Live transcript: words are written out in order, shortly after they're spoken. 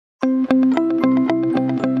I'm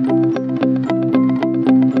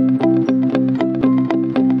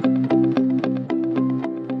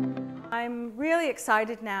really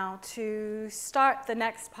excited now to start the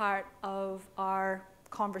next part of our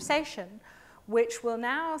conversation, which will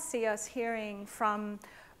now see us hearing from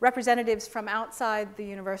representatives from outside the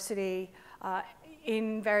university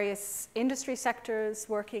in various industry sectors,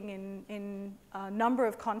 working in a number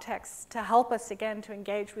of contexts to help us, again, to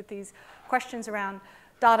engage with these questions around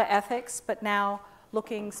data ethics, but now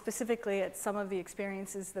looking specifically at some of the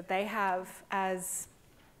experiences that they have as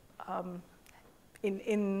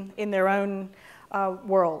in their own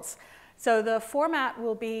worlds. So the format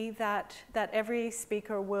will be that every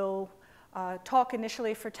speaker will talk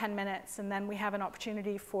initially for 10 minutes, and then we have an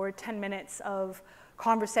opportunity for 10 minutes of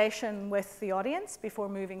conversation with the audience before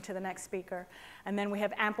moving to the next speaker. And then we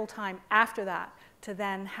have ample time after that to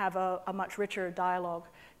then have a much richer dialogue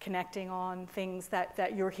connecting on things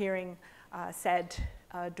that you're hearing said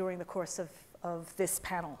during the course of this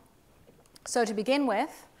panel. So to begin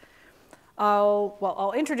with,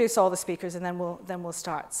 I'll introduce all the speakers and then we'll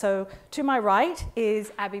start. So to my right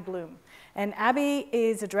is Abby Bloom. And Abby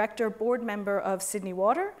is a director, board member of Sydney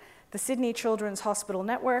Water, the Sydney Children's Hospital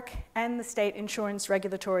Network, and the State Insurance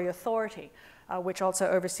Regulatory Authority, which also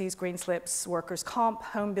oversees Greenslips workers' comp,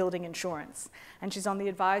 home building insurance. And she's on the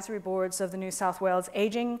advisory boards of the New South Wales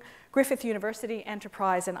Aging, Griffith University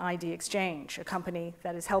Enterprise, and ID Exchange, a company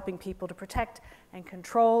that is helping people to protect and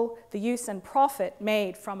control the use and profit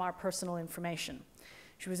made from our personal information.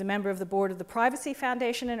 She was a member of the board of the Privacy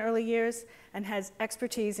Foundation in early years and has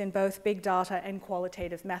expertise in both big data and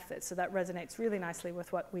qualitative methods. So that resonates really nicely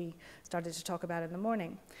with what we started to talk about in the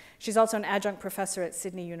morning. She's also an adjunct professor at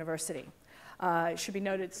Sydney University. It should be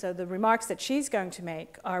noted, so the remarks that she's going to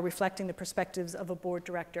make are reflecting the perspectives of a board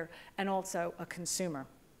director and also a consumer.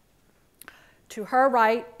 To her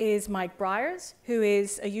right is Mike Briers, who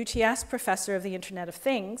is a UTS professor of the Internet of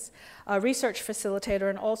Things, a research facilitator,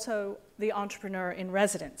 and also the entrepreneur in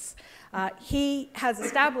residence. He has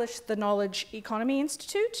established the Knowledge Economy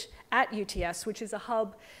Institute at UTS, which is a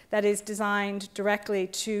hub that is designed directly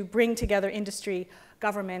to bring together industry,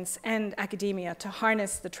 governments, and academia to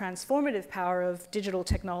harness the transformative power of digital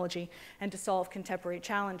technology and to solve contemporary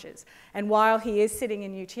challenges. And while he is sitting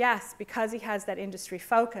in UTS, because he has that industry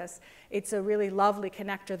focus, it's a really lovely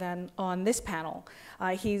connector then on this panel.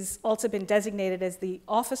 He's also been designated as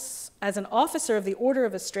an officer of the Order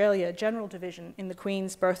of Australia General Division in the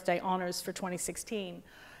Queen's Birthday Honours for 2016.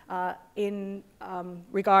 In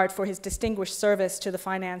regard for his distinguished service to the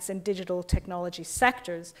finance and digital technology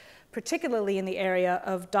sectors, particularly in the area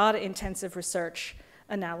of data-intensive research,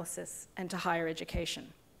 analysis, and to higher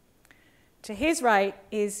education. To his right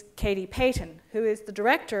is Katie Payton, who is the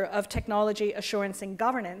Director of Technology Assurance and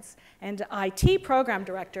Governance and IT Program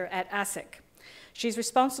Director at ASIC. She's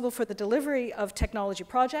responsible for the delivery of technology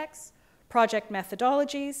projects, project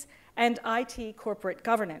methodologies, and IT corporate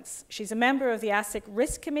governance. She's a member of the ASIC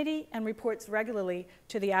Risk Committee and reports regularly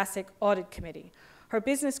to the ASIC Audit Committee. Her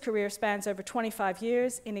business career spans over 25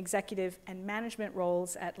 years in executive and management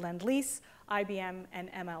roles at Lendlease, IBM, and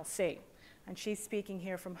MLC. And she's speaking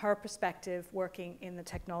here from her perspective, working in the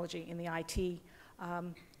technology, in the IT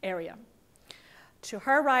area. To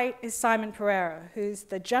her right is Simon Pereira, who's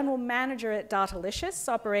the general manager at Datalicious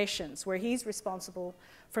Operations, where he's responsible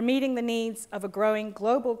for meeting the needs of a growing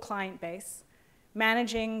global client base,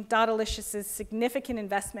 managing Datalicious's significant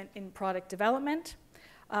investment in product development,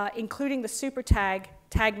 including the SuperTag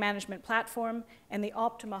tag management platform and the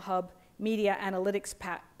Optima Hub media analytics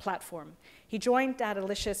platform. He joined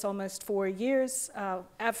Datalicious almost 4 years,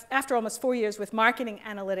 after almost 4 years with marketing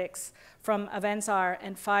analytics from Avenzar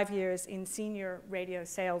and 5 years in senior radio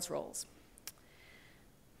sales roles.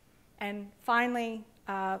 And finally,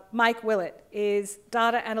 Mike Willett is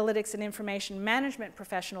data analytics and information management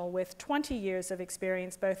professional with 20 years of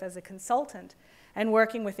experience both as a consultant and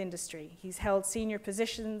working with industry. He's held senior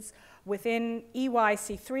positions within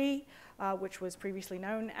EY-C3, which was previously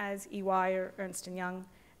known as EY or Ernst & Young,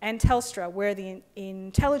 and Telstra, where the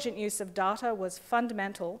intelligent use of data was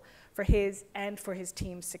fundamental for his and for his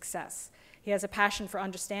team's success. He has a passion for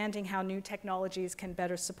understanding how new technologies can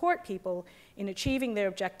better support people in achieving their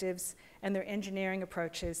objectives and their engineering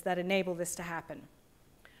approaches that enable this to happen.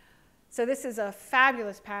 So this is a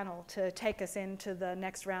fabulous panel to take us into the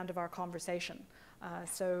next round of our conversation.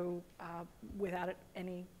 Without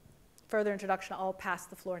any further introduction, I'll pass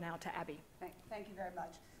the floor now to Abby. Thank you very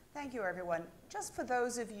much. Thank you, everyone. Just for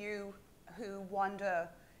those of you who wonder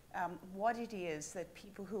what it is that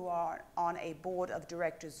people who are on a board of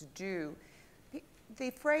directors do,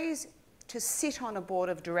 the phrase to sit on a board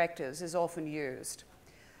of directors is often used.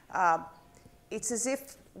 It's as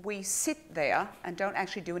if we sit there and don't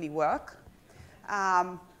actually do any work,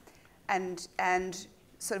 and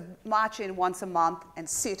sort of march in once a month and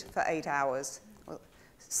sit for 8 hours. Well,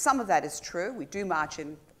 some of that is true. We do march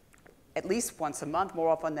in at least once a month, more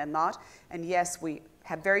often than not. And yes, we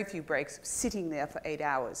have very few breaks sitting there for 8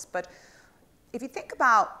 hours. But if you think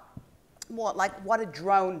about more like what a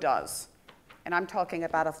drone does, and I'm talking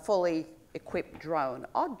about a fully equipped drone,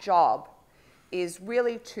 our job is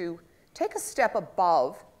really to take a step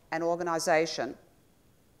above an organization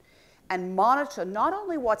and monitor not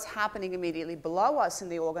only what's happening immediately below us in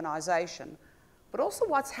the organization, but also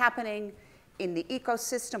what's happening in the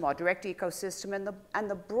ecosystem, our direct ecosystem, and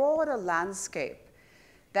the broader landscape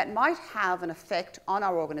that might have an effect on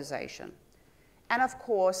our organization. And of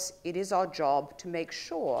course, it is our job to make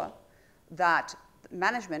sure that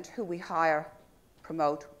management, who we hire,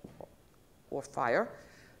 promote, or fire,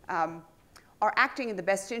 are acting in the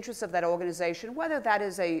best interest of that organization, whether that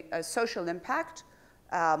is a social impact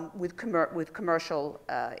with commercial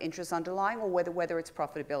interests underlying, or whether it's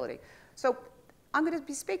profitability. So I'm going to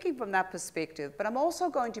be speaking from that perspective, but I'm also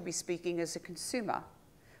going to be speaking as a consumer,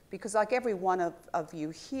 because like every one of you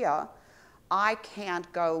here, I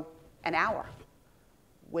can't go an hour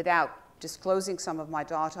without disclosing some of my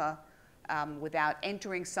data, without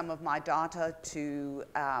entering some of my data to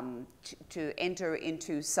enter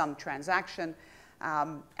into some transaction.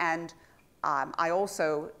 I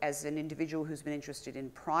also, as an individual who's been interested in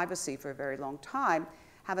privacy for a very long time,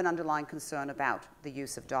 have an underlying concern about the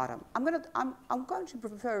use of data. I'm going to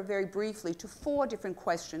refer very briefly to 4 different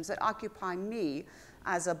questions that occupy me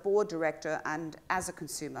as a board director and as a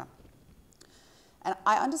consumer. And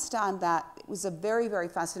I understand that it was a very, very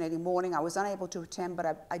fascinating morning. I was unable to attend, but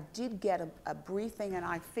I did get a briefing, and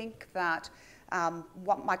I think that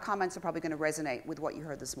what my comments are probably going to resonate with what you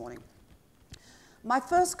heard this morning. My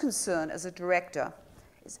first concern as a director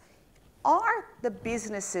is, are the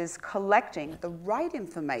businesses collecting the right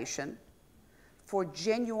information for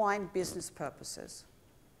genuine business purposes?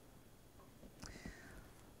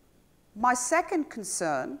 My second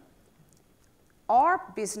concern,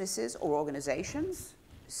 are businesses or organizations,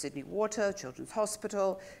 Sydney Water, Children's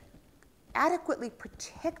Hospital, adequately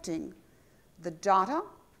protecting the data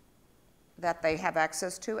that they have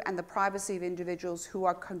access to and the privacy of individuals who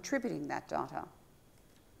are contributing that data?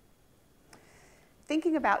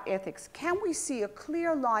 Thinking about ethics, can we see a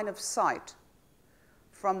clear line of sight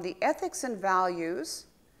from the ethics and values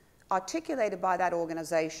articulated by that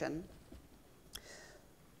organization,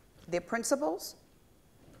 their principles,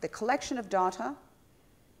 the collection of data,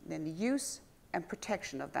 then the use and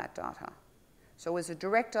protection of that data? So as a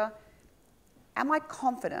director, am I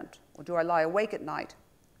confident, or do I lie awake at night,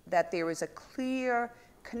 that there is a clear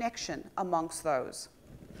connection amongst those?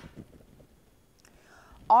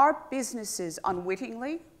 Are businesses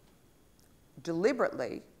unwittingly,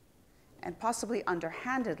 deliberately, and possibly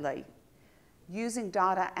underhandedly using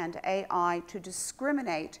data and AI to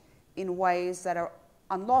discriminate in ways that are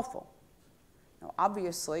unlawful? Now,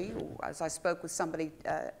 obviously, as I spoke with somebody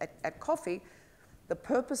at coffee, the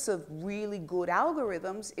purpose of really good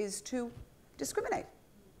algorithms is to discriminate,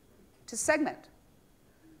 to segment.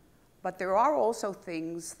 But there are also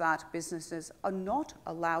things that businesses are not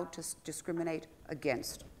allowed to discriminate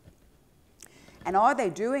against. And are they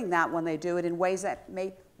doing that when they do it in ways that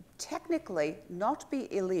may technically not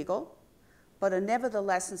be illegal, but are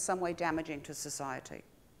nevertheless in some way damaging to society?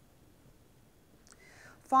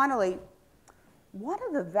 Finally, what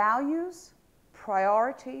are the values,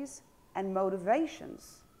 priorities, and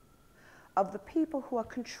motivations of the people who are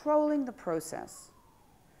controlling the process?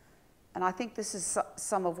 And I think this is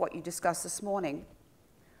some of what you discussed this morning.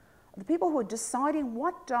 The people who are deciding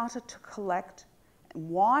what data to collect and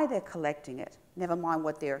why they're collecting it, never mind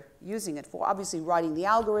what they're using it for, obviously writing the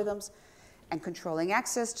algorithms and controlling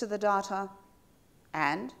access to the data,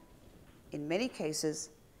 and in many cases,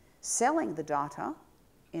 selling the data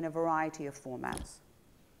in a variety of formats.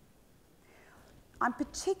 I'm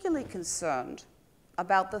particularly concerned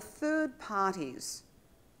about the third parties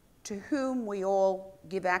to whom we all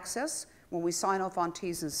give access when we sign off on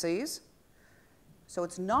T's and C's. So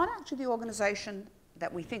it's not actually the organization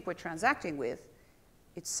that we think we're transacting with,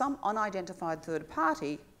 it's some unidentified third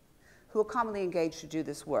party who are commonly engaged to do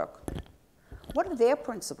this work. What are their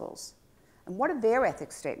principles? And what do their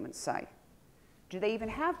ethics statements say? Do they even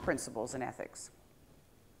have principles and ethics?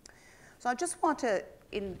 So I just want to,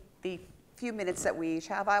 in the few minutes that we each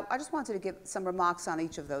have, I just wanted to give some remarks on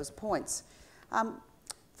each of those points.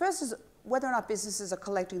 First is whether or not businesses are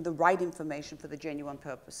collecting the right information for the genuine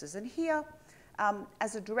purposes. And here,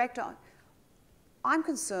 as a director, I'm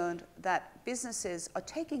concerned that businesses are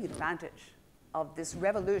taking advantage of this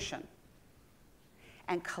revolution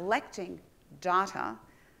and collecting data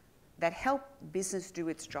that help business do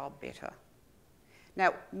its job better.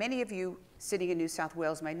 Now, many of you sitting in New South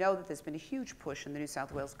Wales may know that there's been a huge push in the New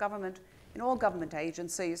South Wales government, in all government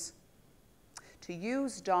agencies, to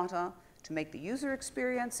use data to make the user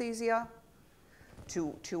experience easier,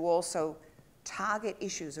 to also target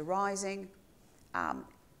issues arising,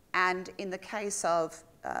 and in the case of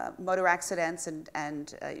motor accidents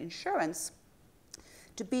and insurance,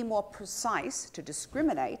 to be more precise, to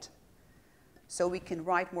discriminate, so we can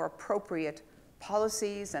write more appropriate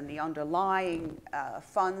policies and the underlying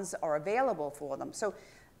funds are available for them. So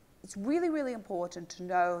it's really, really important to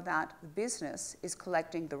know that the business is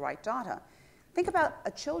collecting the right data. Think about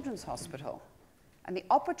a children's hospital and the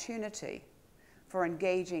opportunity for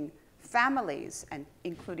engaging families and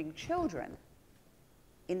including children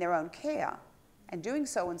in their own care and doing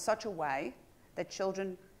so in such a way that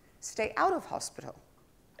children stay out of hospital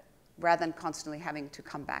rather than constantly having to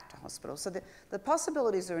come back to hospital. So the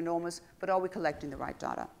possibilities are enormous, but are we collecting the right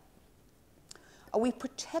data? Are we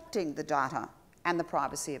protecting the data and the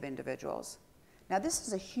privacy of individuals? Now, this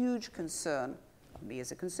is a huge concern of me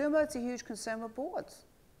as a consumer. It's a huge concern of boards.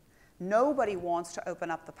 Nobody wants to open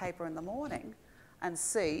up the paper in the morning and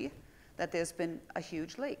see that there's been a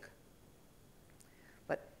huge leak.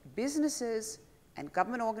 But businesses and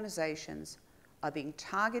government organizations are being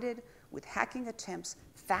targeted with hacking attempts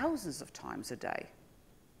thousands of times a day.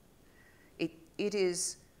 It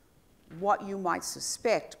is what you might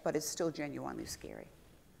suspect, but it's still genuinely scary.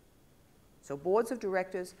 So boards of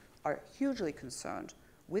directors are hugely concerned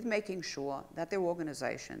with making sure that their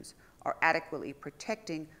organizations are adequately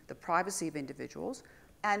protecting the privacy of individuals.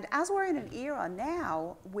 And as we're in an era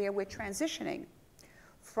now where we're transitioning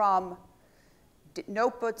from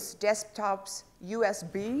notebooks, desktops,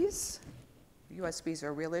 USBs are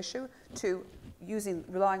a real issue, to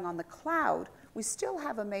relying on the cloud, we still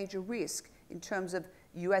have a major risk in terms of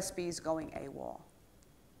USBs going AWOL.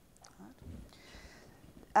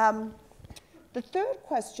 Right? The third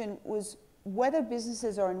question was whether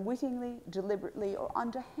businesses are unwittingly, deliberately, or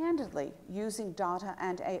underhandedly using data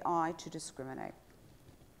and AI to discriminate.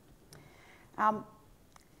 I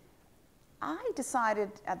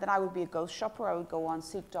decided that I would be a ghost shopper. I would go on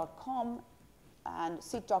Seek.com, and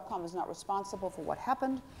Seek.com is not responsible for what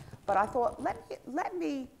happened, but I thought, let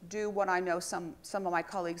me do what I know some of my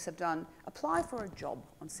colleagues have done, apply for a job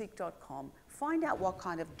on Seek.com, find out what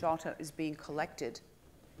kind of data is being collected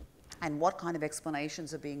and what kind of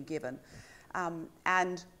explanations are being given.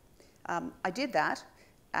 I did that,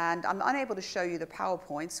 and I'm unable to show you the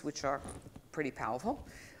PowerPoints, which are pretty powerful,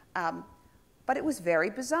 but it was very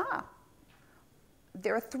bizarre.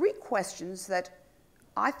 There are 3 questions that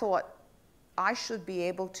I thought I should be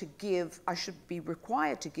able to give, I should be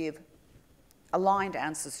required to give aligned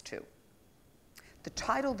answers to. The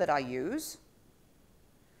title that I use,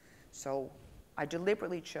 so I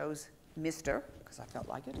deliberately chose Mr., because I felt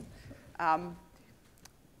like it.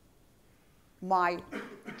 My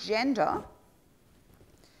gender,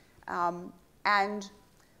 and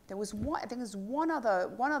there was one, I think there's one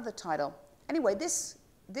other title. Anyway, this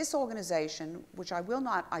organization, which I will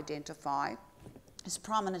not identify, is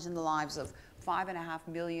prominent in the lives of 5.5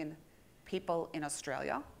 million people in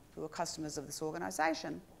Australia who are customers of this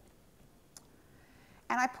organization.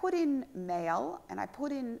 And I put in male, and I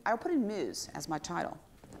put in Ms. as my title.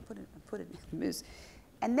 I put in Ms.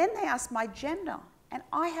 And then they asked my gender, and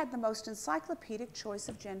I had the most encyclopedic choice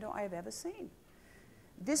of gender I have ever seen.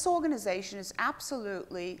 This organization is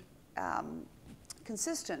absolutely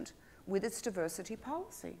consistent with its diversity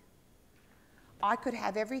policy. I could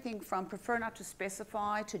have everything from prefer not to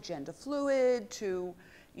specify to gender fluid to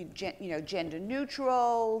gender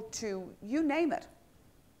neutral to you name it.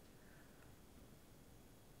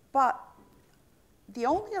 But the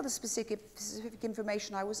only other specific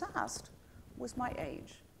information I was asked was my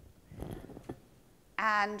age.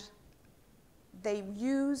 And they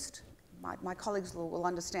used, my colleagues will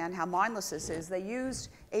understand how mindless this is, they used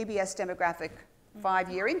ABS demographic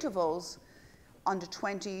 5-year intervals under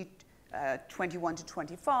 20, 21 to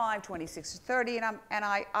 25, 26 to 30, and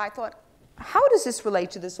I thought, how does this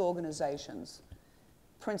relate to this organization's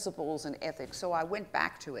principles and ethics? So I went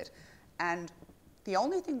back to it, and the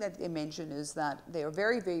only thing that they mention is that they are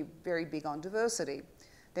very, very, very big on diversity.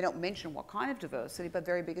 They don't mention what kind of diversity, but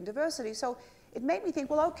very big in diversity. So it made me think,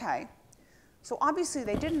 well, okay. So obviously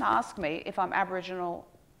they didn't ask me if I'm Aboriginal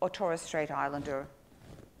or Torres Strait Islander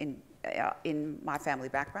in my family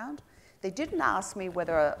background. They didn't ask me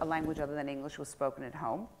whether a language other than English was spoken at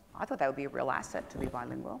home. I thought that would be a real asset to be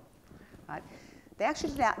bilingual. Right? They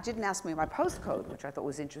actually didn't ask me my postcode, which I thought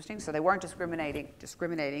was interesting, so they weren't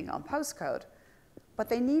discriminating on postcode. But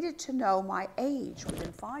they needed to know my age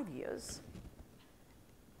within 5 years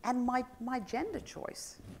and my gender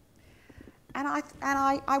choice. And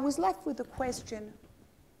I was left with the question,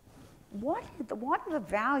 what are the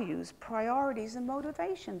values, priorities, and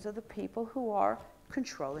motivations of the people who are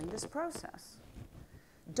controlling this process?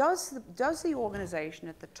 Does the organization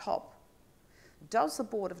at the top, does the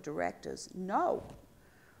board of directors know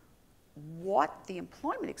what the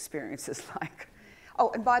employment experience is like?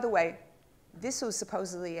 Oh, and by the way, this was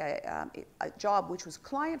supposedly a job which was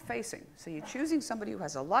client-facing. So you're choosing somebody who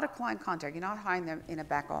has a lot of client contact. You're not hiring them in a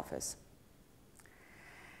back office.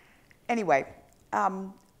 Anyway,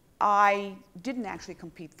 I didn't actually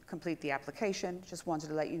complete the application. Just wanted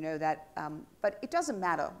to let you know that. But it doesn't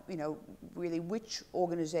matter, really which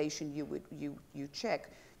organization you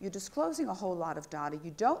check. You're disclosing a whole lot of data.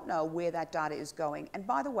 You don't know where that data is going. And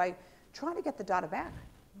by the way, try to get the data back.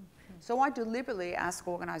 So I deliberately ask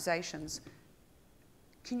organizations,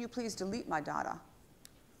 can you please delete my data?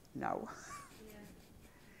 No. Yeah.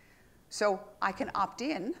 So I can opt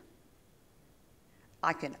in,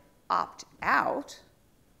 I can opt out,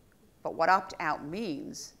 but what opt out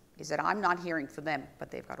means is that I'm not hearing from them,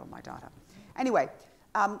 but they've got all my data. Anyway,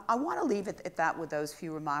 I want to leave it at that with those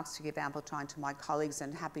few remarks to give ample time to my colleagues,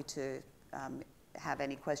 and happy to have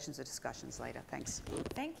any questions or discussions later. Thanks.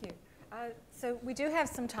 Thank you. So we do have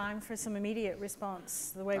some time for some immediate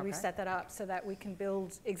response, the way we've set that up, so that we can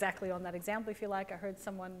build exactly on that example, if you like. I heard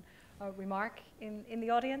someone remark in the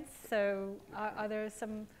audience. So are there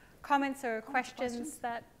some comments or questions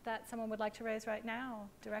that someone would like to raise right now,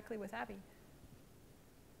 directly with Abby?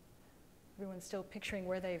 Everyone's still picturing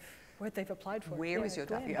what they've applied for. Where is your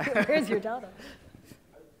data? Where's your data?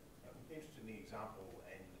 I'm interested in the example,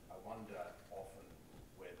 and I wonder often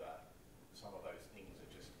whether some of those things are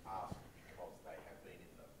just asked because they have been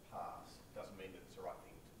in the past. Doesn't mean that it's the right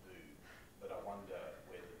thing to do, but I wonder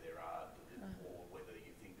whether there are, or whether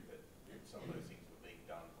you think that some of those things were being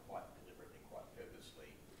done quite deliberately, quite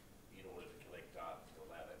purposely, in order to collect data to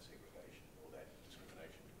allow that segregation or that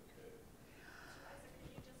discrimination to occur. Could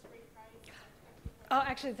you just rephrase that? Oh,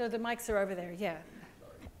 actually, the mics are over there, yeah.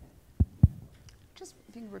 Just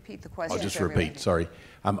if you can repeat the question. I'll just repeat, sorry.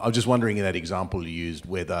 I was just wondering in that example you used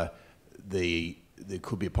whether there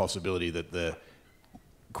could be a possibility that the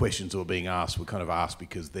questions that were being asked were kind of asked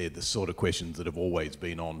because they're the sort of questions that have always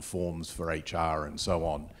been on forms for HR and so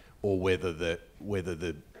on, or whether it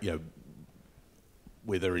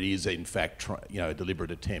is in fact a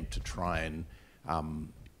deliberate attempt to try and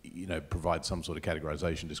provide some sort of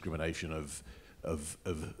categorisation, discrimination of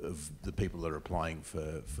the people that are applying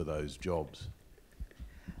for those jobs.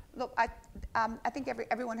 Look, I think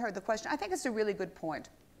everyone heard the question. I think it's a really good point.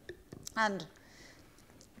 And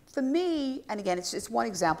for me, and again, it's one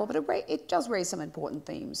example, but it does raise some important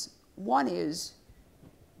themes. One is,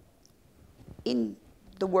 in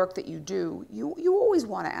the work that you do, you always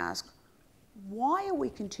want to ask, why are we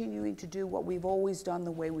continuing to do what we've always done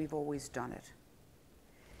the way we've always done it?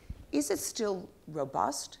 Is it still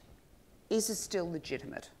robust? Is it still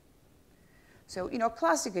legitimate? So, a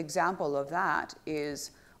classic example of that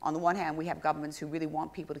is, on the one hand, we have governments who really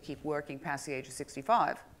want people to keep working past the age of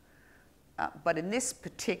 65. But in this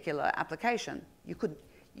particular application, you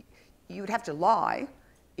would have to lie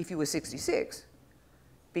if you were 66,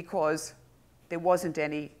 because there wasn't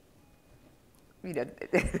any,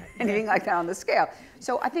 anything like that on the scale.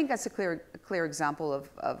 So I think that's a clear example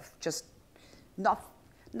of just not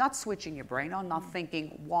switching your brain on, not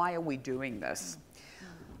thinking, why are we doing this?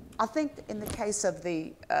 I think in the case of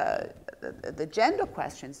the gender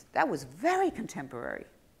questions, that was very contemporary.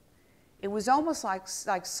 It was almost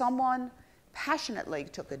like someone passionately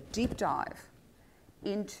took a deep dive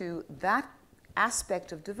into that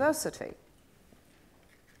aspect of diversity.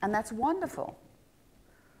 And that's wonderful.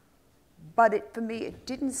 But for me, it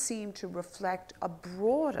didn't seem to reflect a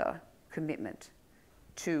broader commitment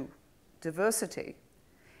to diversity.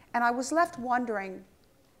 And I was left wondering,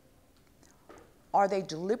 are they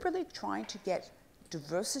deliberately trying to get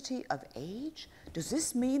diversity of age? Does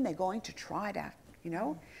this mean they're going to try to,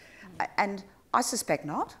 And I suspect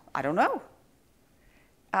not. I don't know.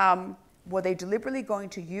 Were they deliberately going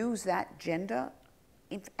to use that gender?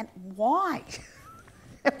 And why?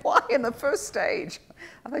 Why in the first stage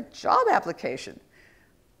of a job application?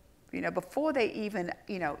 Before they even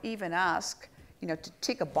ask, to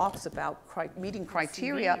tick a box about meeting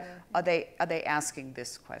criteria, are they asking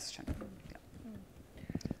this question? Yeah.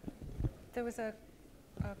 There was a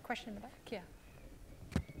question in the back, yeah.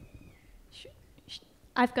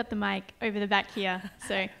 I've got the mic over the back here,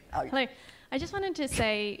 so hello. I just wanted to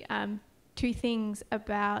say two things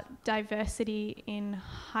about diversity in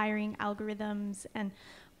hiring algorithms, and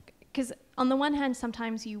because on the one hand,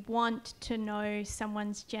 sometimes you want to know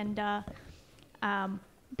someone's gender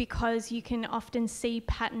because you can often see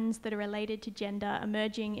patterns that are related to gender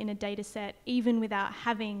emerging in a data set even without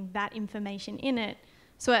having that information in it.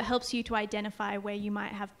 So it helps you to identify where you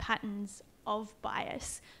might have patterns of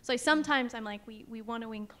bias. So sometimes I'm like, we want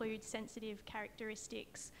to include sensitive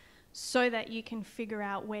characteristics so that you can figure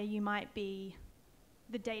out where you might be,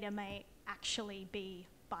 the data may actually be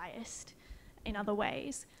biased in other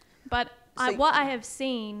ways. But what I have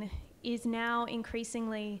seen is now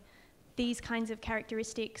increasingly these kinds of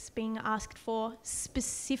characteristics being asked for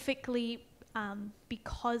specifically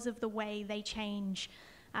because of the way they change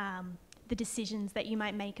the decisions that you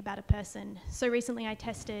might make about a person. So recently I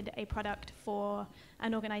tested a product for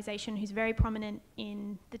an organization who's very prominent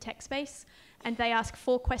in the tech space, and they ask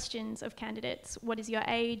 4 questions of candidates. What is your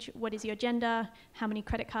age? What is your gender? How many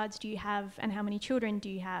credit cards do you have? And how many children do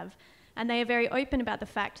you have? And they are very open about the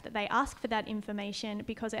fact that they ask for that information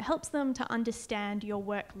because it helps them to understand your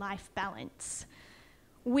work-life balance,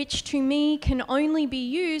 which to me can only be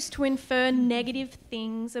used to infer negative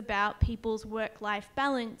things about people's work-life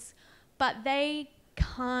balance, but they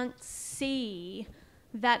can't see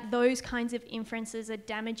that those kinds of inferences are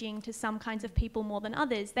damaging to some kinds of people more than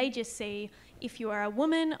others. They just see if you are a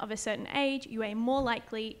woman of a certain age, you are more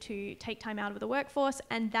likely to take time out of the workforce,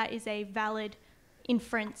 and that is a valid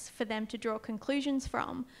inference for them to draw conclusions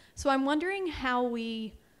from. So I'm wondering how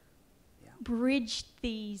we bridge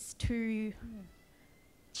these two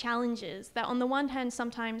challenges, that on the one hand,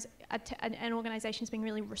 sometimes an organization is being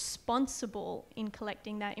really responsible in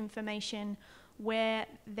collecting that information where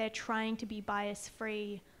they're trying to be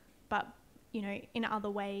bias-free, but in other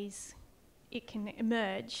ways it can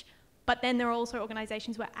emerge. But then there are also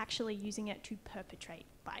organizations who are actually using it to perpetrate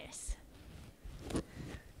bias. Do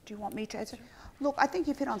you want me to answer? Look, I think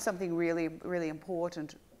you've hit on something really, really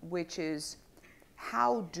important, which is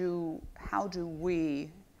how do we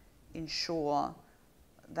ensure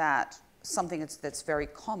that something that's very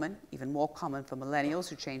common, even more common for millennials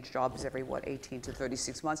who change jobs every 18 to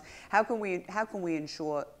 36 months. How can we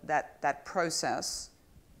ensure that that process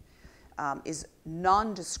is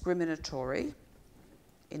non-discriminatory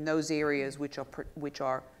in those areas which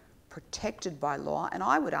are protected by law, and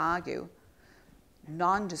I would argue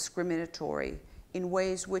non-discriminatory in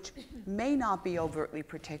ways which may not be overtly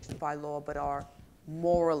protected by law but are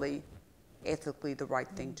morally, ethically the right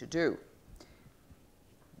thing to do.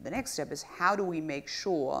 The next step is how do we make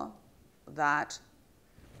sure that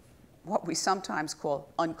what we sometimes call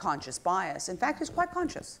unconscious bias, in fact, is quite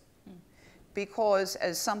conscious. Because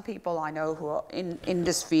as some people I know who are in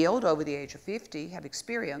this field over the age of 50 have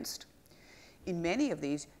experienced, in many of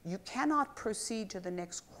these, you cannot proceed to the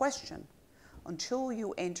next question until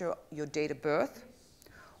you enter your date of birth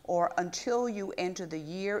or until you enter the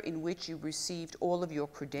year in which you received all of your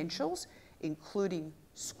credentials, including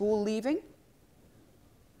school leaving,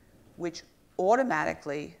 which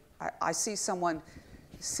automatically, I see someone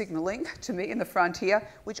signaling to me in the front here,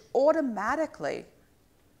 which automatically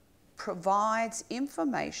provides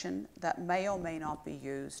information that may or may not be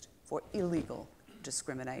used for illegal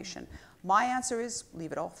discrimination. My answer is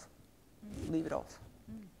leave it off. Leave it off.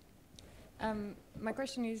 My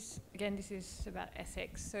question is, again, this is about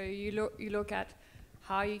ethics. So you look at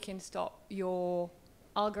how you can stop your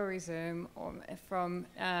algorithm from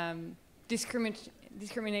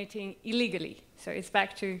discriminating illegally. So it's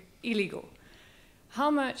back to illegal. How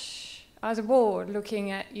much, as a board, looking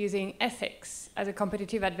at using ethics as a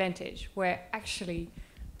competitive advantage, where actually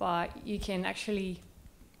you can actually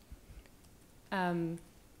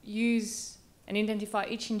use and identify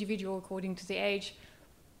each individual according to the age,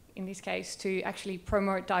 in this case, to actually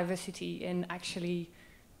promote diversity and actually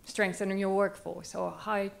strengthen your workforce? Or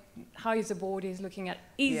how is the board looking at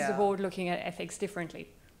ethics differently?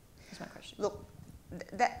 That's my question. Look,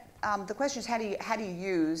 the question is how do you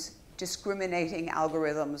use discriminating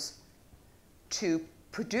algorithms to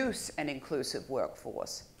produce an inclusive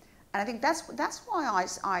workforce? And I think that's why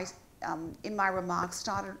I in my remarks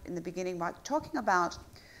started in the beginning by talking about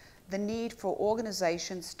the need for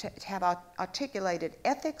organizations to have articulated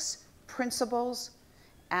ethics, principles,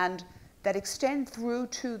 and that extend through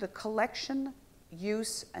to the collection,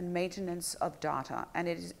 use, and maintenance of data. And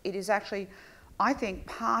it is actually, I think,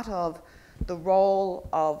 part of the role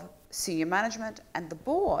of senior management and the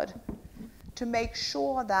board to make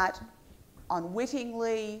sure that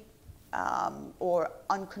unwittingly or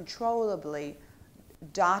uncontrollably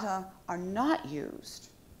data are not used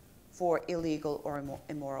for illegal or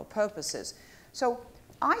immoral purposes. So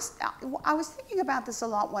I was thinking about this a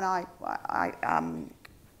lot when I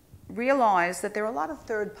realized that there are a lot of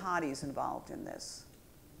third parties involved in this.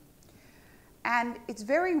 And it's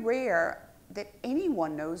very rare that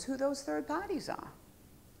anyone knows who those third parties are,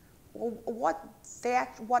 or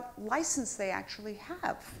what license they actually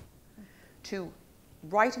have to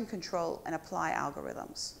write and control and apply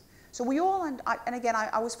algorithms. So we all, and again,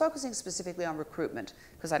 I was focusing specifically on recruitment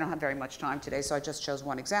because I don't have very much time today, so I just chose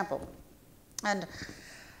one example. And,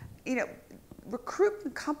 you know,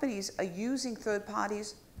 recruitment companies are using third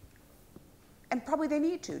parties, and probably they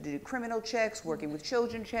need to do criminal checks, working with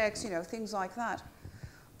children checks, you know, things like that.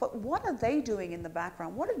 But what are they doing in the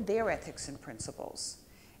background? What are their ethics and principles?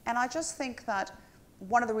 And I just think that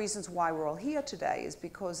one of the reasons why we're all here today is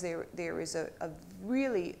because there is a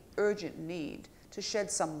really urgent need to shed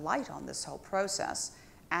some light on this whole process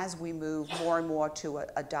as we move more and more to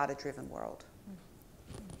a data-driven world.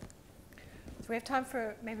 So we have time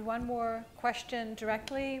for maybe one more question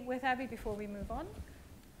directly with Abby before we move on.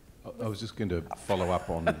 I was just going to follow up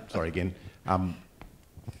on, sorry again, and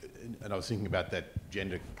I was thinking about that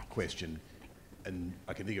gender question, and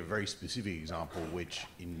I can think of a very specific example which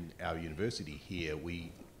in our university here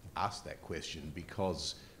we ask that question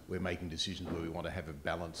because we're making decisions where we want to have a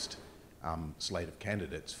balanced slate of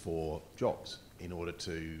candidates for jobs in order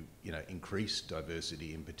to, you know, increase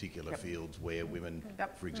diversity in particular fields where women,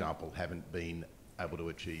 for example, haven't been able to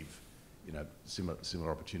achieve, you know,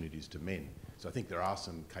 similar opportunities to men. So I think there are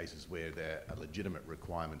some cases where there are legitimate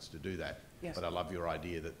requirements to do that. Yes. But I love your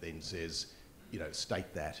idea that then says, you know,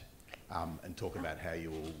 state that and talk about how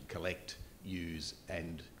you will collect, use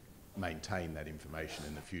and maintain that information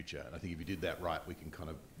in the future. And I think if you did that right, we can kind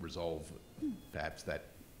of resolve perhaps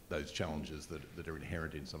those challenges that are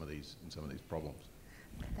inherent in some of these problems.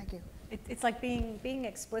 Thank you. It's like being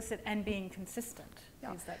explicit and being consistent.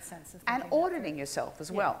 Is that sense of and thinking auditing yourself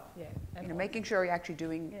as well. Yeah. You know, making sure you're actually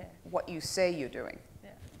doing what you say you're doing. Yeah.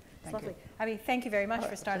 It's lovely. Abby, thank you very much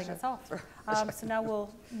for starting us off. So now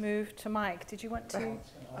we'll move to Mike. Did you want to?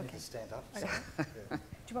 I need to stand up. Okay. Do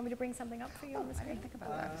you want me to bring something up for you on the screen? Think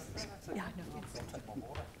about that. Yeah, I know. I'll take my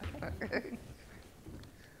water. Okay.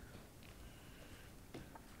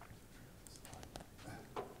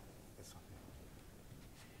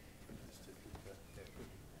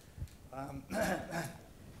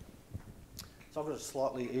 So I've got a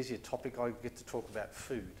slightly easier topic. I get to talk about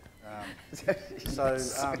food. So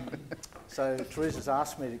Teresa's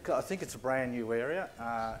asked me to, I think it's a brand new area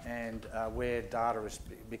and where data is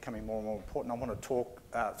becoming more and more important. I want to talk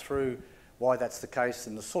through why that's the case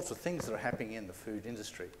and the sorts of things that are happening in the food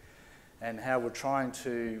industry and how we're trying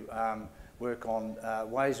to work on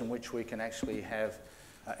ways in which we can actually have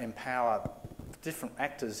empower different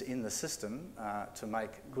actors in the system to make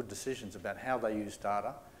good decisions about how they use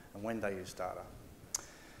data and when they use data.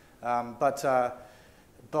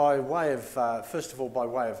 By way of, first of all, by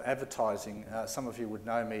way of advertising, some of you would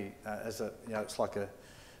know me as a, you know, it's like a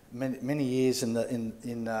many years in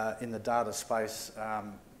the data space,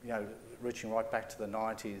 you know, reaching right back to the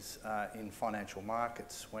 90s in financial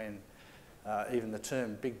markets when even the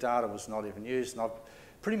term big data was not even used. And I've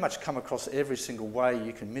pretty much come across every single way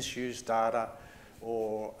you can misuse data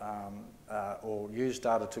or use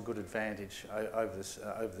data to good advantage over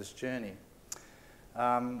this journey.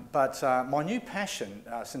 But my new passion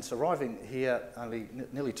since arriving here only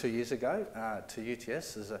nearly 2 years ago to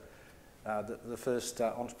UTS as the first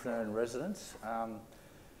entrepreneur in residence,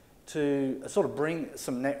 to sort of bring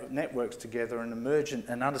some networks together and emerge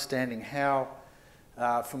and understanding how,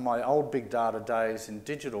 from my old big data days in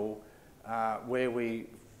digital, where we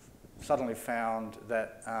suddenly found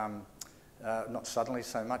that not suddenly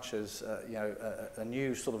so much as you know, a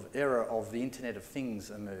new sort of era of the Internet of Things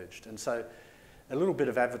emerged. And so a little bit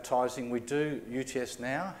of advertising. We do, UTS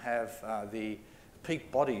now, have the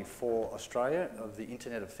peak body for Australia of the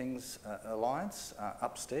Internet of Things Alliance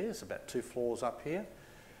upstairs, about 2 floors up here.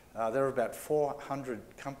 There are about 400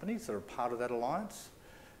 companies that are part of that alliance.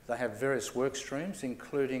 They have various work streams,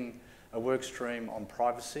 including a work stream on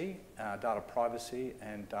privacy, data privacy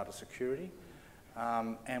and data security.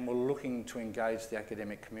 And we're looking to engage the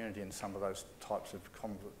academic community in some of those types of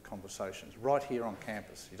conversations right here on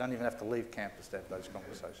campus. You don't even have to leave campus to have those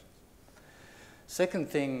conversations. Second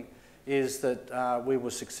thing is that we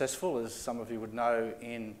were successful, as some of you would know,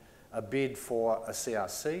 in a bid for a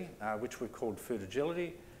CRC, which we've called Food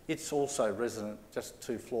Agility. It's also resident just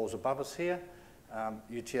 2 floors above us here.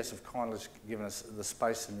 UTS have kindly given us the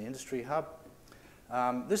space in the industry hub.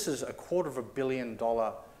 This is a $250 million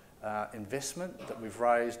investment that we've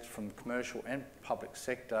raised from commercial and public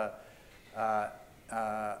sector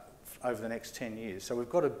over the next 10 years. So we've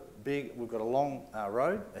got a long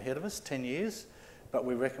road ahead of us, 10 years, but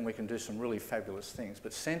we reckon we can do some really fabulous things.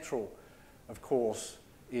 But central, of course,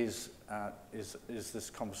 is this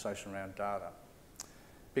conversation around data.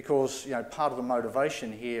 Because, you know, part of the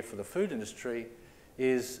motivation here for the food industry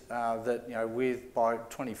is that, you know, by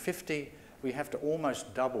 2050, we have to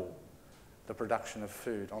almost double the production of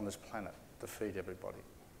food on this planet to feed everybody.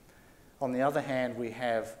 On the other hand, we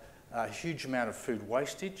have a huge amount of food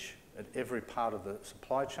wastage at every part of the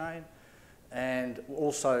supply chain, and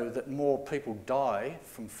also that more people die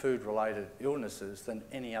from food-related illnesses than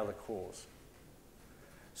any other cause.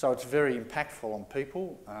 So it's very impactful on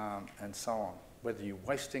people and so on, whether you're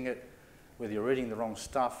wasting it, whether you're eating the wrong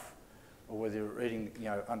stuff, or whether you're eating, you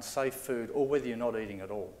know, unsafe food, or whether you're not eating at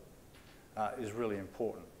all, is really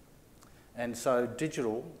important. And so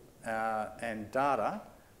digital and data,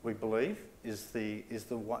 we believe, is the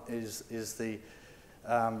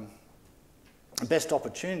best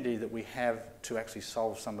opportunity that we have to actually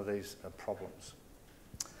solve some of these problems.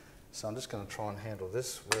 So I'm just going to try and handle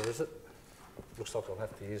this. Where is it? Looks like I'll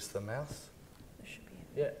have to use the mouse. There should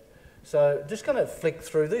be. Yeah. So just going to flick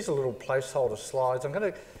through. These are little placeholder slides. I'm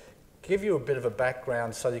going to give you a bit of a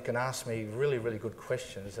background so you can ask me really, really good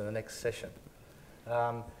questions in the next session.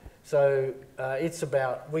 It's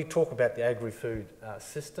about, we talk about the agri-food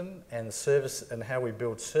system and the service and how we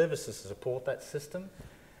build services to support that system.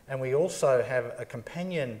 And we also have a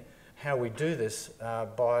companion how we do this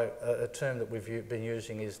by a term that we've been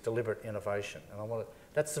using is deliberate innovation. And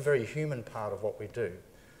that's the very human part of what we do.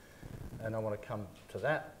 And I want to come to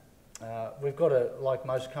that. We've got, like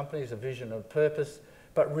most companies, a vision and purpose,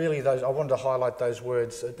 but really I wanted to highlight those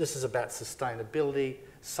words. This is about sustainability,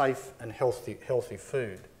 safe and healthy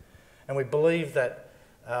food. And we believe that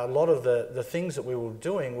a lot of the things that we will be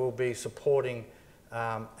doing will be supporting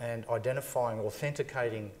and identifying,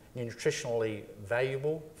 authenticating nutritionally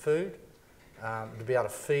valuable food, to be able to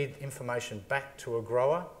feed information back to a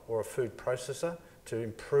grower or a food processor to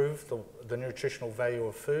improve the nutritional value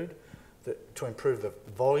of food, to improve the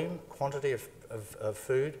volume, quantity of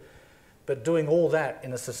food, but doing all that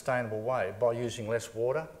in a sustainable way by using less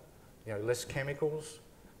water, you know, less chemicals,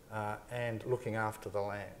 and looking after the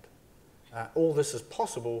land. All this is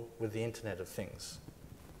possible with the Internet of Things.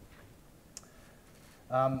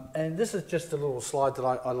 And this is just a little slide that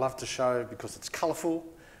I love to show because it's colourful.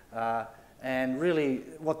 And really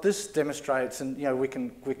what this demonstrates, and you know, we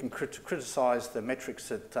can criticise the metrics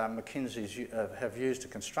that McKinsey have used to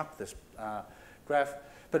construct this graph,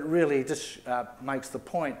 but really this makes the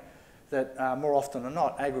point that more often than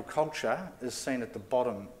not, agriculture is seen at the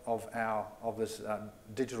bottom of this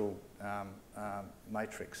digital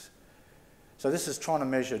matrix. So this is trying to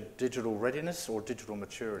measure digital readiness or digital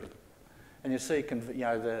maturity. And you see, you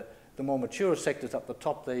know, the more mature sectors up the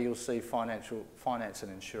top there, you'll see finance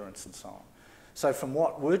and insurance and so on. So from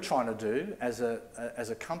what we're trying to do as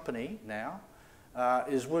a company now,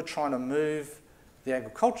 is we're trying to move the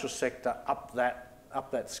agricultural sector up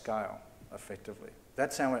that scale effectively.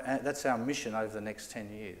 That's our mission over the next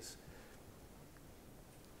 10 years.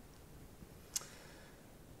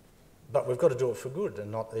 But we've got to do it for good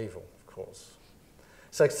and not evil, of course.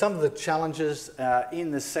 So some of the challenges in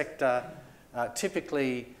the sector,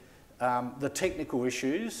 typically the technical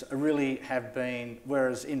issues really have been,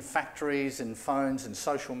 whereas in factories and phones and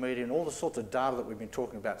social media and all the sorts of data that we've been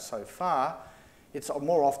talking about so far, it's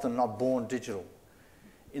more often not born digital.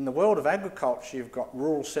 In the world of agriculture, you've got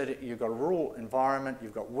rural setting, you've got a rural environment,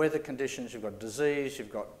 you've got weather conditions, you've got disease,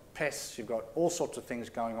 you've got pests, you've got all sorts of things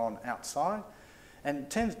going on outside. And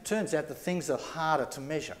it turns out that things are harder to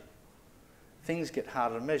measure. Things get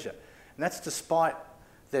harder to measure. And that's despite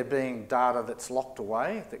there being data that's locked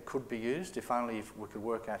away that could be used if only if we could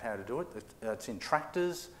work out how to do it. It's in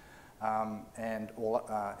tractors and all,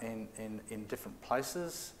 in different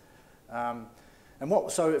places.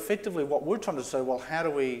 So effectively what we're trying to say, well, how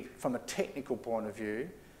do we, from a technical point of view,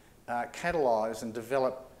 catalyse and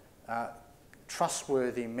develop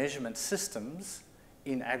trustworthy measurement systems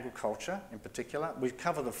in agriculture in particular. We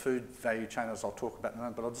cover the food value chain, as I'll talk about in a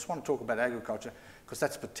moment, but I just want to talk about agriculture because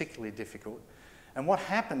that's particularly difficult. And what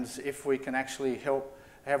happens if we can actually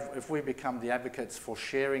if we become the advocates for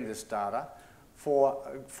sharing this data for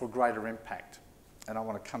greater impact. And I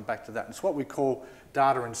want to come back to that. And it's what we call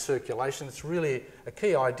data in circulation. It's really a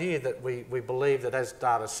key idea that we believe that as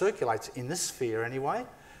data circulates in this sphere anyway,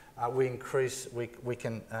 we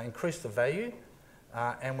can increase the value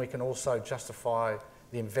and we can also justify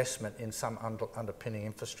the investment in some underpinning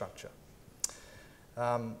infrastructure.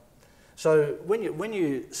 So when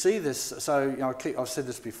you see this, so you know, I've said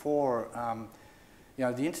this before, You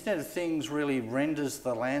know, the Internet of Things really renders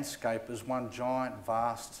the landscape as one giant,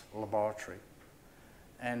 vast laboratory.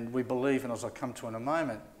 And we believe, and as I'll come to in a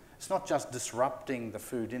moment, it's not just disrupting the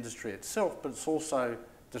food industry itself, but it's also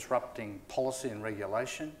disrupting policy and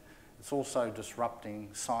regulation. It's also disrupting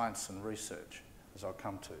science and research, as I'll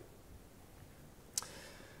come to.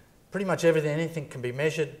 Pretty much anything can be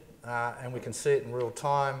measured, and we can see it in real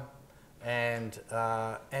time. And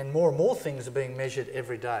more and more things are being measured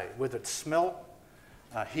every day, whether it's smell,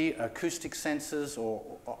 acoustic sensors, or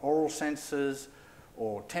oral sensors,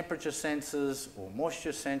 or temperature sensors, or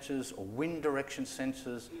moisture sensors, or wind direction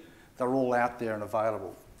sensors. They're all out there and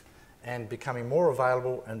available, and becoming more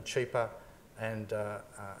available and cheaper, and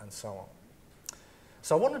so on.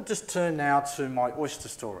 So I want to just turn now to my oyster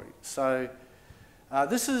story. So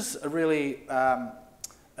this is a really,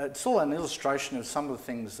 it's all an illustration of some of the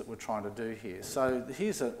things that we're trying to do here. So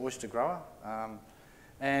here's an oyster grower,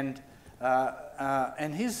 and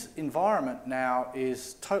his environment now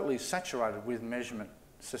is totally saturated with measurement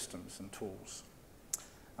systems and tools.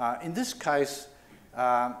 In this case,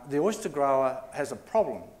 the oyster grower has a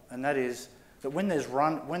problem, and that is that when there's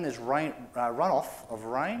runoff of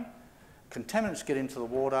rain, contaminants get into the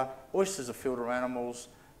water. Oysters are filter animals.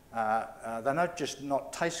 They don't just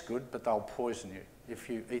not taste good, but they'll poison you if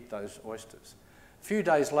you eat those oysters. A few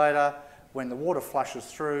days later, when the water flushes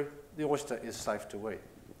through, the oyster is safe to eat.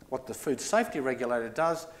 What the food safety regulator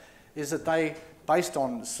does is that they, based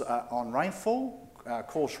on rainfall,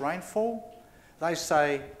 coarse rainfall, they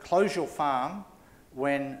say close your farm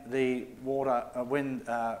when the water,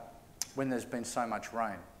 when there's been so much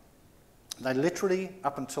rain. They literally,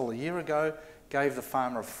 up until a year ago, gave the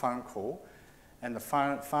farmer a phone call, and the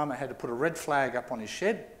farmer had to put a red flag up on his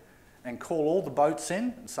shed and call all the boats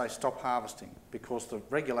in and say stop harvesting, because the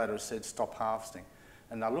regulator has said stop harvesting.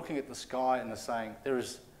 And they're looking at the sky and they're saying,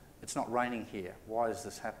 it's not raining here. Why is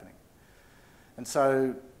this happening? And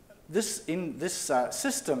so this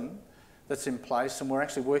system that's in place, and we're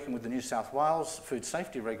actually working with the New South Wales Food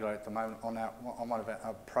Safety Regulator at the moment on one of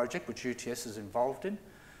our project, which UTS is involved in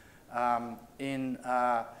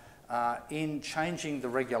changing the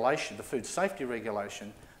regulation, the food safety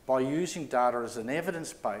regulation, by using data as an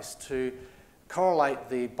evidence base to correlate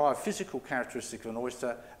the biophysical characteristics of an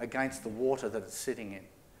oyster against the water that it's sitting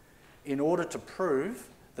in order to prove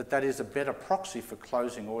that that is a better proxy for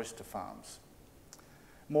closing oyster farms.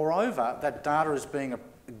 Moreover, that data is being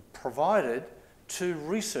provided to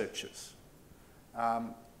researchers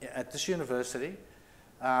at this university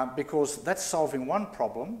because that's solving one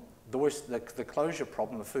problem, the closure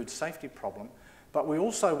problem, the food safety problem, but we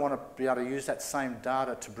also want to be able to use that same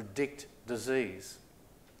data to predict disease.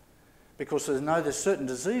 Because there's certain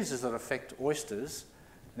diseases that affect oysters,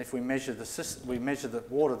 and if we measure the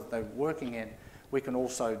water that they're working in, we can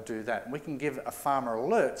also do that. And we can give a farmer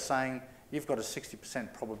alert saying you've got a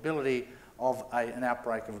 60% probability of an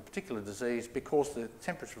outbreak of a particular disease because the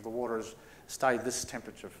temperature of the water has stayed this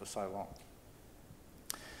temperature for so long.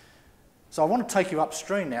 So I want to take you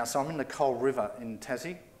upstream now. So I'm in the Coal River in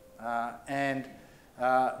Tassie, and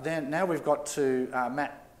then now we've got to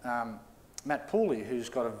Matt Pooley, who's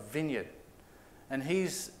got a vineyard, and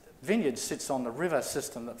his vineyard sits on the river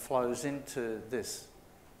system that flows into this.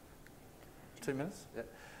 2 minutes, yeah.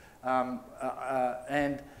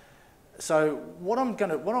 And so what I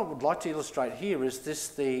would like to illustrate here is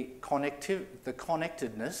the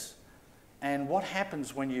connectedness, and what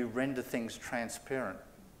happens when you render things transparent.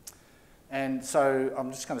 And so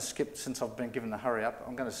I'm just going to skip, since I've been given the hurry up,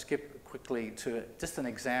 I'm going to skip quickly to just an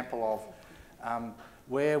example of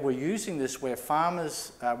where we're using this, where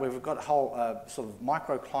farmers, where we've got a whole sort of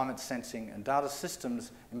microclimate sensing and data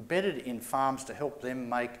systems embedded in farms to help them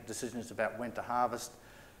make decisions about when to harvest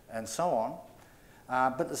and so on.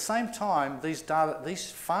 But at the same time, these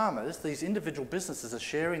farmers, these individual businesses are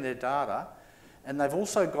sharing their data, and they've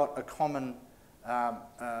also got a common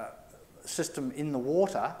system in the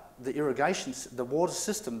water, the irrigation, the water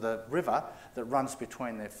system, the river that runs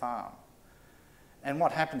between their farm. And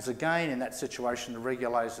what happens again in that situation, the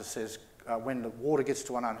regulator says, when the water gets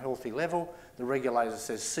to an unhealthy level, the regulator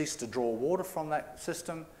says cease to draw water from that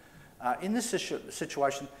system. In this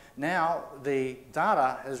situation, now the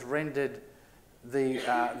data has rendered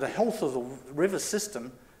the health of the river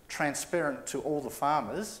system transparent to all the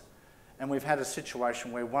farmers, and we've had a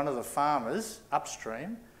situation where one of the farmers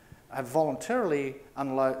upstream have voluntarily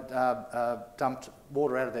dumped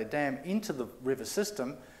water out of their dam into the river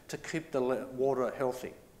system to keep the water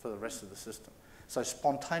healthy for the rest of the system. So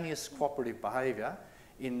spontaneous cooperative behaviour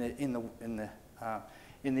in the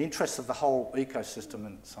interest of the whole ecosystem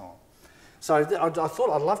and so on. So I thought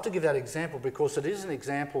I'd love to give that example because it is an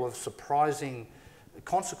example of surprising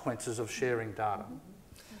consequences of sharing data.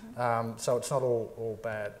 So it's not all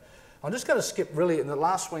bad. I'm just going to skip really, and the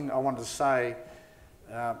last thing I wanted to say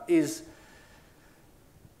is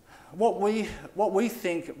what we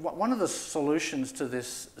think, one of the solutions to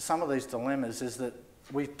this, some of these dilemmas, is that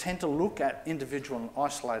we tend to look at individual and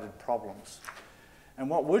isolated problems. And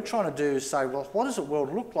what we're trying to do is say, well, what does the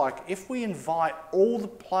world look like if we invite all the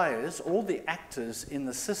players, all the actors in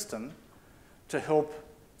the system to help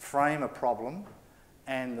frame a problem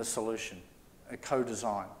and the solution, a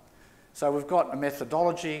co-design. So we've got a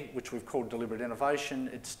methodology which we've called deliberate innovation.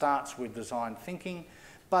 It starts with design thinking,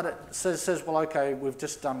 but it says, well, okay, we've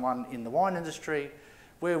just done one in the wine industry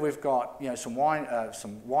where we've got some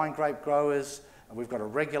wine grape growers, we've got a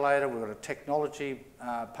regulator, we've got a technology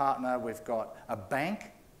partner, we've got a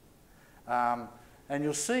bank, and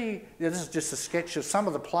you'll see this is just a sketch of some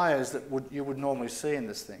of the players that you would normally see in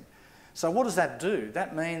this thing. So what does that do?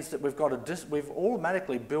 That means that we've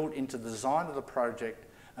automatically built into the design of the project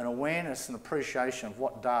an awareness and appreciation of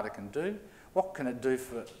what data can do, what can it do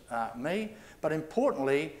for me, but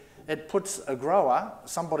importantly, it puts a grower,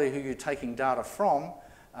 somebody who you're taking data from,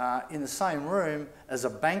 in the same room as a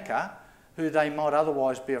banker who they might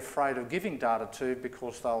otherwise be afraid of giving data to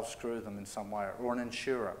because they'll screw them in some way, or an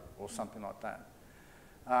insurer or something like that.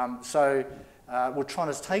 We're trying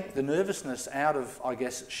to take the nervousness out of, I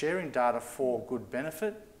guess, sharing data for good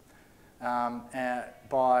benefit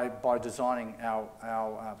by designing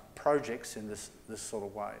our projects in this sort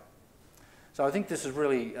of way. So I think this is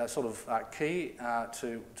really key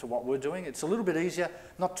to what we're doing. It's a little bit easier,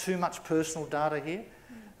 not too much personal data here,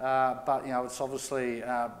 but it's obviously,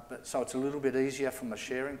 so it's a little bit easier from a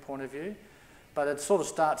sharing point of view. But it sort of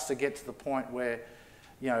starts to get to the point where,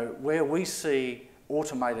 where we see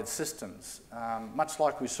automated systems, much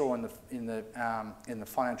like we saw in the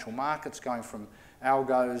financial markets, going from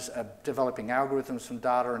algos, developing algorithms from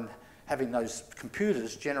data and having those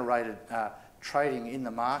computers generated trading in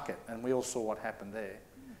the market, and we all saw what happened there.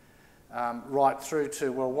 Right through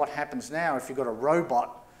to, well, what happens now if you've got a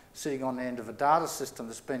robot sitting on the end of a data system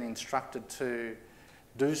that's been instructed to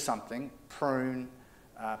do something, prune,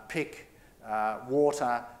 pick,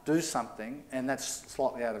 water, do something, and that's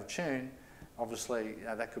slightly out of tune. Obviously,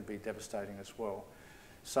 that could be devastating as well.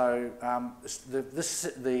 So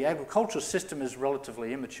the agricultural system is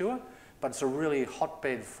relatively immature, but it's a really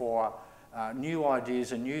hotbed for new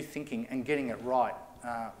ideas and new thinking and getting it right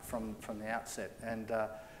from the outset. And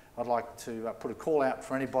I'd like to put a call out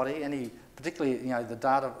for anybody, particularly the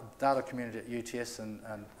data community at UTS and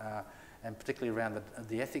particularly around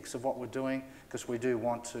the ethics of what we're doing, because we do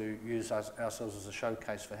want to use ourselves as a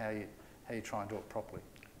showcase for how you try and do it properly.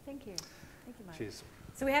 Thank you. Thank you, Mike. Cheers.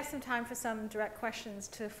 So we have some time for some direct questions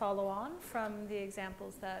to follow on from the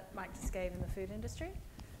examples that Mike just gave in the food industry.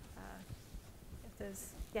 If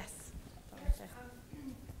there's, yes.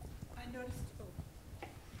 I noticed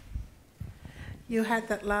you had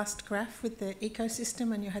that last graph with the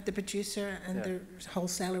ecosystem, and you had the producer and the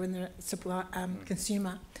wholesaler and the supply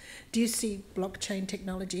consumer. Do you see blockchain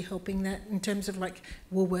technology helping that in terms of, like,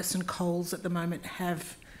 Woolworths and Coles at the moment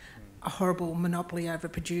have a horrible monopoly over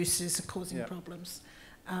producers causing problems?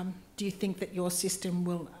 Do you think that your system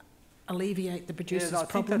will alleviate the producers'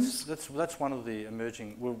 problems? That's one of the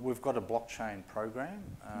emerging. We've got a blockchain program.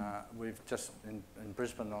 We've just in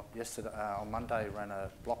Brisbane yesterday, on Monday, ran a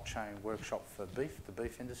blockchain workshop for the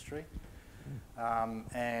beef industry,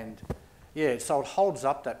 and so it holds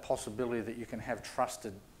up that possibility that you can have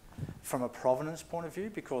trusted from a provenance point of view,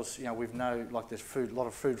 because we know, like, there's a lot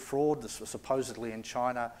of food fraud. This was supposedly in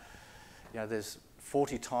China. There's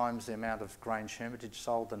 40 times the amount of Grange Hermitage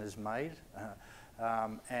sold than is made.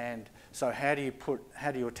 And so how do you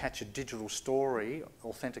attach a digital story,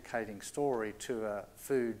 authenticating story, to a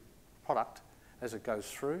food product as it goes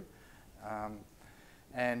through? So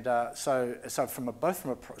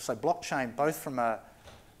blockchain, both from a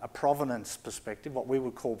provenance perspective, what we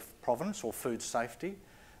would call provenance or food safety,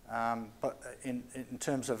 but in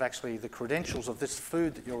terms of actually the credentials of this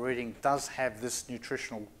food that you're eating does have this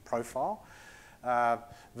nutritional profile,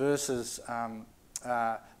 versus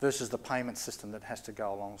the payment system that has to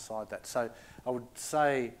go alongside that. So I would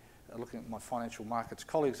say, looking at my financial markets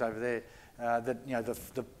colleagues over there, that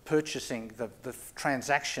the purchasing, the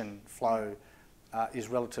transaction flow is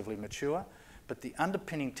relatively mature, but the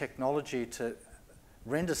underpinning technology to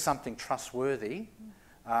render something trustworthy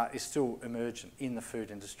is still emergent in the food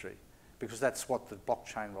industry, because that's what the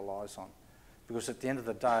blockchain relies on. Because at the end of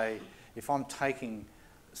the day, if I'm taking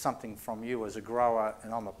something from you as a grower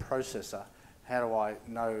and I'm a processor, how do I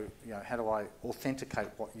know, how do I authenticate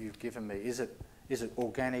what you've given me? Is it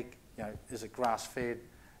organic? Is it grass-fed?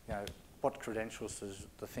 what credentials does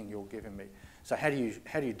the thing you're giving me? So how do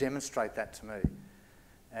you demonstrate that to me?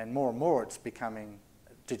 And more it's becoming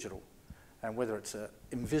digital. And whether it's an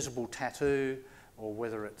invisible tattoo or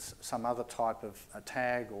whether it's some other type of a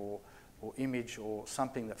tag or image or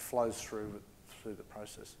something that flows through the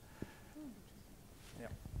process. Yeah.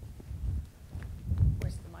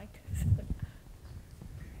 Where's the mic?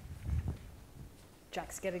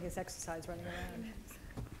 Jack's getting his exercise running around.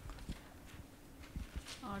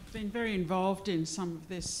 I've been very involved in some of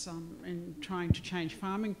this in trying to change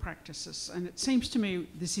farming practices, and it seems to me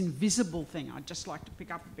this invisible thing I'd just like to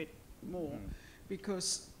pick up a bit more,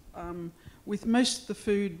 because with most of the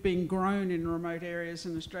food being grown in remote areas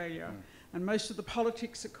in Australia and most of the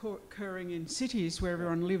politics occurring in cities where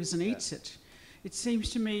everyone lives and eats it, it seems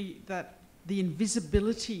to me that the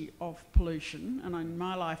invisibility of pollution, and in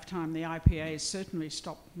my lifetime the IPA has certainly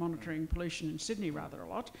stopped monitoring pollution in Sydney rather a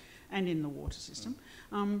lot, and in the water system,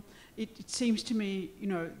 it seems to me,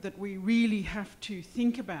 that we really have to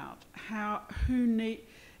think about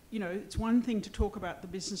it's one thing to talk about the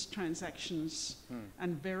business transactions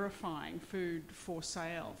and verifying food for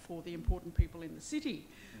sale for the important people in the city,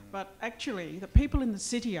 but actually the people in the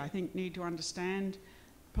city, I think, need to understand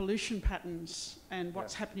pollution patterns and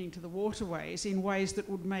what's happening to the waterways in ways that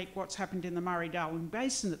would make what's happened in the Murray-Darling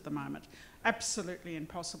Basin at the moment absolutely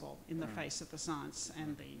impossible in the face of the science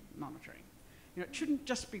and the monitoring. It shouldn't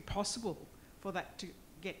just be possible for that to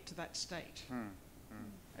get to that state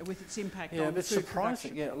with its impact on it's food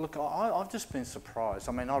surprising. production. Yeah, look, I've just been surprised.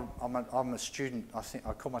 I mean, I'm a student. I think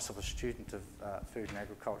I call myself a student of food and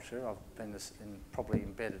agriculture. I've been probably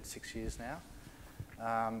embedded 6 years now.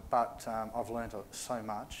 But I've learned so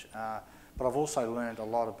much. But I've also learned a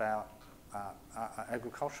lot about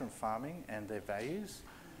agriculture and farming and their values.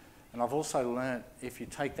 And I've also learned, if you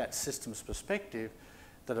take that systems perspective,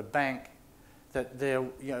 that a bank, that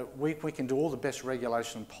we can do all the best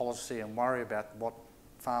regulation and policy and worry about what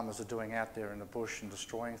farmers are doing out there in the bush and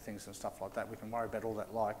destroying things and stuff like that. We can worry about all that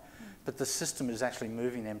but the system is actually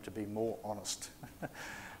moving them to be more honest.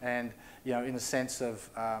 And, in the sense of,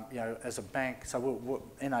 as a bank, so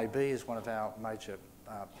NAB is one of our major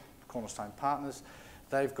cornerstone partners.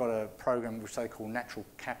 They've got a program which they call natural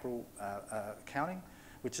capital accounting,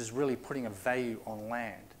 which is really putting a value on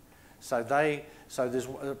land. So there's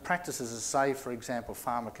practices as, say, for example, a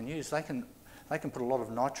farmer can use. They can put a lot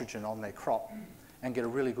of nitrogen on their crop and get a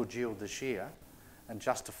really good yield this year and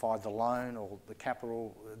justify the loan or the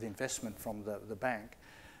capital, the investment from the bank.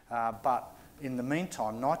 But in the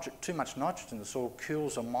meantime, too much nitrogen in the soil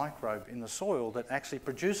kills a microbe in the soil that actually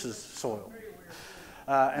produces soil.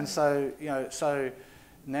 And so, so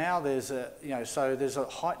now there's a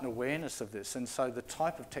heightened awareness of this. And so the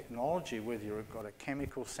type of technology, whether you've got a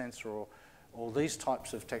chemical sensor or these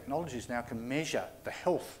types of technologies now can measure the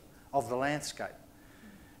health of the landscape.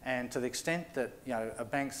 And to the extent that, a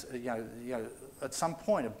bank's, at some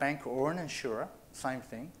point a bank or an insurer, same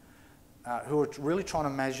thing, who are really trying to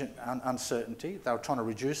measure uncertainty. They were trying to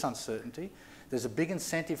reduce uncertainty. There's a big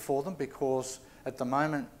incentive for them because at the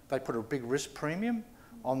moment they put a big risk premium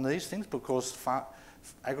on these things because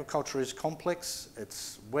agriculture is complex,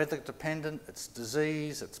 it's weather dependent, it's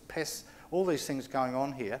disease, it's pests, all these things going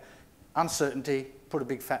on here. Uncertainty, put a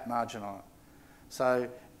big fat margin on it. So,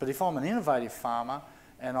 but if I'm an innovative farmer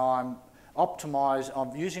and I'm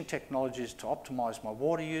using technologies to optimise my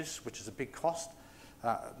water use, which is a big cost,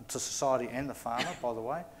 to society and the farmer, by the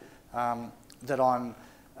way, that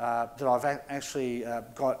I've actually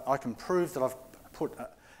I can prove that I've put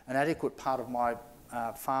an adequate part of my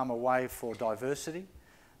farm away for diversity,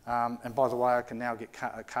 and by the way, I can now get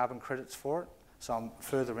carbon credits for it, so I'm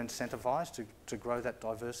further incentivised to grow that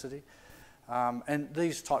diversity, and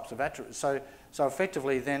these types of attributes. So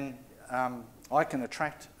effectively, then I can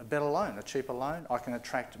attract a better loan, a cheaper loan. I can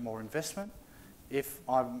attract more investment if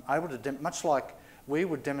I'm able to, much like we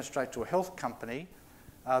would demonstrate to a health company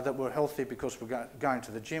that we're healthy because we're going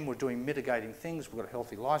to the gym, we're doing mitigating things, we've got a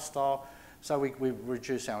healthy lifestyle, so we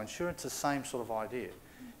reduce our insurance, the same sort of idea.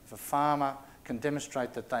 If a farmer can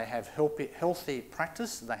demonstrate that they have healthy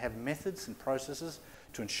practice, they have methods and processes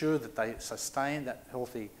to ensure that they sustain that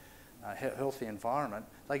healthy environment,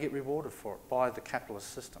 they get rewarded for it by the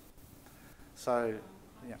capitalist system. So,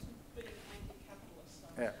 yeah. Being anti-capitalist,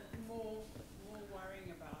 Yeah. more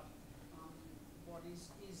worrying about what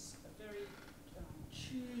is a very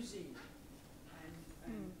choosing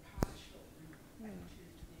and partial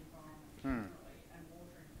attitude to the environment generally, and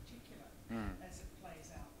water in particular, as it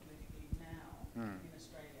plays out politically now in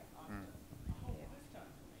Australia after a whole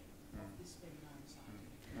lifetime for me of this being known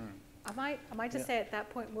scientifically. Am I might just say at that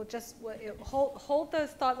point, we'll hold those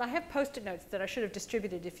thoughts. I have Post-it notes that I should have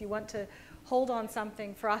distributed. If you want to hold on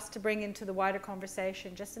something for us to bring into the wider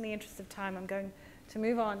conversation, just in the interest of time, I'm going to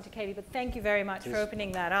move on to Katie. But thank you very much for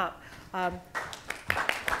opening that up.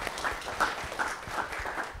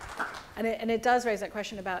 And it does raise that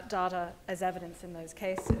question about data as evidence in those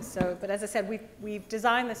cases. So, but as I said, we've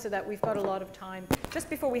designed this so that we've got a lot of time just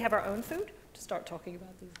before we have our own food to start talking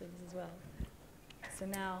about these things as well. So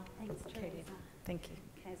now, thanks, Katie. Teresa. Thank you.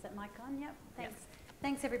 Okay, is that mic on? Yep, thanks. Yep.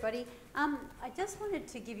 Thanks, everybody. I just wanted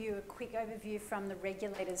to give you a quick overview from the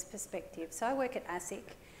regulator's perspective. So I work at ASIC.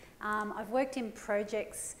 I've worked in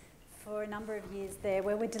projects for a number of years there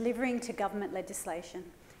where we're delivering to government legislation.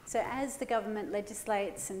 So as the government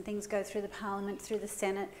legislates and things go through the Parliament, through the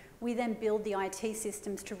Senate, we then build the IT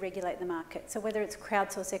systems to regulate the market. So whether it's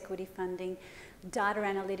crowdsource equity funding, data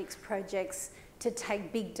analytics projects to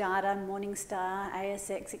take big data, Morningstar,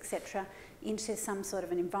 ASX, etc., into some sort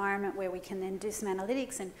of an environment where we can then do some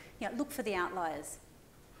analytics and look for the outliers.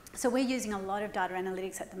 So we're using a lot of data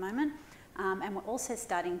analytics at the moment, and we're also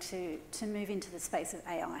starting to move into the space of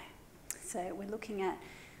AI. So we're looking at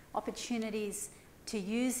opportunities to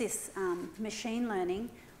use this machine learning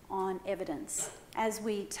on evidence. As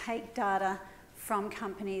we take data from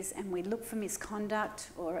companies and we look for misconduct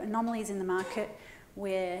or anomalies in the market,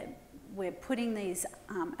 we're putting these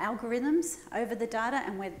algorithms over the data,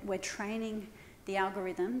 and we're training the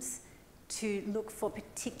algorithms to look for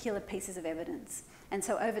particular pieces of evidence. And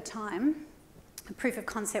so over time, a proof of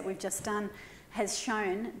concept we've just done has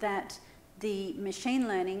shown that the machine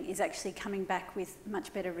learning is actually coming back with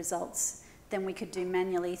much better results than we could do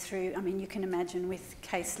manually through, I mean, you can imagine with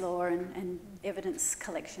case law and evidence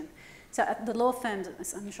collection. So the law firms,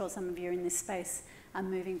 I'm sure some of you are in this space, are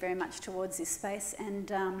moving very much towards this space,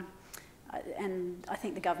 and I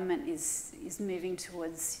think the government is moving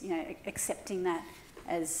towards accepting that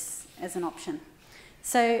as an option.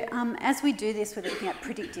 So as we do this, we're looking at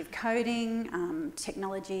predictive coding,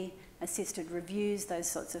 technology-assisted reviews, those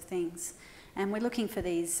sorts of things, and we're looking for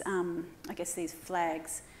these, I guess, these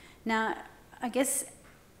flags. Now, I guess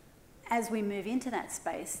as we move into that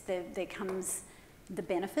space, there comes the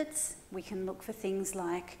benefits. We can look for things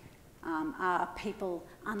like, are people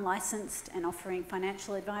unlicensed and offering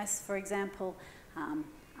financial advice, for example?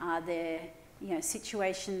 Are there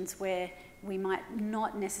situations where we might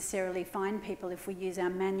not necessarily find people if we use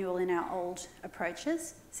our manual and our old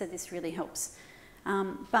approaches? So this really helps.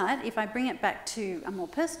 But if I bring it back to a more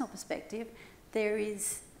personal perspective, there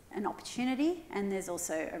is an opportunity and there's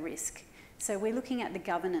also a risk. So we're looking at the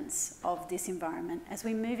governance of this environment. As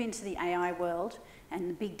we move into the AI world and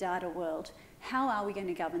the big data world, how are we going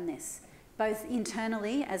to govern this? Both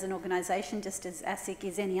internally as an organisation, just as ASIC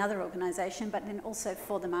is any other organisation, but then also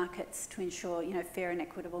for the markets to ensure fair and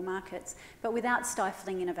equitable markets, but without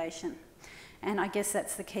stifling innovation. And I guess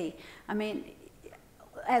that's the key. I mean,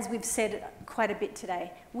 as we've said quite a bit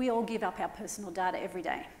today, we all give up our personal data every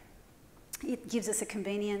day. It gives us a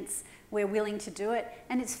convenience, we're willing to do it,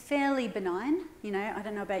 and it's fairly benign. I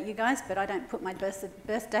don't know about you guys, but I don't put my birth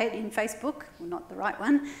date in Facebook, well, not the right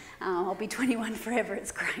one. I'll be 21 forever,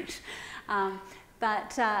 it's great.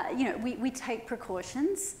 We take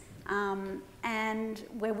precautions, and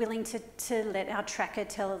we're willing to let our tracker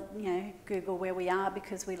tell Google where we are,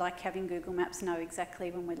 because we like having Google Maps know exactly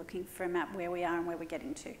when we're looking for a map where we are and where we're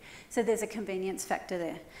getting to. So there's a convenience factor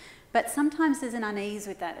there. But sometimes there's an unease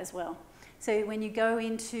with that as well. So when you go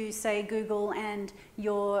into, say, Google and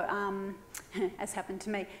your, as happened to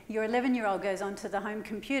me, your 11-year-old goes onto the home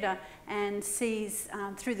computer and sees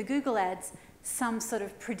through the Google ads some sort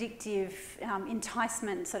of predictive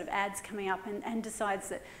enticement sort of ads coming up, and decides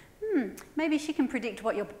that, maybe she can predict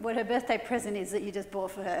what her birthday present is that you just bought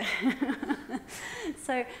for her.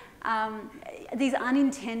 So these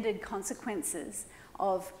unintended consequences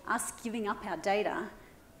of us giving up our data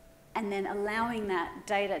and then allowing that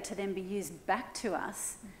data to then be used back to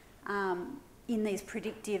us in these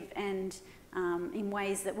predictive and in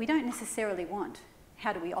ways that we don't necessarily want.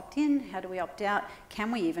 How do we opt in? How do we opt out? Can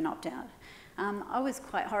we even opt out? I was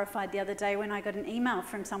quite horrified the other day when I got an email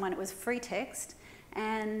from someone. It was free text,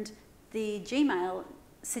 and the Gmail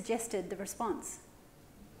suggested the response.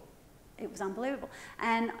 It was unbelievable.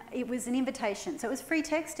 And it was an invitation. So it was free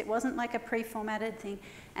text. It wasn't like a pre-formatted thing.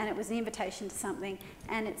 And it was an invitation to something.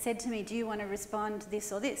 And it said to me, do you want to respond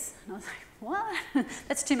this or this? And I was like, what?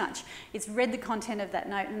 That's too much. It's read the content of that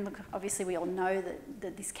note. And look, obviously we all know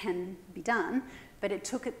that this can be done. But it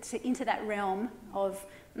took it into that realm of,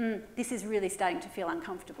 this is really starting to feel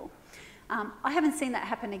uncomfortable. I haven't seen that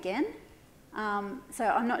happen again. So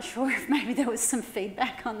I'm not sure if maybe there was some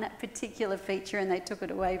feedback on that particular feature and they took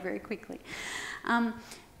it away very quickly.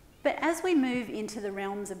 But as we move into the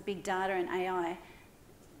realms of big data and AI,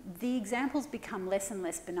 the examples become less and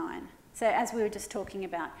less benign. So as we were just talking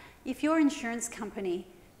about, if your insurance company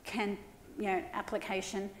can,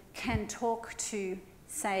 application can talk to,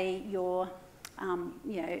 say, your,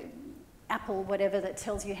 Apple, whatever, that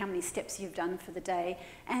tells you how many steps you've done for the day,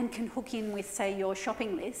 and can hook in with, say, your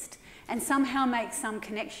shopping list, and somehow make some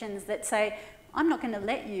connections that say, I'm not going to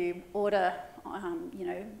let you order,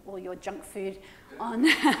 all your junk food on,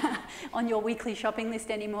 on your weekly shopping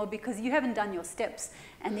list anymore because you haven't done your steps.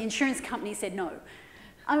 And the insurance company said no.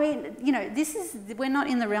 I mean, we're not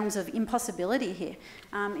in the realms of impossibility here.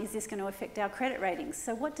 Is this going to affect our credit ratings?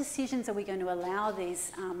 So what decisions are we going to allow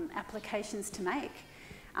these applications to make?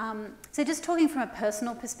 So just talking from a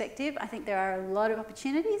personal perspective, I think there are a lot of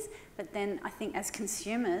opportunities, but then I think as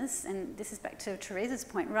consumers, and this is back to Teresa's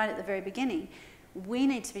point right at the very beginning, we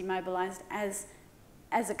need to be mobilised as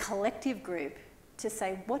a collective group to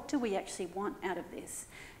say, what do we actually want out of this?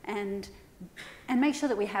 And make sure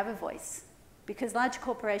that we have a voice. Because large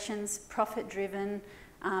corporations, profit-driven,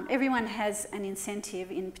 everyone has an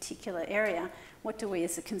incentive in a particular area. What do we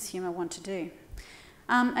as a consumer want to do?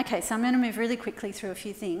 Okay, so I'm going to move really quickly through a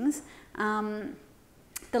few things. The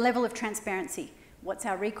level of transparency. What's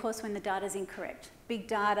our recourse when the data is incorrect? Big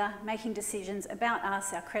data, making decisions about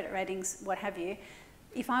us, our credit ratings, what have you.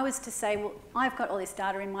 If I was to say, well, I've got all this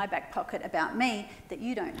data in my back pocket about me that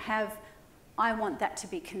you don't have, I want that to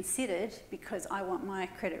be considered because I want my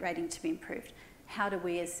credit rating to be improved. How do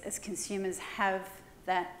we as consumers have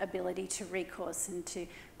that ability to recourse and to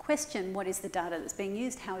question what is the data that's being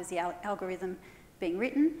used, how is the algorithm being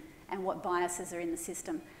written, and what biases are in the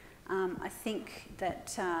system? I think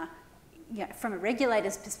that from a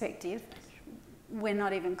regulator's perspective, we're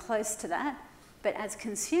not even close to that. But as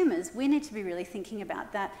consumers, we need to be really thinking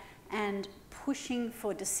about that and pushing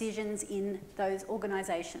for decisions in those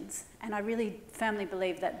organisations. And I really firmly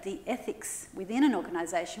believe that the ethics within an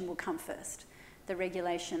organisation will come first. The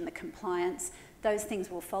regulation, the compliance, those things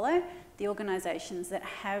will follow. The organisations that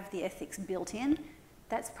have the ethics built in,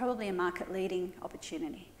 that's probably a market-leading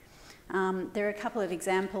opportunity. There are a couple of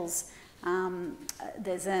examples.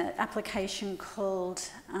 There's an application called,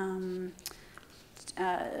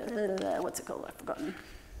 what's it called? I've forgotten.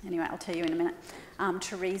 Anyway, I'll tell you in a minute.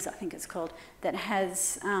 Therese, I think it's called, that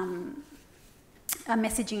has a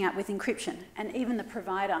messaging app with encryption, and even the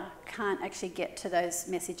provider can't actually get to those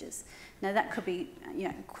messages. Now that could be,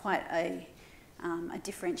 quite a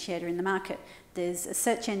differentiator in the market. There's a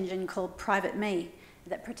search engine called Private Me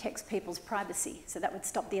that protects people's privacy. So that would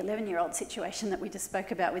stop the 11-year-old situation that we just spoke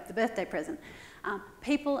about with the birthday present.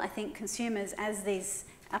 People, I think consumers, as these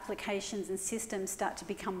applications and systems start to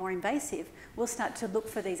become more invasive, will start to look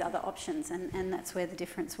for these other options, and that's where the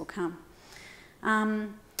difference will come.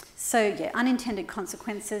 So yeah, unintended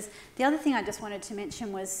consequences. The other thing I just wanted to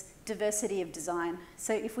mention was diversity of design.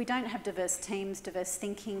 So if we don't have diverse teams, diverse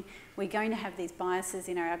thinking, we're going to have these biases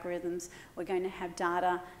in our algorithms, we're going to have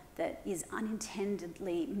data that is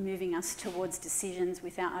unintendedly moving us towards decisions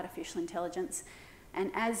without artificial intelligence.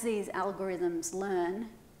 And as these algorithms learn,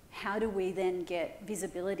 how do we then get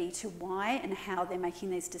visibility to why and how they're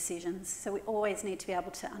making these decisions? So we always need to be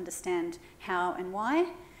able to understand how and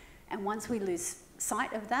why. And once we lose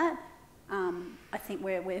sight of that, I think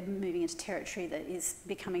we're moving into territory that is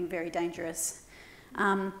becoming very dangerous.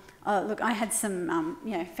 Look, I had some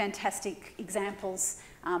fantastic examples.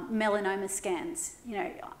 Melanoma scans.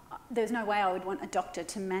 There's no way I would want a doctor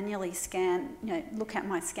to manually scan, look at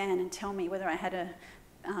my scan and tell me whether I had a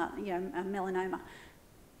melanoma.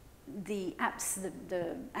 The apps,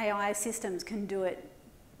 the AI systems can do it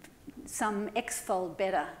some X-fold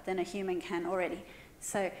better than a human can already.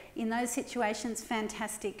 So in those situations,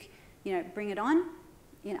 fantastic, bring it on.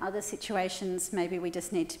 In other situations, maybe we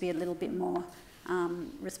just need to be a little bit more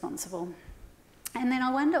responsible. And then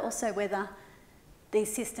I wonder also whether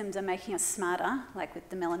these systems are making us smarter, like with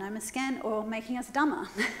the melanoma scan, or making us dumber.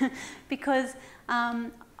 Because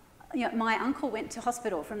my uncle went to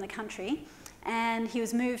hospital from the country, and he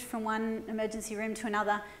was moved from one emergency room to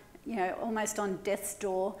another, almost on death's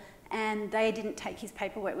door, and they didn't take his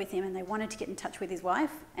paperwork with him, and they wanted to get in touch with his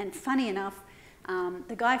wife. And funny enough,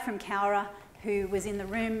 the guy from Cowra, who was in the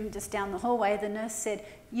room just down the hallway, the nurse said,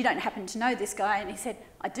 "You don't happen to know this guy?" And he said,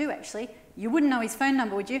 "I do actually." "You wouldn't know his phone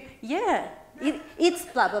number, would you?" "Yeah, it's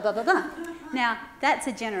blah, blah, blah, blah, blah." Now, that's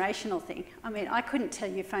a generational thing. I mean, I couldn't tell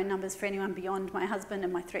you phone numbers for anyone beyond my husband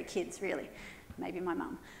and my 3 kids, really. Maybe my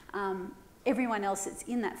mum. Everyone else, it's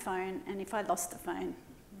in that phone, and if I lost the phone,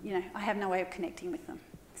 I have no way of connecting with them.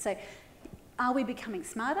 So are we becoming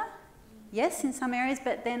smarter? Yes, in some areas,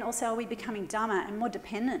 but then also are we becoming dumber and more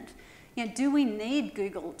dependent? You know, do we need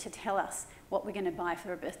Google to tell us what we're going to buy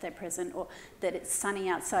for a birthday present, or that it's sunny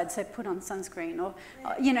outside, so put on sunscreen, or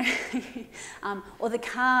you know, or the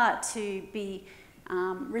car to be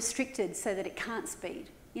restricted so that it can't speed?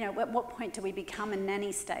 You know, at what point do we become a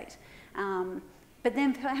nanny state? But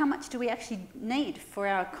then how much do we actually need for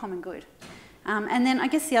our common good? And then I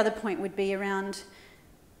guess the other point would be around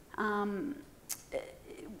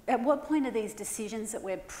at what point are these decisions that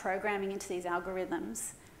we're programming into these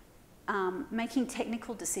algorithms making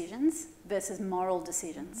technical decisions versus moral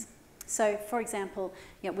decisions? So, for example,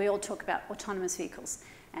 you know, we all talk about autonomous vehicles,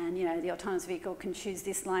 and you know, the autonomous vehicle can choose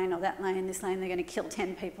this lane or that lane. This lane they're going to kill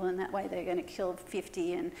 10 people, and that way they're going to kill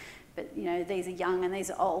 50. And but you know, these are young and these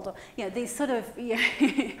are old. Or, you know, these sort of, you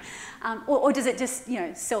know, or does it just, you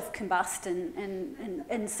know, self-combust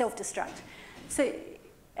and self-destruct? So,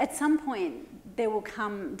 at some point, there will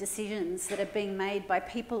come decisions that are being made by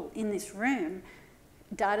people in this room,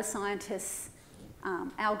 data scientists,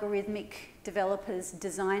 algorithmic developers,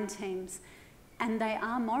 design teams, and they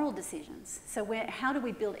are moral decisions. So how do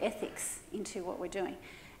we build ethics into what we're doing?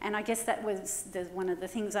 And I guess that was one of the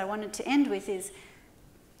things I wanted to end with is,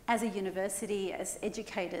 as a university, as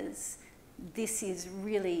educators, this is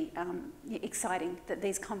really exciting that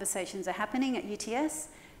these conversations are happening at UTS,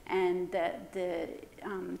 and that the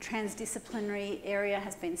transdisciplinary area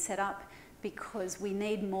has been set up because we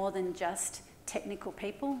need more than just technical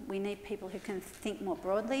people. We need people who can think more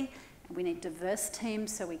broadly, and we need diverse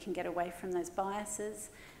teams so we can get away from those biases.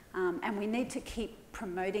 And we need to keep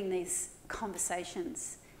promoting these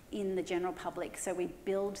conversations in the general public, so we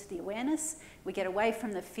build the awareness, we get away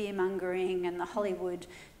from the fear-mongering and the Hollywood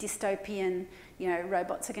dystopian, you know,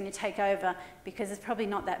 robots are going to take over, because it's probably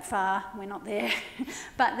not that far, we're not there.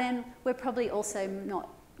 But then we're probably also not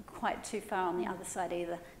quite too far on the other side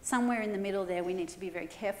either. Somewhere in the middle there, we need to be very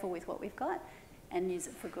careful with what we've got and use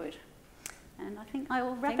it for good. And I think I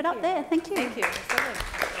will wrap it up there. Thank you. Thank you.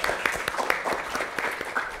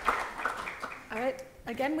 All right.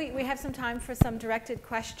 Again, we have some time for some directed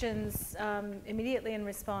questions immediately in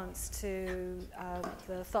response to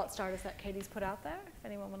the thought starters that Katie's put out there. If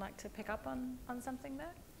anyone would like to pick up on something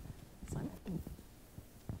there. Simon?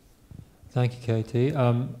 Thank you, Katie.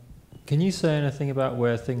 Can you say anything about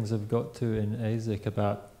where things have got to in ASIC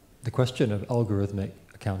about the question of algorithmic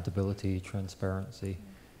accountability, transparency?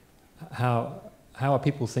 How are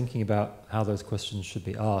people thinking about how those questions should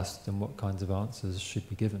be asked and what kinds of answers should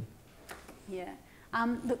be given? Yeah.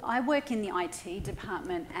 Look, I work in the IT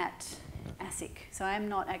department at ASIC, so I'm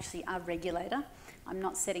not actually a regulator. I'm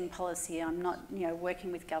not setting policy. I'm not, you know, working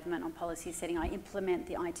with government on policy setting. I implement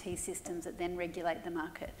the IT systems that then regulate the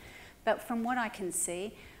market. But from what I can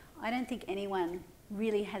see, I don't think anyone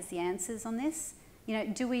really has the answers on this. You know,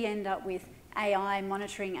 do we end up with AI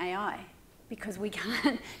monitoring AI? Because we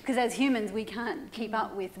can't, because as humans we can't keep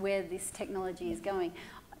up with where this technology is going.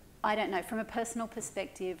 I don't know. From a personal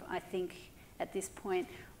perspective, I think at this point,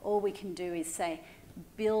 all we can do is say,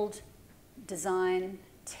 build, design,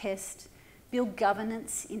 test, build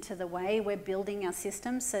governance into the way we're building our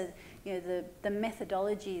systems. So, you know, the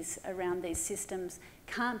methodologies around these systems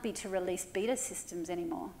can't be to release beta systems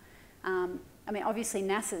anymore. I mean, obviously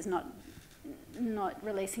NASA's not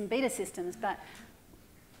releasing beta systems, but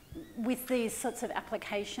with these sorts of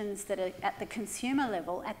applications that are at the consumer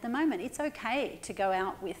level, at the moment, it's okay to go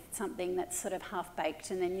out with something that's sort of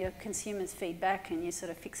half-baked and then your consumers feedback and you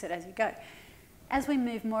sort of fix it as you go. As we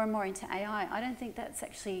move more and more into AI, I don't think that's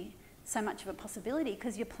actually so much of a possibility,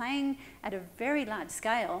 because you're playing at a very large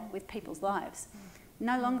scale with people's lives.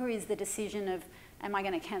 No longer is the decision of, am I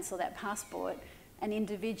going to cancel that passport, an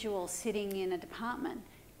individual sitting in a department.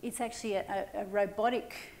 It's actually a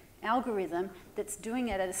robotic algorithm that's doing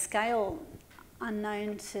it at a scale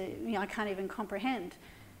unknown to, you know, I can't even comprehend.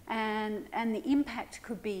 And the impact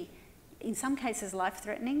could be, in some cases,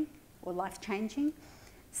 life-threatening or life-changing.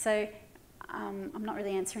 So I'm not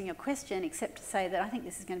really answering your question, except to say that I think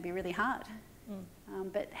this is going to be really hard.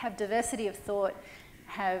 But have diversity of thought,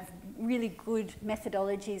 have really good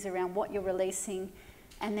methodologies around what you're releasing,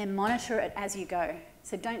 and then monitor it as you go.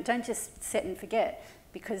 So don't just set and forget,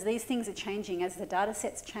 because these things are changing. As the data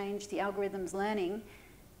sets change, the algorithm's learning,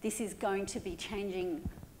 this is going to be changing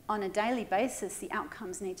on a daily basis. The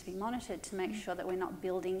outcomes need to be monitored to make sure that we're not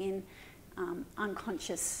building in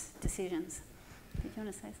unconscious decisions. Did you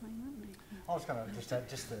want to say something? I was going to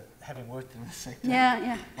just add, having worked in this sector,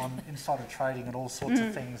 on insider trading and all sorts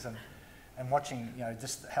of things, and watching, you know,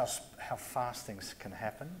 just how fast things can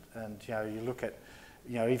happen. And you know, you look at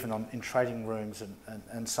you know, even in trading rooms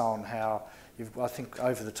and so on, how I think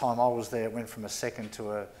over the time I was there, it went from a second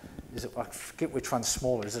to a, I forget which one's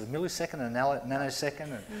smaller, is it a millisecond, a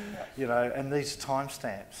nanosecond, and, you know, and these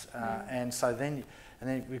timestamps. And so then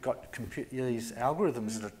we've got these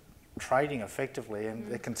algorithms that are trading effectively, and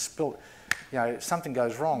they can spill, you know, something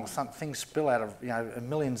goes wrong, things spill out of, you know,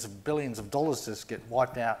 millions of billions of dollars just get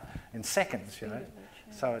wiped out in seconds, you know.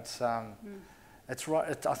 So it's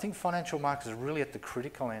right. I think financial markets are really at the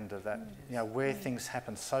critical end of that, you know, where things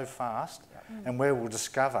happen so fast, and where we'll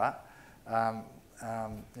discover, you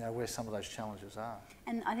know, where some of those challenges are.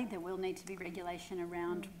 And I think there will need to be regulation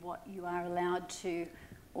around what you are allowed to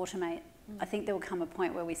automate. I think there will come a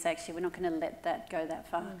point where we say, actually, we're not going to let that go that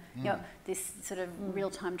far. You know, this sort of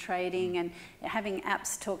real-time trading and having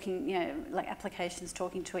apps talking, you know, like applications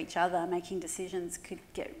talking to each other, making decisions could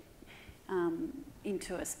get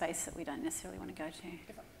into a space that we don't necessarily want to go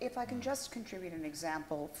to. If I can just contribute an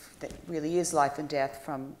example that really is life and death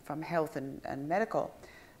from health and medical,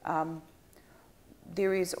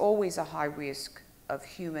 there is always a high risk of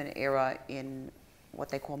human error in what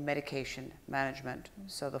they call medication management.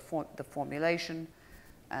 So the formulation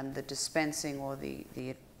and the dispensing or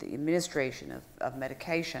the administration of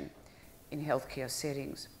medication in healthcare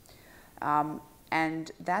settings.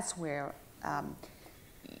 And that's where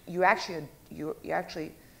you're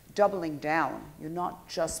actually doubling down. You're not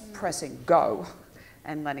just pressing go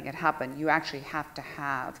and letting it happen. You actually have to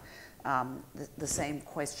have the same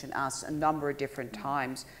question asked a number of different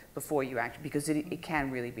times before you act, because it can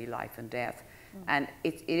really be life and death. And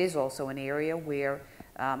it is also an area where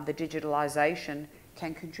the digitalization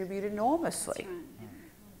can contribute enormously.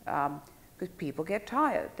 Because people get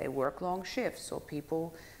tired, they work long shifts, or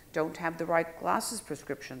people don't have the right glasses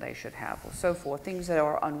prescription they should have, or so forth, things that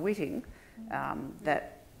are unwitting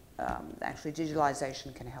that actually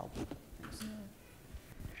digitalization can help.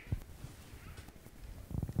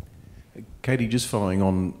 Katie, just following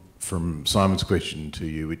on from Simon's question to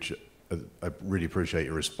you, which I really appreciate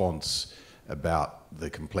your response about the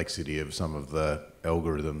complexity of some of the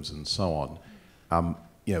algorithms and so on.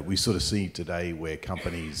 You know, we sort of see today where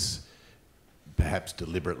companies perhaps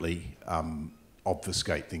deliberately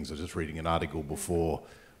obfuscate things. I was just reading an article before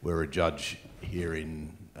where a judge here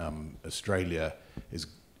in Australia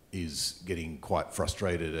is getting quite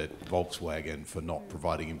frustrated at Volkswagen for not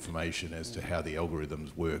providing information as to how the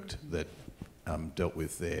algorithms worked that dealt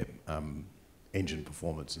with their engine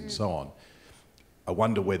performance and so on. I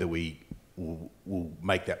wonder whether we will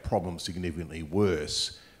make that problem significantly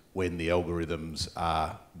worse when the algorithms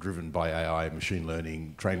are driven by AI and machine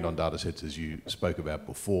learning, trained on data sets, as you spoke about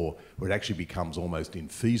before, where it actually becomes almost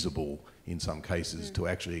infeasible in some cases to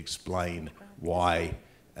actually explain why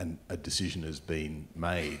a decision has been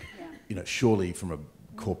made. You know, surely from a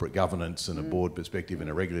corporate governance and a board perspective and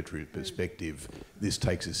a regulatory perspective, this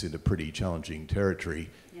takes us into pretty challenging territory.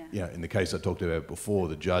 You know, in the case I talked about before,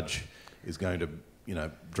 the judge is going to, you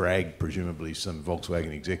know, drag presumably some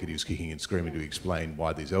Volkswagen executives kicking and screaming to explain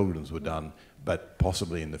why these algorithms were done, but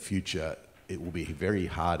possibly in the future it will be very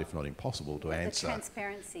hard, if not impossible, to answer. The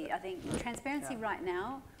transparency, I think transparency right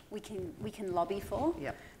now we can lobby for,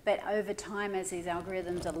 but over time as these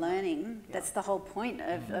algorithms are learning, that's the whole point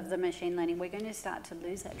of the machine learning, we're going to start to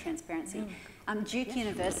lose that transparency. Duke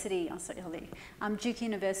University, Duke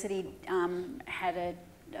University had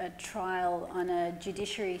a trial on a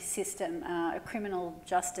judiciary system, a criminal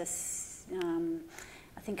justice,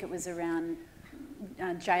 I think it was around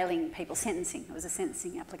jailing people, sentencing. It was a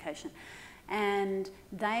sentencing application. And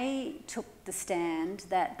they took the stand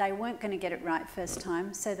that they weren't going to get it right first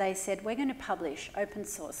time, so they said, we're going to publish open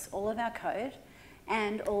source all of our code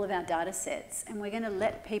and all of our data sets, and we're going to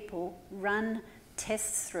let people run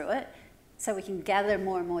tests through it so we can gather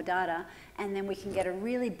more and more data, and then we can get a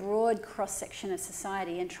really broad cross-section of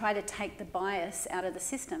society and try to take the bias out of the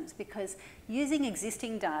systems, because using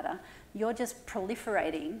existing data, you're just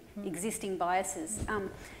proliferating existing biases.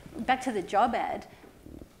 Back to the job ad,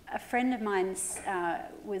 a friend of mine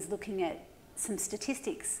was looking at some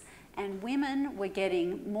statistics, and women were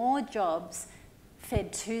getting more jobs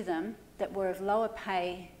fed to them that were of lower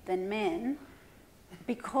pay than men,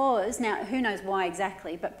 because, now who knows why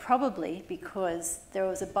exactly, but probably because there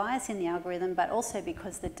was a bias in the algorithm, but also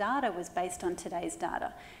because the data was based on today's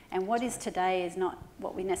data. And what is today is not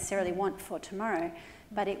what we necessarily want for tomorrow,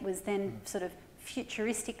 but it was then sort of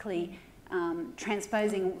futuristically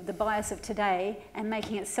transposing the bias of today and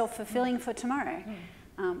making it self-fulfilling for tomorrow.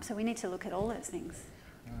 So we need to look at all those things.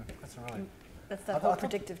 That's the whole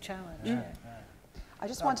predictive challenge. I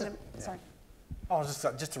just wanted to, sorry. Oh,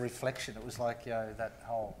 just a reflection. It was like, you know, that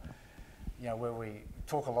whole, you know, where we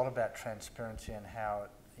talk a lot about transparency and how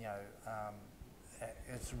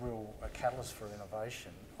it's a catalyst for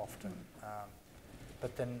innovation often.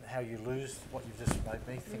 But then how you lose, what you've just made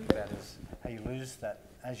me think about is how you lose that,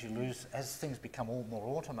 as things become all more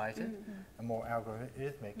automated and more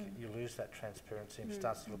algorithmic, you lose that transparency and it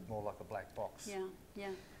starts to look more like a black box. Yeah, yeah.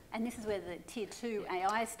 And this is where the tier 2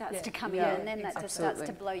 AI starts to come in, and then that just starts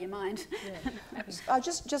to blow your mind.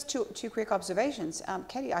 Just two quick observations.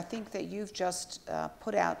 Katie, I think that you've just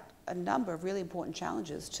put out a number of really important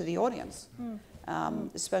challenges to the audience,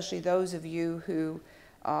 especially those of you who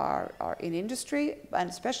are in industry,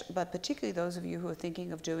 but particularly those of you who are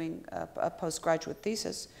thinking of doing a postgraduate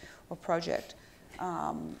thesis or project.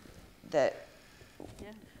 There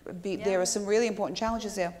are some really important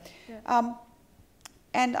challenges there.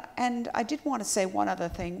 And I did want to say one other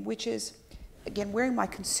thing, which is, again, wearing my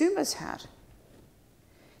consumer's hat.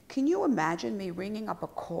 Can you imagine me ringing up a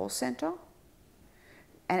call center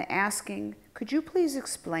and asking, could you please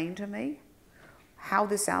explain to me how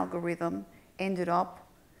this algorithm ended up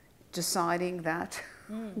deciding that,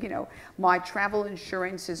 my travel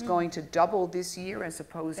insurance is going to double this year as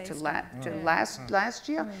opposed to last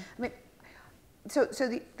year? I mean, so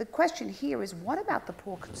the question here is, what about the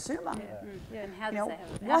poor consumer? And how does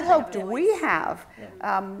what hope do we have?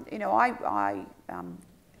 I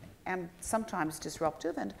am sometimes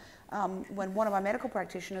disruptive, and when one of my medical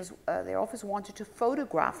practitioners, their office wanted to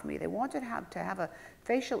photograph me, they wanted to have a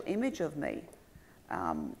facial image of me,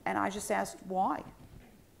 and I just asked, why?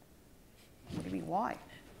 What do you mean, why?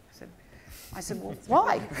 I said, well,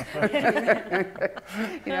 why?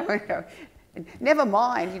 Never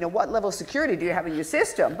mind, what level of security do you have in your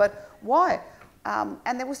system, but why?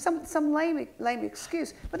 And there was some lame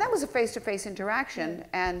excuse, but that was a face-to-face interaction,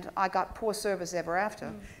 and I got poor service ever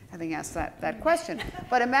after, having asked that question.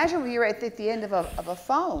 But imagine when you're at the end of a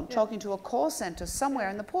phone, talking to a call center somewhere,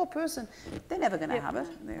 and the poor person, they're never going to have it.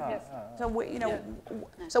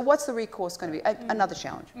 So what's the recourse going to be? Another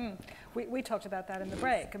challenge. We talked about that in the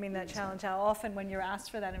break. I mean, that challenge, how often when you're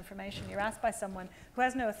asked for that information, you're asked by someone who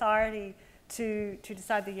has no authority to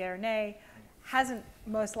decide the yea or nay, hasn't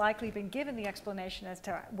most likely been given the explanation as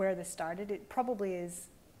to where this started. It probably is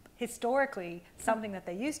historically something that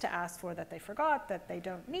they used to ask for that they forgot, that they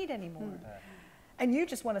don't need anymore. And you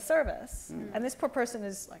just want a service. And this poor person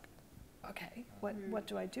is like, okay, what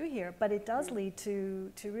do I do here? But it does lead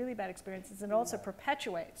to really bad experiences, and also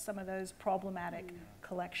perpetuates some of those problematic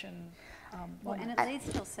collection. And it leads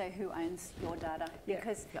to also who owns your data.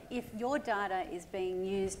 Because if your data is being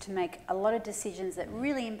used to make a lot of decisions that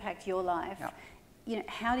really impact your life,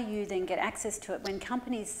 how do you then get access to it when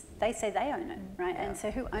companies, they say they own it, right? And so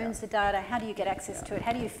who owns the data? How do you get access to it?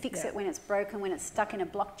 How do you fix it when it's broken, when it's stuck in a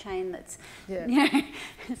blockchain that's, and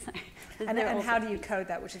how do you code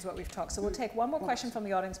that, which is what we've talked. So we'll take one more question from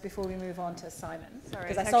the audience before we move on to Simon.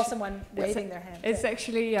 Because I saw someone waving their hand. It's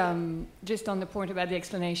actually just on the point about the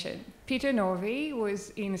explanation. Peter Norvey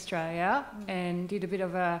was in Australia and did a bit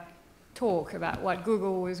of a talk about what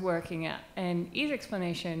Google was working at. And his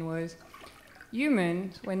explanation was,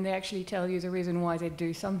 humans, when they actually tell you the reason why they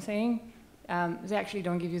do something, they actually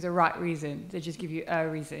don't give you the right reason. They just give you a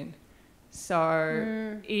reason.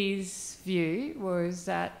 So his view was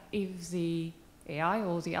that if the AI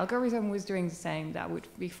or the algorithm was doing the same, that would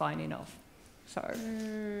be fine enough. So.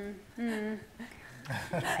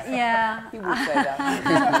 Yeah. He would say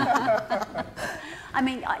that. I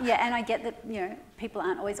mean, and I get that, people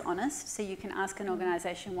aren't always honest, so you can ask an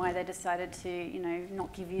organisation why they decided to,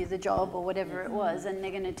 not give you the job or whatever it was, and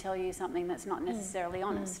they're going to tell you something that's not necessarily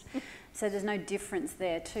honest. So there's no difference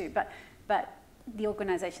there too. But the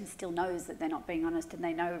organisation still knows that they're not being honest, and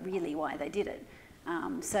they know really why they did it.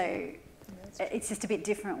 So it's just a bit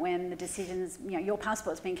different when the decisions, your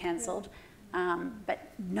passport's been cancelled, but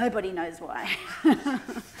nobody knows why.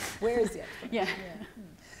 Where is the explanation?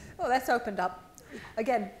 Well, that's opened up.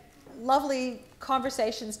 Again, lovely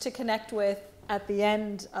conversations to connect with at the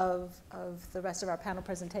end of the rest of our panel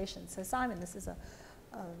presentation. So Simon, this is an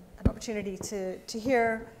opportunity to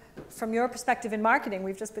hear from your perspective in marketing.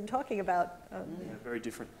 We've just been talking about... very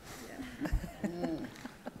different. And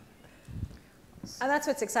that's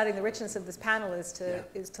what's exciting. The richness of this panel is to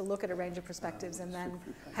look at a range of perspectives and then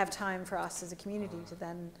have time for us as a community to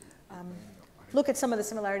then look at some of the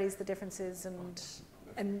similarities, the differences,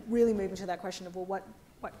 and really move into that question of, well,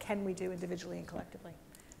 what can we do individually and collectively?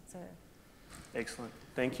 So. Excellent.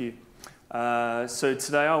 Thank you. So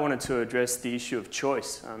today I wanted to address the issue of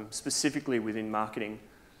choice, specifically within marketing,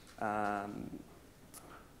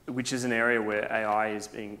 which is an area where AI is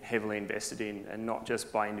being heavily invested in, and not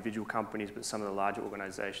just by individual companies, but some of the larger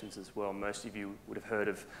organisations as well. Most of you would have heard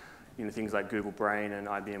of, things like Google Brain and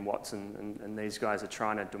IBM Watson, and these guys are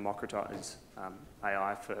trying to democratize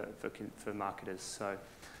AI for marketers. So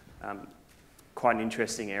quite an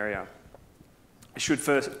interesting area. I should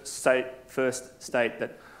first state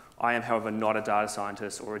that I am, however, not a data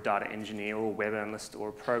scientist or a data engineer or a web analyst or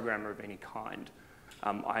a programmer of any kind.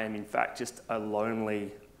 I am, in fact, just a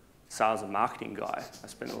lonely sales and marketing guy. I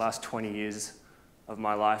spent the last 20 years of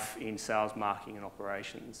my life in sales, marketing, and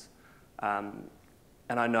operations. And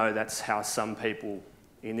I know that's how some people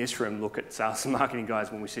in this room look at sales and marketing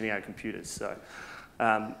guys when we're sitting at computers. So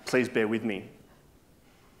please bear with me.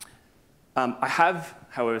 I have,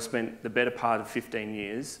 however, spent the better part of 15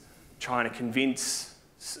 years trying to convince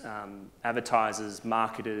advertisers,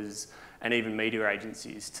 marketers, and even media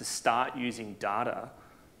agencies to start using data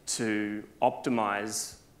to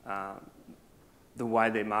optimize the way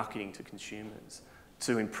they're marketing to consumers,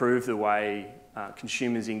 to improve the way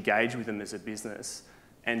consumers engage with them as a business,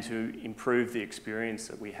 and to improve the experience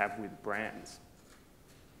that we have with brands.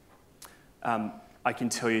 I can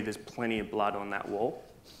tell you there's plenty of blood on that wall,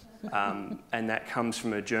 and that comes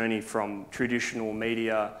from a journey from traditional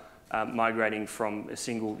media, migrating from a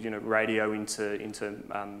single radio into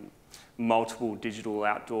multiple digital,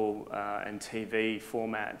 outdoor and TV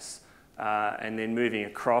formats, and then moving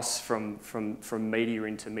across from media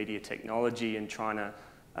into media technology and trying to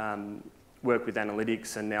work with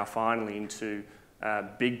analytics, and now finally into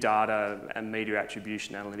big data and media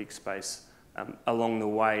attribution analytics space. Along the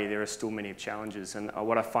way, there are still many challenges, and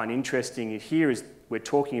what I find interesting here is we're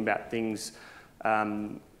talking about things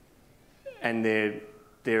and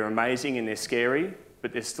they're amazing and they're scary,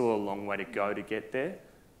 but there's still a long way to go to get there.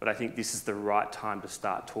 But I think this is the right time to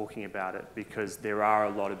start talking about it because there are a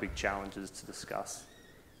lot of big challenges to discuss.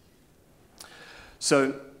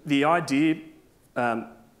 So the idea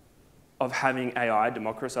of having AI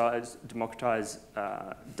democratize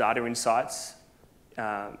data insights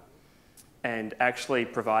and actually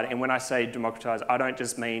provide, and when I say democratize, I don't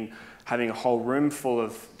just mean having a whole room full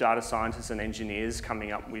of data scientists and engineers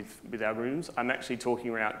coming up with algorithms. I'm actually talking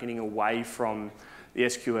about getting away from the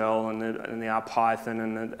SQL and the RPython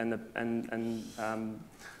and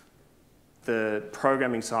the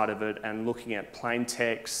programming side of it, and looking at plain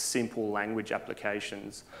text, simple language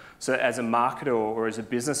applications. So as a marketer or as a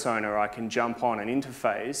business owner, I can jump on an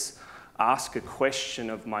interface, ask a question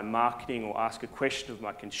of my marketing or ask a question of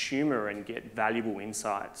my consumer and get valuable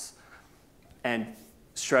insights. And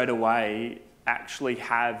straight away, actually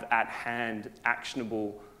have at hand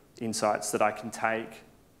actionable insights that I can take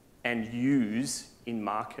and use in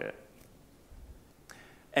market.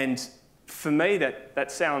 And for me,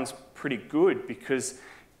 that sounds pretty good, because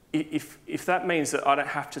if that means that I don't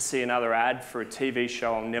have to see another ad for a TV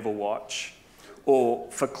show I'll never watch,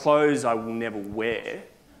 or for clothes I will never wear,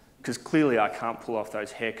 because clearly I can't pull off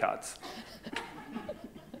those haircuts.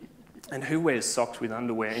 And who wears socks with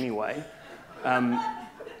underwear anyway?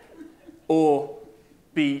 Or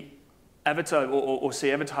be advertise or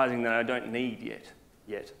see advertising that I don't need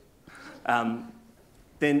yet.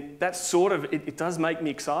 Then that's sort of it does make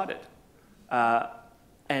me excited,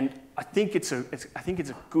 and I think it's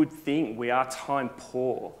a good thing. We are time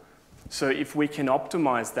poor, so if we can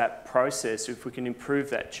optimize that process, if we can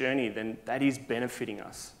improve that journey, then that is benefiting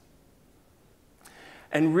us.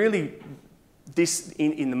 And really, this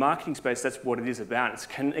in the marketing space, that's what it is about. It's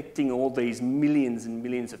connecting all these millions and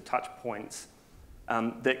millions of touch points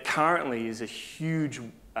that currently is a huge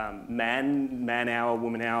man-hour,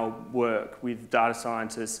 woman-hour work with data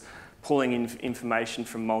scientists, pulling in information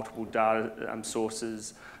from multiple data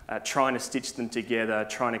sources, trying to stitch them together,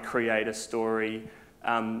 trying to create a story.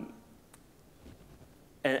 And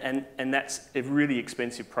that's a really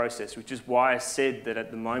expensive process, which is why I said that at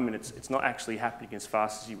the moment it's not actually happening as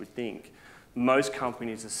fast as you would think. Most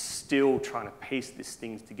companies are still trying to piece these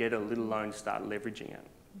things together, let alone start leveraging it.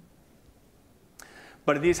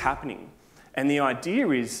 But it is happening. And the idea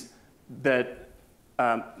is that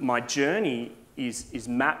my journey is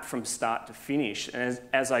mapped from start to finish. And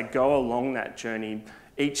as I go along that journey,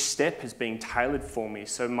 each step has been tailored for me.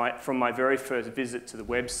 So from my very first visit to the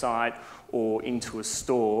website or into a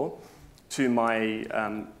store to my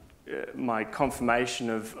confirmation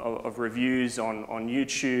of reviews on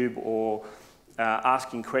YouTube, or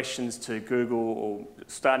asking questions to Google, or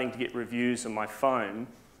starting to get reviews on my phone,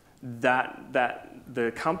 that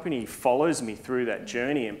the company follows me through that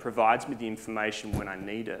journey and provides me the information when I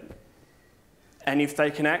need it. And if they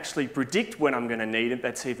can actually predict when I'm going to need it,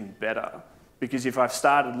 that's even better. Because if I've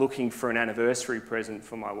started looking for an anniversary present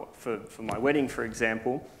for my wedding, for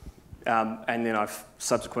example, and then I've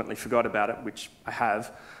subsequently forgot about it, which I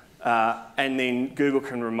have, and then Google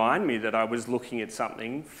can remind me that I was looking at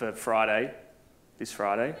something for this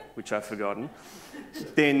Friday, which I've forgotten,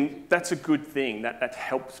 then that's a good thing. That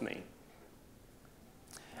helps me.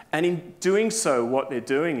 And in doing so, what they're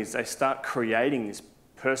doing is they start creating this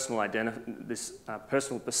personal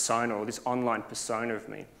personal persona, or this online persona of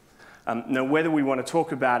me. Now, whether we want to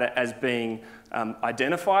talk about it as being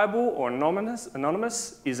identifiable or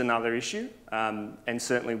anonymous is another issue. And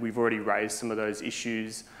certainly we've already raised some of those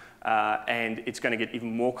issues, and it's going to get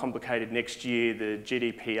even more complicated next year. The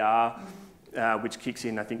GDPR, which kicks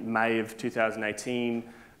in, I think, May of 2018.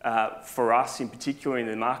 For us, in particular, in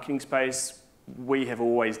the marketing space, we have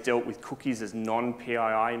always dealt with cookies as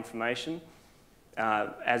non-PII information.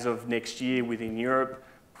 As of next year within Europe,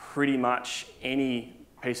 pretty much any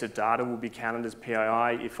piece of data will be counted as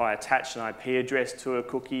PII. If I attach an IP address to a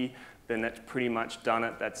cookie, then that's pretty much done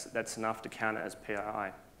it. That's enough to count it as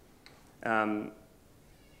PII.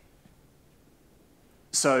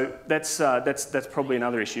 So that's probably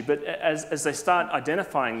another issue. But as they start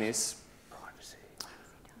identifying this,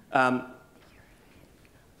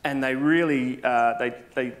 and they really,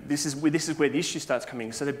 this is where the issue starts coming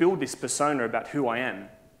in. So they build this persona about who I am.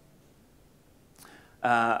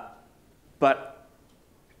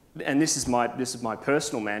 And this is my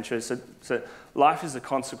personal mantra. So life is a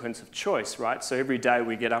consequence of choice, right? So every day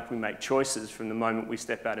we get up, we make choices from the moment we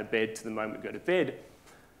step out of bed to the moment we go to bed.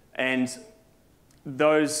 And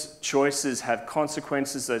those choices have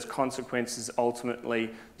consequences. Those consequences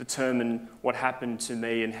ultimately determine what happened to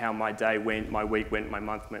me and how my day went, my week went, my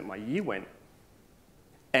month went, my year went.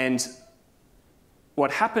 And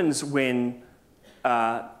what happens when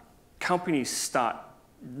companies start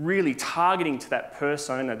really targeting to that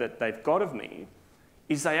persona that they've got of me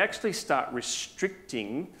is they actually start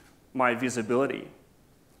restricting my visibility,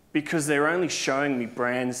 because they're only showing me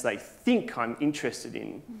brands they think I'm interested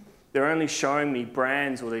in. They're only showing me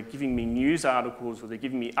brands, or they're giving me news articles, or they're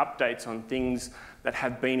giving me updates on things that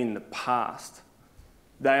have been in the past.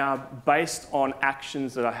 They are based on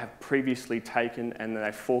actions that I have previously taken, and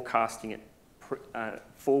they're forecasting it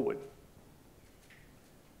forward.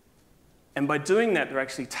 And by doing that, they're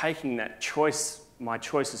actually taking that choice, my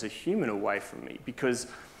choice as a human, away from me. Because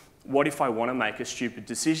what if I want to make a stupid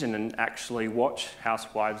decision and actually watch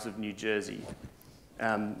Housewives of New Jersey?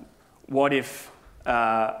 What if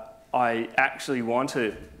I actually want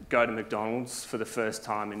to go to McDonald's for the first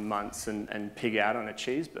time in months and pig out on a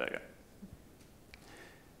cheeseburger?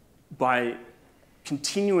 By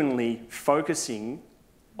continually focusing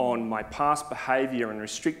on my past behaviour and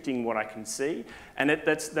restricting what I can see, and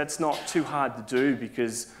that's not too hard to do,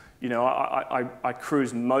 because I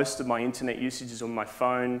cruise most of my internet usages on my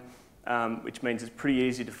phone, which means it's pretty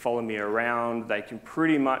easy to follow me around. They can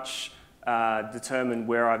pretty much determine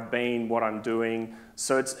where I've been, what I'm doing.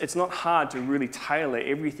 So it's not hard to really tailor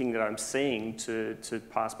everything that I'm seeing to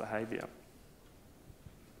past behaviour.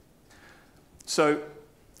 So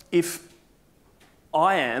if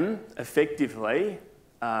I am effectively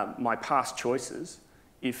my past choices,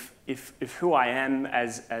 if who I am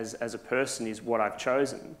as a person is what I've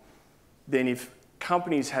chosen, then if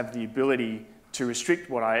companies have the ability to restrict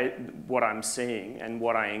what I'm seeing and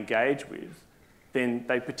what I engage with, then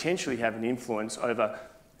they potentially have an influence over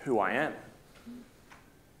who I am.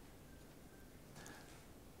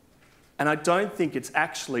 And I don't think it's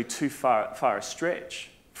actually too far a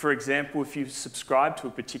stretch. For example, if you subscribe to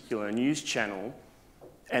a particular news channel,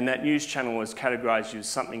 and that news channel has categorised you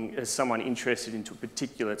as someone interested into a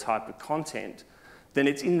particular type of content, then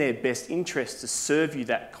it's in their best interest to serve you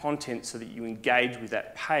that content so that you engage with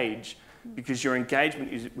that page, because your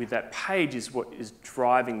engagement with that page is what is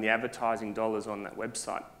driving the advertising dollars on that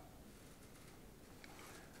website.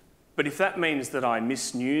 But if that means that I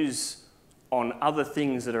miss news on other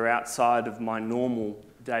things that are outside of my normal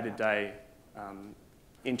day-to-day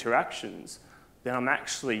interactions, then I'm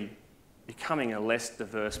actually becoming a less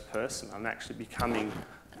diverse person. I'm actually becoming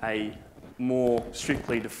a more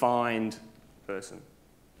strictly defined person.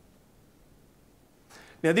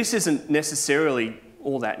 Now, this isn't necessarily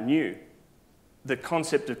all that new. The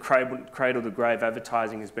concept of cradle-to-grave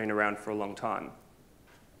advertising has been around for a long time.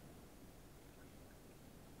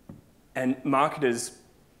 And marketers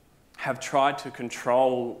have tried to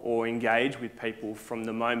control or engage with people from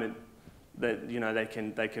the moment that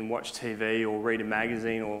they can watch TV or read a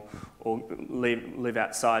magazine or live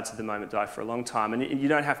outside to the moment die for a long time. And you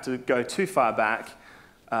don't have to go too far back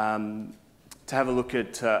to have a look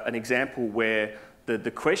at an example where the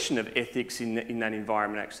question of ethics in that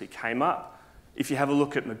environment actually came up. If you have a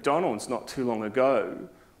look at McDonald's not too long ago,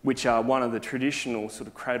 which are one of the traditional sort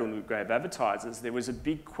of cradle-to-grave advertisers, there was a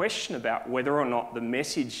big question about whether or not the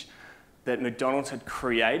message that McDonald's had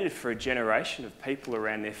created for a generation of people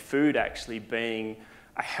around their food actually being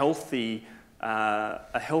a healthy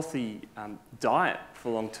diet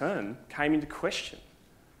for long term came into question.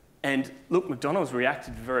 And look, McDonald's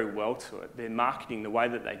reacted very well to it. Their marketing, the way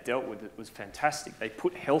that they dealt with it was fantastic. They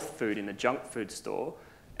put health food in a junk food store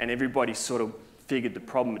and everybody sort of figured the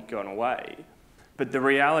problem had gone away. But the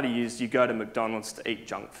reality is you go to McDonald's to eat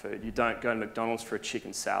junk food. You don't go to McDonald's for a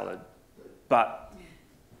chicken salad. But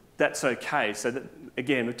that's okay. So that,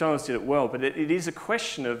 again, McDonald's did it well, but it is a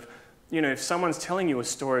question of, you know, if someone's telling you a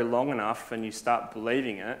story long enough and you start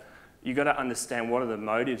believing it, you've got to understand what are the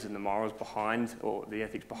motives and the morals behind, or the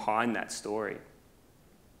ethics behind that story.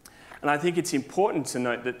 And I think it's important to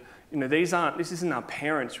note that, you know, this isn't our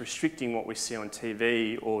parents restricting what we see on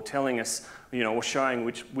TV or telling us, you know, or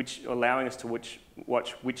showing allowing us to watch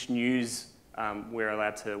which news we're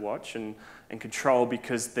allowed to watch and control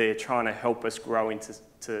because they're trying to help us grow into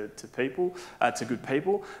people, to good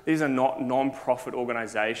people. These are not non-profit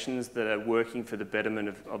organisations that are working for the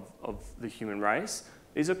betterment of the human race.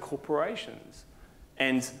 These are corporations.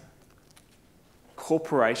 And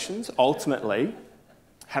corporations ultimately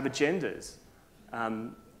have agendas.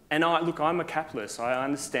 And look, I'm a capitalist. I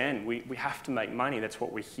understand we have to make money. That's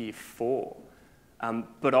what we're here for.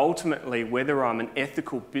 But ultimately, whether I'm an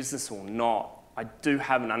ethical business or not, I do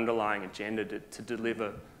have an underlying agenda to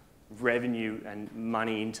deliver revenue and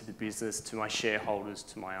money into the business to my shareholders,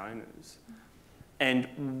 to my owners.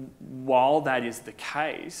 And while that is the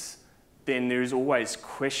case, then there is always a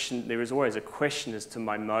question as to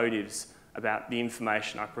my motives about the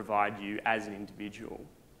information I provide you as an individual.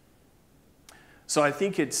 So I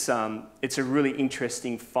think it's a really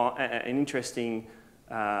interesting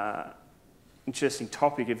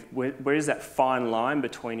topic of where is that fine line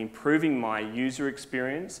between improving my user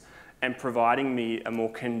experience and providing me a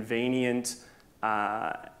more convenient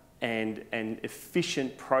and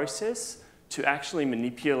efficient process to actually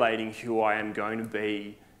manipulating who I am going to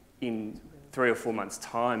be in 3 or 4 months'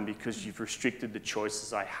 time because you've restricted the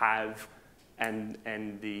choices I have and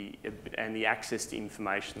the access to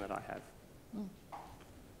information that I have.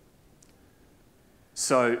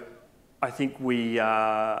 So I think we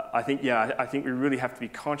really have to be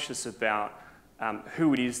conscious about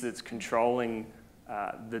who it is that's controlling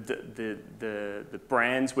the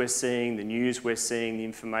brands we're seeing, the news we're seeing, the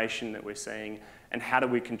information that we're seeing, and how do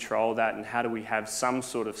we control that, and how do we have some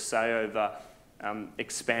sort of say over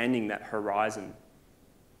expanding that horizon.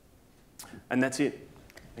 And that's it.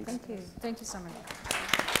 Thanks. Thank you. Thank you so much.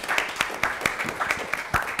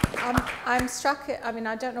 I'm struck, I mean,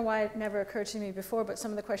 I don't know why it never occurred to me before, but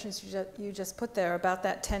some of the questions you just put there about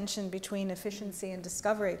that tension between efficiency and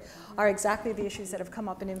discovery are exactly the issues that have come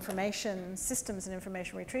up in information systems and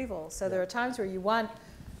information retrieval. So there are times where you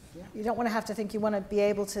don't want to have to think, you want to be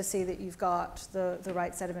able to see that you've got the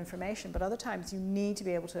right set of information, but other times you need to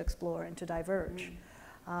be able to explore and to diverge.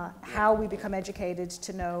 How we become educated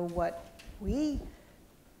to know what we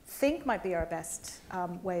think might be our best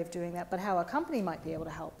way of doing that, but how a company might be able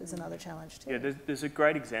to help is another challenge too. Yeah, there's a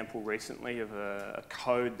great example recently of a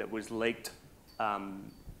code that was leaked to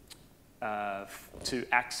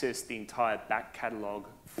access the entire back catalogue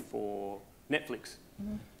for Netflix.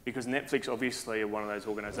 Mm-hmm. Because Netflix obviously are one of those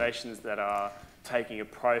organisations that are taking a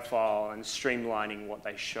profile and streamlining what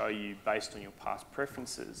they show you based on your past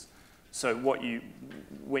preferences. So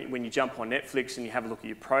when you jump on Netflix and you have a look at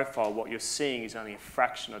your profile, what you're seeing is only a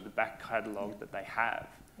fraction of the back catalogue that they have.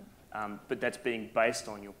 But that's being based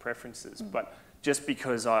on your preferences. But just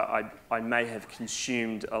because I may have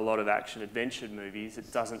consumed a lot of action-adventure movies,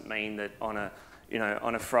 it doesn't mean that on a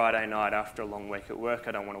Friday night after a long week at work,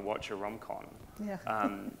 I don't want to watch a rom-com. Yeah.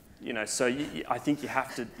 So I think you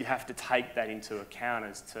have to take that into account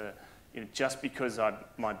as to, just because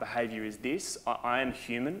my behaviour is this, I am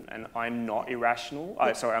human and I'm not irrational.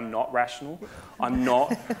 I'm not rational. I'm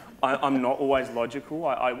not always logical.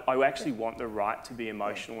 I actually want the right to be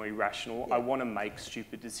emotionally rational. I want to make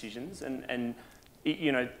stupid decisions, and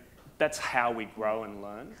that's how we grow and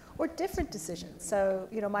learn. Or different decisions. So,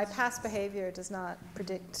 my past behaviour does not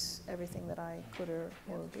predict everything that I could or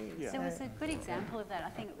will be. Yeah. There was a good example of that.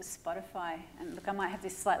 I think it was Spotify, and look, I might have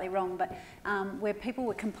this slightly wrong, but where people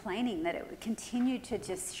were complaining that it continued to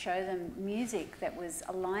just show them music that was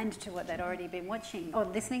aligned to what they'd already been watching or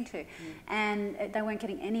listening to, and they weren't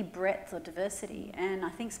getting any breadth or diversity. And I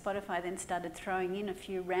think Spotify then started throwing in a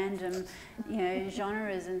few random,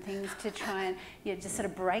 genres and things to try and just sort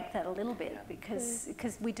of break that a little bit, because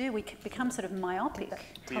we become sort of myopic,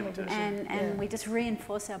 and we just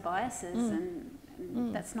reinforce our biases, and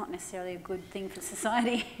that's not necessarily a good thing for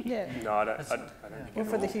society. Yeah. No, I don't think Or at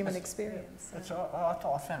for the all. human experience. I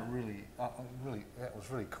found it really, that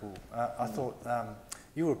was really cool. I thought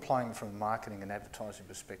you were applying from a marketing and advertising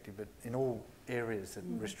perspective, but in all areas that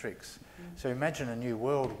restricts. So imagine a new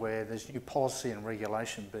world where there's new policy and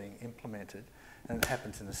regulation being implemented, and it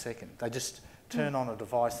happens in a second. They just turn on a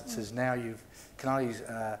device that says now you can only,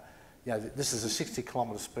 this is a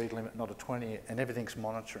 60-kilometre speed limit, not a 20, and everything's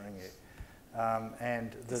monitoring it.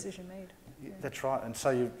 Decision made. That's right. And so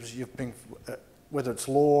you've been, whether it's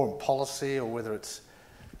law and policy or whether it's,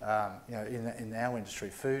 in our industry,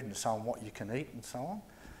 food and so on, what you can eat and so on,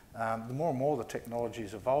 the more and more the technology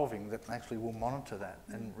is evolving that actually will monitor that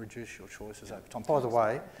and reduce your choices over time. By the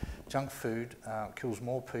way, junk food kills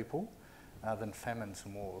more people than famines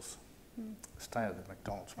and wars. Stay at the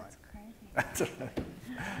McDonald's, mate. That's crazy.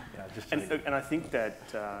 And I think that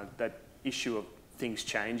that issue of things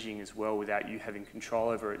changing as well without you having control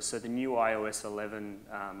over it. So the new iOS 11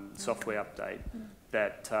 software update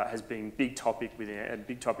that has been a big topic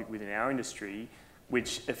within our industry,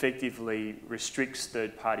 which effectively restricts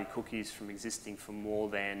third-party cookies from existing for more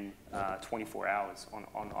than 24 hours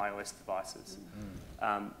on iOS devices.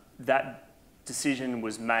 That decision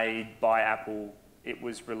was made by Apple. It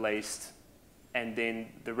was released, and then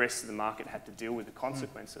the rest of the market had to deal with the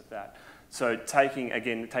consequence of that. So taking a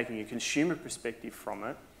consumer perspective from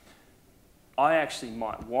it, I actually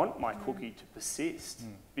might want my cookie to persist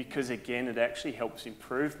because, again, it actually helps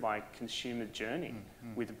improve my consumer journey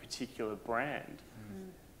with a particular brand.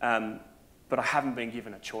 But I haven't been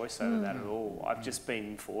given a choice over that at all. I've just been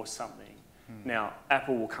enforced something. Now,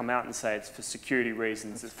 Apple will come out and say it's for security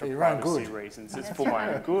reasons, it's for privacy reasons, it's for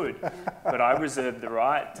my own good. But I reserve the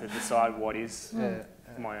right to decide what is for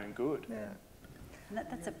my own good. And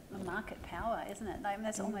that's a market power, isn't it? Like,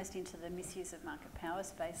 that's almost into the misuse of market power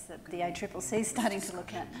space that the ACCC is starting to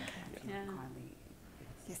look at. Yeah. Kindly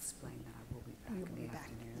explain that I will be back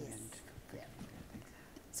in the afternoon. Yes. And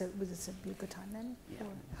So would this be a good time then? Yeah.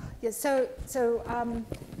 Yeah, so I'm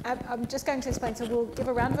just going to explain. So we'll give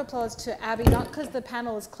a round of applause to Abby, not because the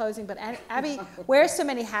panel is closing, but Abby wears so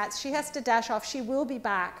many hats. She has to dash off. She will be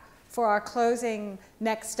back for our closing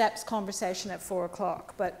next steps conversation at 4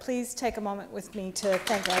 o'clock. But please take a moment with me to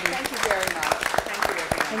thank Abby. Thank you very much. Thank you,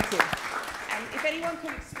 everyone. Thank you. And if anyone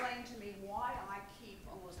can explain to me why I keep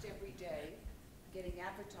almost every day getting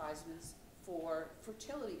advertisements for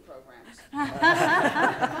fertility programs.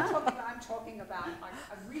 I'm talking about, I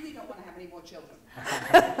really don't want to have any more children.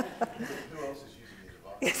 Who else is using the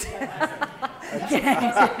device?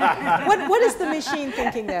 What is the machine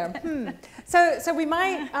thinking there? So we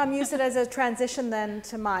might use it as a transition then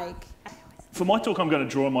to Mike. For my talk, I'm going to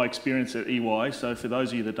draw on my experience at EY. So for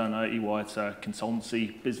those of you that don't know, EY, it's a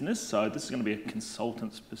consultancy business. So this is going to be a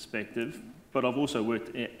consultant's perspective. But I've also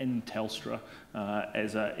worked in Telstra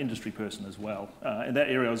as an industry person as well. In that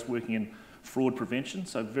area, I was working in fraud prevention,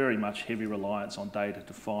 so very much heavy reliance on data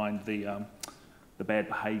to find the bad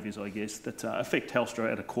behaviours, I guess, that affect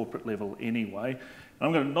Telstra at a corporate level anyway. And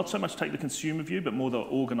I'm going to not so much take the consumer view, but more the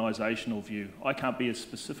organisational view. I can't be as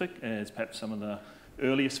specific as perhaps some of the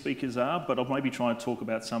earlier speakers are, but I'll maybe try and talk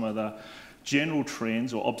about some of the general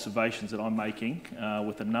trends or observations that I'm making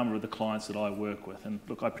with a number of the clients that I work with. And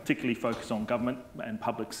look, I particularly focus on government and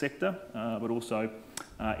public sector, but also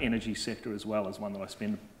energy sector as well as one that I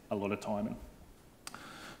spend a lot of time in.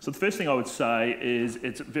 So the first thing I would say is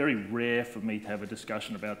it's very rare for me to have a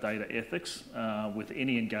discussion about data ethics with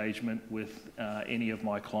any engagement with any of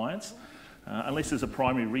my clients. Unless there's a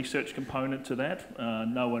primary research component to that,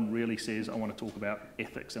 no one really says, I want to talk about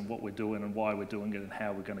ethics and what we're doing and why we're doing it and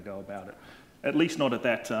how we're going to go about it. At least not at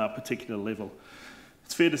that particular level.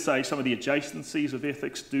 It's fair to say some of the adjacencies of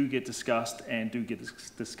ethics do get discussed and do get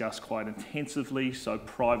discussed quite intensively. So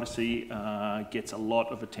privacy gets a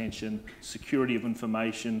lot of attention, security of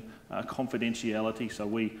information, confidentiality. So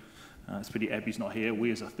we, it's pity Abby's not here,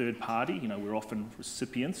 we as a third party, we're often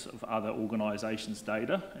recipients of other organisations'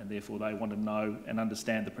 data, and therefore they want to know and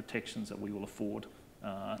understand the protections that we will afford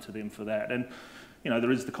to them for that. And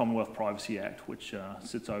there is the Commonwealth Privacy Act, which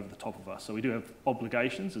sits over the top of us. So we do have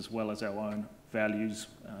obligations as well as our own values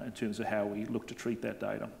in terms of how we look to treat that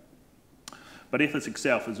data. But ethics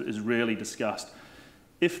itself is rarely discussed.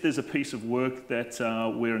 If there's a piece of work that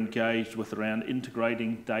we're engaged with around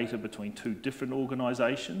integrating data between two different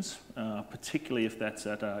organisations, particularly if that's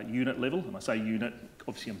at a unit level, and I say unit,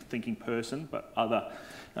 obviously I'm thinking person, but other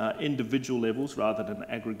individual levels rather than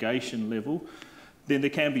aggregation level, then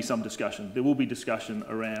there can be some discussion. There will be discussion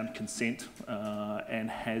around consent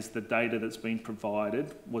and has the data that's been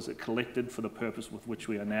provided, was it collected for the purpose with which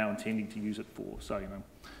we are now intending to use it for? So,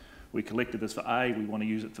 we collected this for A, we want to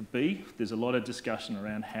use it for B. There's a lot of discussion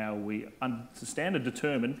around how we understand and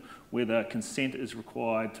determine whether consent is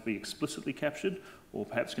required to be explicitly captured or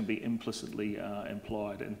perhaps can be implicitly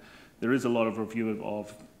implied. And there is a lot of review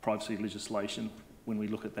of privacy legislation when we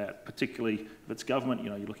look at that, particularly if it's government,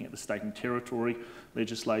 you're looking at the state and territory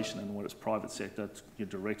legislation, and when it's private sector, you're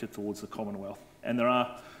directed towards the Commonwealth. And there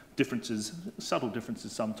are differences, subtle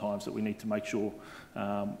differences sometimes, that we need to make sure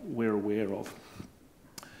we're aware of.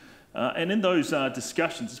 And in those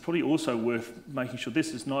discussions, it's probably also worth making sure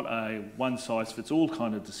this is not a one-size-fits-all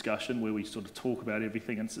kind of discussion where we sort of talk about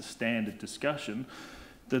everything and it's a standard discussion.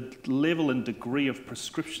 The level and degree of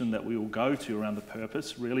prescription that we will go to around the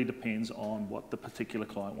purpose really depends on what the particular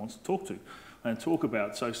client wants to talk to and talk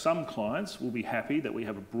about. So some clients will be happy that we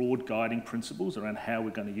have a broad guiding principles around how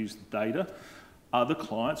we're going to use the data. Other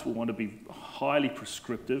clients will want to be highly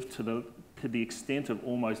prescriptive to the extent of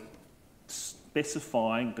almost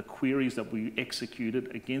specifying the queries that we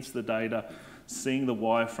executed against the data, seeing the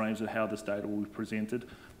wireframes of how this data will be presented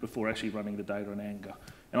before actually running the data in anger.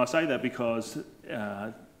 And I say that because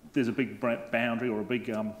there's a big boundary or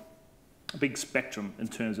a big spectrum in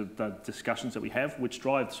terms of the discussions that we have, which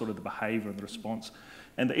drive sort of the behaviour and the response,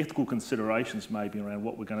 and the ethical considerations maybe around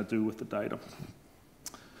what we're going to do with the data.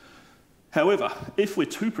 However, if we're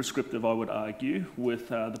too prescriptive, I would argue, with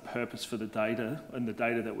the purpose for the data and the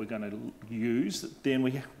data that we're going to use,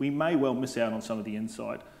 then we may well miss out on some of the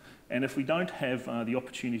insight. And if we don't have the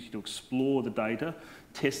opportunity to explore the data,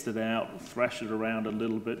 test it out, thrash it around a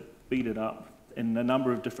little bit, beat it up in a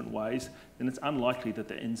number of different ways, then it's unlikely that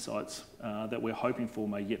the insights that we're hoping for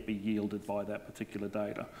may yet be yielded by that particular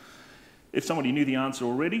data. If somebody knew the answer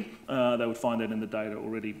already, they would find that in the data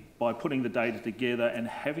already. By putting the data together and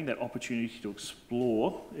having that opportunity to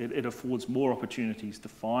explore, it affords more opportunities to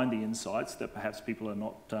find the insights that perhaps people are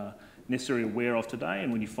not necessarily aware of today.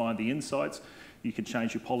 And when you find the insights, you can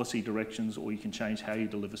change your policy directions or you can change how you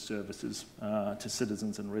deliver services to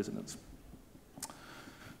citizens and residents.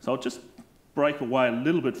 So I'll just break away a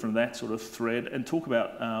little bit from that sort of thread and talk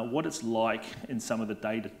about what it's like in some of the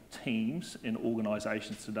data teams in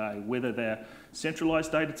organisations today, whether they're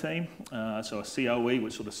centralised data team, so a COE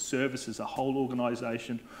which sort of services a whole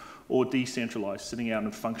organisation, or decentralised, sitting out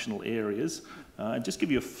in functional areas, and just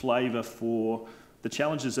give you a flavour for the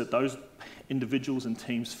challenges that those individuals and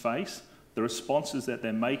teams face, the responses that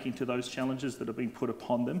they're making to those challenges that are being put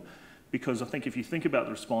upon them. Because I think if you think about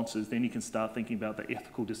the responses, then you can start thinking about the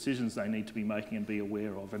ethical decisions they need to be making and be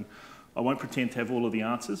aware of. And I won't pretend to have all of the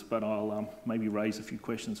answers, but I'll maybe raise a few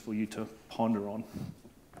questions for you to ponder on.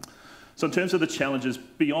 So in terms of the challenges,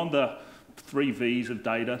 beyond the 3 V's of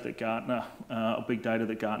data that Gartner, big data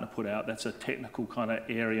that Gartner put out, that's a technical kind of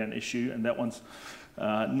area and issue, and that one's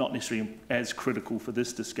not necessarily as critical for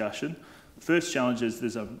this discussion. First challenge is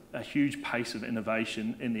there's a huge pace of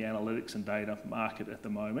innovation in the analytics and data market at the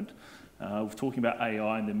moment. We're talking about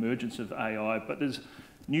AI and the emergence of AI, but there's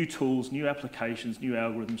new tools, new applications, new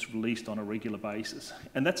algorithms released on a regular basis.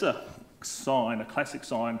 And that's a sign, a classic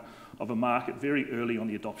sign of a market very early on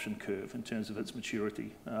the adoption curve in terms of its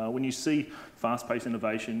maturity. When you see fast-paced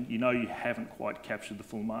innovation, you know you haven't quite captured the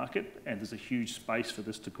full market, and there's a huge space for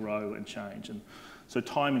this to grow and change. And so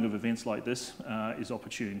timing of events like this is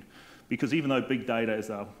opportune. Because even though big data as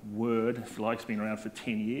a word, if you like, has been around for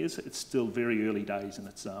 10 years, it's still very early days in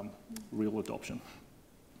its real adoption.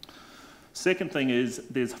 Second thing is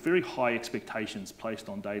there's very high expectations placed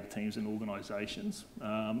on data teams and organisations.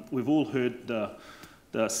 We've all heard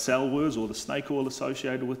the sell words or the snake oil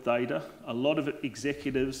associated with data. A lot of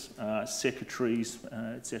executives, secretaries,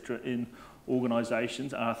 etc. in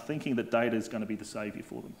organisations are thinking that data is going to be the saviour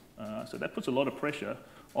for them. So that puts a lot of pressure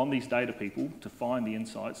on these data people to find the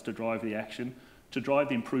insights, to drive the action, to drive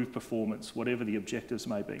the improved performance, whatever the objectives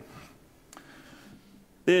may be.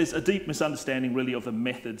 There's a deep misunderstanding really of the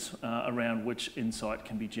methods around which insight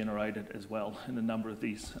can be generated as well in a number of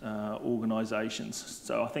these organisations.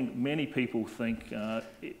 So I think many people think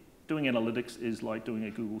doing analytics is like doing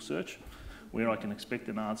a Google search, where I can expect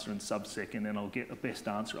an answer in sub-second and I'll get the best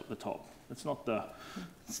answer up the top. It's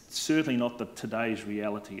certainly not today's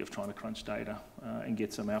reality of trying to crunch data and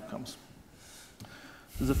get some outcomes.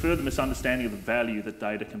 There's a further misunderstanding of the value that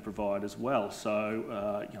data can provide as well.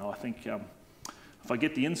 So, I think if I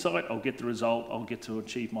get the insight, I'll get the result, I'll get to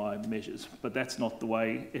achieve my measures. But that's not the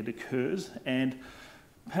way it occurs. And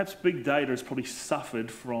perhaps big data has probably suffered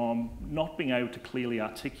from not being able to clearly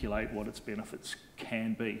articulate what its benefits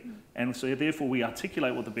can be. And so therefore we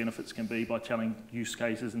articulate what the benefits can be by telling use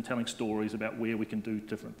cases and telling stories about where we can do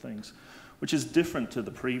different things, which is different to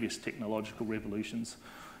the previous technological revolutions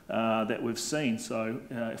that we've seen. So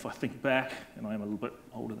if I think back, and I am a little bit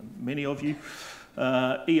older than many of you,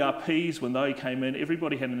 ERPs, when they came in,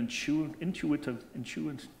 everybody had an intuitive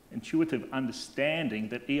understanding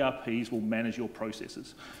that ERPs will manage your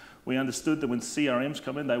processes. We understood that when CRMs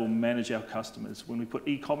come in, they will manage our customers. When we put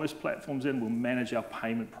e-commerce platforms in, we'll manage our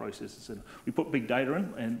payment processes. And we put big data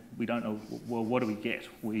in, and we don't know, well, what do we get?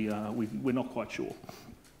 We're not quite sure.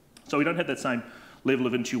 So we don't have that same level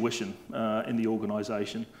of intuition in the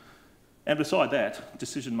organisation. And beside that,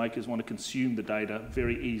 decision makers want to consume the data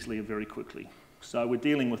very easily and very quickly. So we're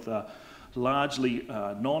dealing with a largely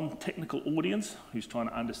non-technical audience who's trying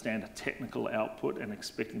to understand a technical output and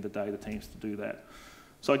expecting the data teams to do that.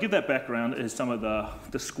 So I give that background as some of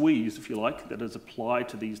the squeeze, if you like, that is applied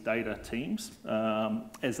to these data teams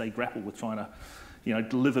as they grapple with trying to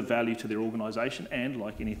deliver value to their organisation and,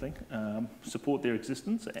 like anything, support their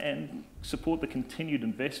existence and support the continued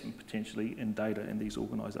investment potentially in data in these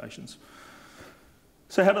organisations.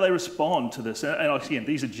 So how do they respond to this? And again,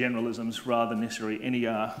 these are generalisms rather than necessarily any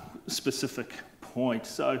specific point.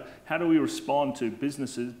 So how do we respond to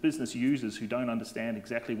business users who don't understand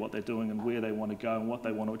exactly what they're doing and where they want to go and what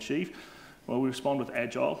they want to achieve? Well, we respond with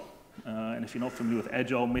Agile. And if you're not familiar with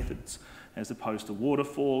Agile methods, as opposed to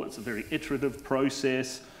waterfall, it's a very iterative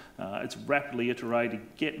process. It's rapidly iterated,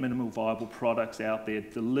 get minimal viable products out there,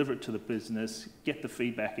 deliver it to the business, get the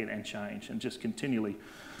feedback in and change, and just continually,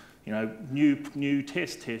 new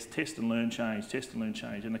test and learn,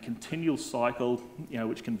 change, and a continual cycle,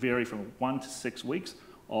 which can vary from 1 to 6 weeks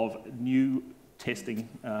of new testing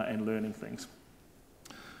and learning things.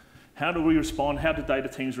 How do we respond? How do data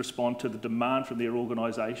teams respond to the demand from their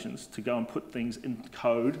organisations to go and put things in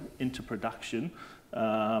code into production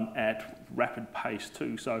at rapid pace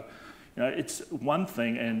too? So, it's one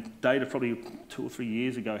thing, and data probably 2 or 3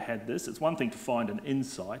 years ago had this. It's one thing to find an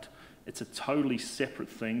insight. It's a totally separate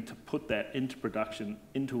thing to put that into production,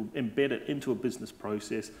 embed it into a business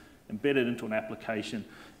process, embed it into an application,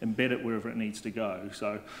 embed it wherever it needs to go.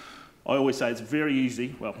 So I always say it's very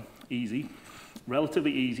easy,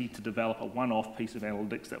 relatively easy to develop a one-off piece of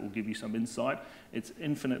analytics that will give you some insight. It's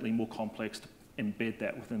infinitely more complex to embed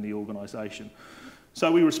that within the organisation. So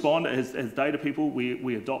we respond as data people,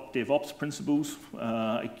 we adopt DevOps principles,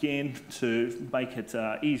 again, to make it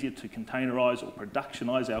easier to containerize or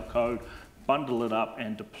productionize our code, bundle it up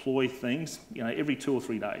and deploy things, every 2 or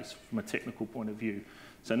 3 days from a technical point of view.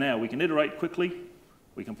 So now we can iterate quickly,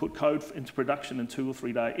 we can put code into production in 2 or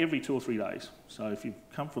 3 days, every 2 or 3 days. So if you've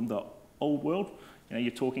come from the old world,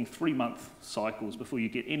 you're talking 3-month cycles before you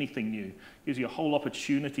get anything new. Gives you a whole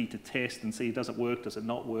opportunity to test and see, does it work, does it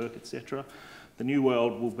not work, etc. The new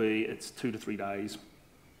world will be, it's 2 to 3 days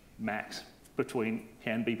max,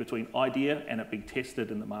 can be between idea and it being tested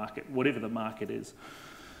in the market, whatever the market is.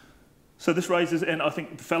 So this raises, and I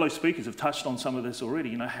think the fellow speakers have touched on some of this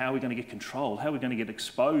already, how are we going to get control? How are we going to get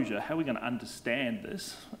exposure? How are we going to understand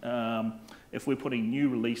this? If we're putting new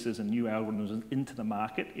releases and new algorithms into the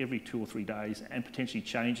market every 2 or 3 days and potentially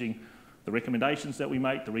changing the recommendations that we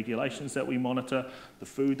make, the regulations that we monitor, the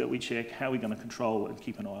food that we check, how are we going to control and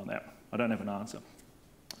keep an eye on that? I don't have an answer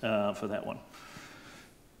for that one.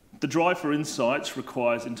 The drive for insights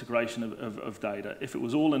requires integration of data. If it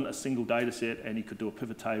was all in a single data set and you could do a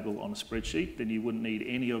pivot table on a spreadsheet, then you wouldn't need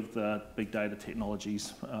any of the big data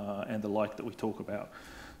technologies and the like that we talk about.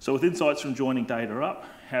 So with insights from joining data up,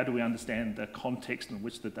 how do we understand the context in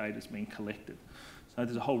which the data is being collected? So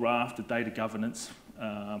there's a whole raft of data governance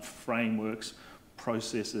frameworks,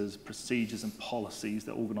 processes, procedures and policies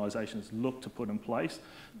that organisations look to put in place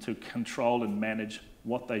to control and manage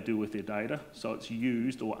what they do with their data so it's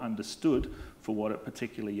used or understood for what it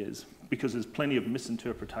particularly is. Because there's plenty of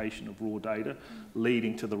misinterpretation of raw data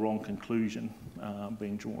leading to the wrong conclusion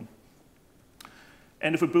being drawn.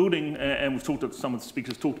 And if we're building, and we've talked, some of the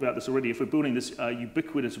speakers have talked about this already, if we're building this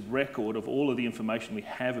ubiquitous record of all of the information we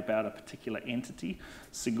have about a particular entity,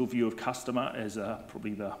 single view of customer as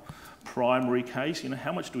probably the primary case,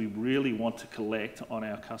 how much do we really want to collect on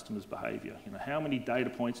our customers' behaviour? How many data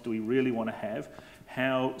points do we really want to have?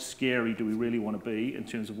 How scary do we really want to be in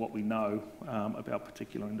terms of what we know about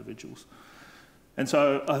particular individuals? And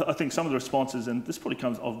so I think some of the responses, and this probably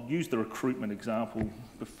comes, I've used the recruitment example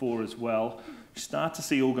before as well, you start to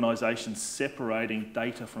see organisations separating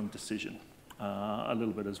data from decision a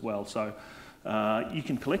little bit as well. So you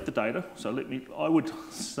can collect the data. So I would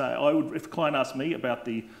say, if a client asks me about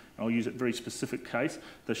I'll use a very specific case,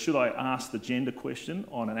 should I ask the gender question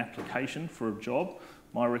on an application for a job,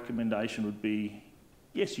 my recommendation would be,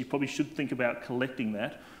 yes, you probably should think about collecting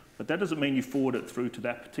that, but that doesn't mean you forward it through to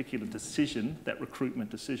that particular decision, that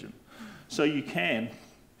recruitment decision. So you can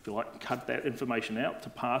if you like, cut that information out to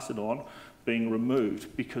pass it on, being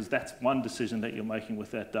removed, because that's one decision that you're making with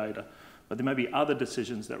that data. But there may be other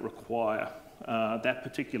decisions that require that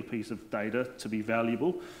particular piece of data to be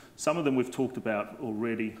valuable. Some of them we've talked about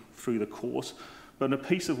already through the course, but a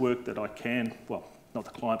piece of work that I can, well, not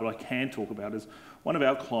the client, but I can talk about is one of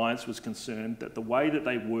our clients was concerned that the way that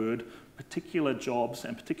they word particular jobs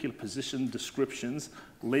and particular position descriptions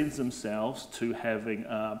lends themselves to having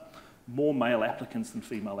more male applicants than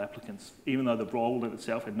female applicants, even though the role in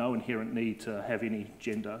itself had no inherent need to have any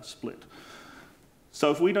gender split. So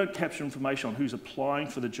if we don't capture information on who's applying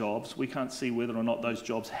for the jobs, we can't see whether or not those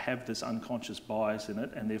jobs have this unconscious bias in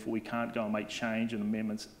it, and therefore we can't go and make change and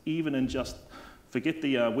amendments, even in just, forget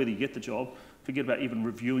the whether you get the job, forget about even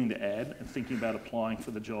reviewing the ad and thinking about applying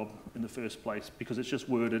for the job in the first place, because it's just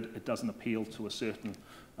worded, it doesn't appeal to a certain,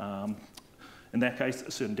 in that case,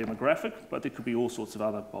 a certain demographic, but there could be all sorts of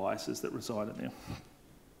other biases that reside in there.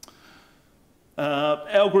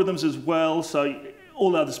 Algorithms as well, so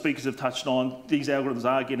all the other speakers have touched on, these algorithms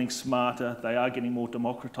are getting smarter, they are getting more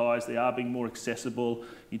democratised, they are being more accessible.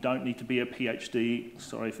 You don't need to be a PhD,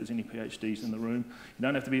 sorry if there's any PhDs in the room, you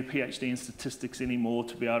don't have to be a PhD in statistics anymore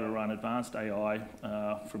to be able to run advanced AI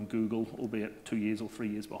from Google, albeit 2 years or 3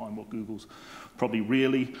 years behind what Google's probably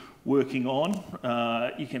really working on.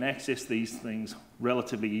 You can access these things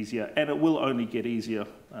relatively easier, and it will only get easier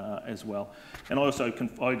as well. And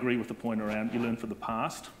I agree with the point around you learn from the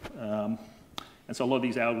past. And so a lot of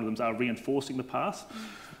these algorithms are reinforcing the past.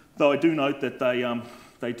 Though I do note that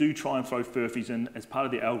they do try and throw furfies in as part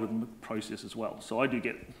of the algorithm process as well. So I do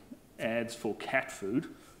get ads for cat food,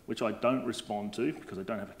 which I don't respond to because I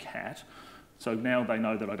don't have a cat. So now they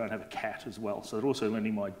know that I don't have a cat as well. So they're also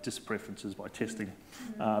learning my dispreferences by testing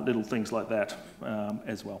little things like that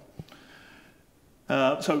as well.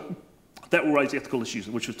 So that will raise ethical issues,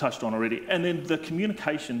 which we've touched on already. And then the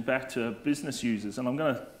communication back to business users.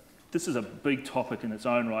 And this is a big topic in its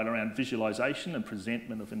own right around visualization and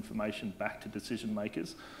presentment of information back to decision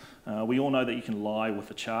makers. We all know that you can lie with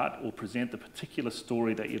a chart or present the particular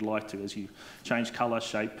story that you'd like to as you change colour,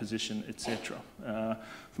 shape, position, etc.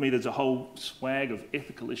 For me, there's a whole swag of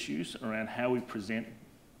ethical issues around how we present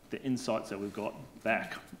the insights that we've got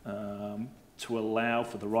back to allow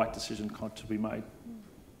for the right decision to be made.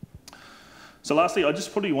 So lastly, I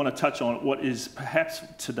just probably want to touch on what is perhaps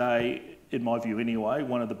today, in my view anyway,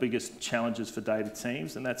 one of the biggest challenges for data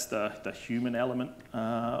teams, and that's the human element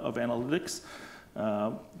of analytics.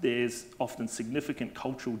 There's often significant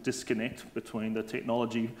cultural disconnect between the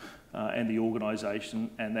technology and the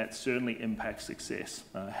organisation, and that certainly impacts success.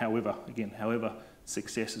 However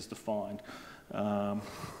success is defined.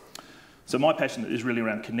 So my passion is really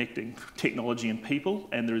around connecting technology and people,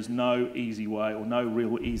 and there is no easy way or no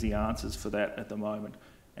real easy answers for that at the moment.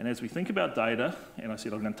 And as we think about data, and I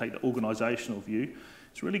said I'm going to take the organisational view,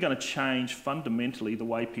 it's really going to change fundamentally the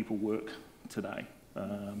way people work today.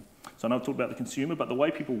 So I know I've talked about the consumer, but the way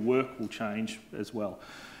people work will change as well.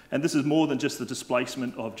 And this is more than just the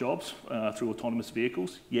displacement of jobs through autonomous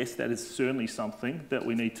vehicles. Yes, that is certainly something that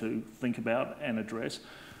we need to think about and address.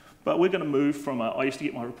 But we're going to move from I used to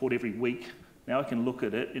get my report every week, now I can look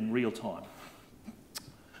at it in real time.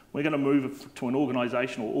 We're going to move to an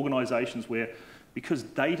organisation or organisations where, because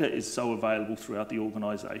data is so available throughout the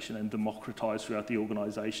organisation and democratised throughout the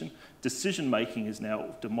organisation, decision-making is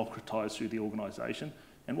now democratised through the organisation.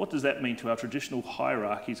 And what does that mean to our traditional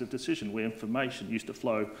hierarchies of decision, where information used to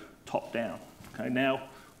flow top-down? Okay, now,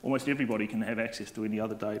 almost everybody can have access to any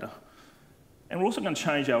other data. And we're also going to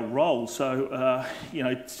change our role. So,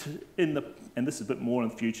 and this is a bit more in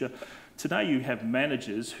the future, today you have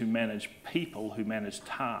managers who manage people, who manage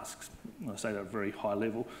tasks. I say that at a very high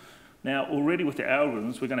level. Now, already with the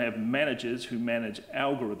algorithms, we're going to have managers who manage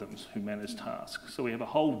algorithms, who manage tasks. So we have a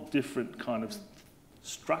whole different kind of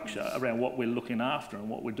structure around what we're looking after and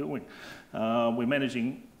what we're doing. We're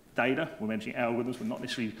managing data, we're managing algorithms, we're not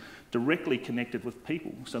necessarily directly connected with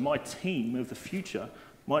people. So my team of the future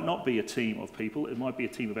might not be a team of people, it might be a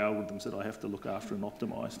team of algorithms that I have to look after and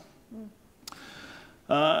optimise.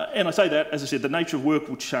 And I say that, as I said, the nature of work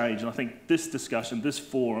will change, and I think this discussion, this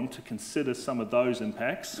forum, to consider some of those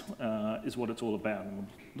impacts is what it's all about. And I'm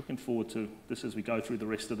looking forward to this as we go through the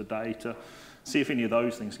rest of the day to see if any of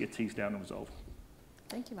those things get teased down and resolved.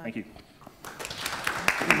 Thank you, Mark. Thank you.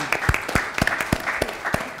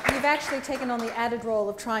 You've actually taken on the added role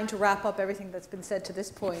of trying to wrap up everything that's been said to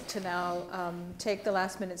this point to now take the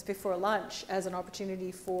last minutes before lunch as an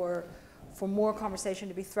opportunity for more conversation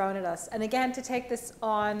to be thrown at us. And again, to take this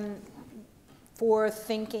on for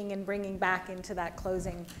thinking and bringing back into that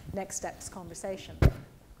closing next steps conversation. Go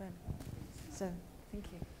ahead. So, thank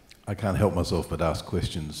you. I can't help myself but ask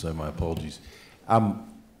questions, so my apologies.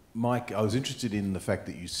 Mike, I was interested in the fact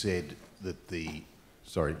that you said that the...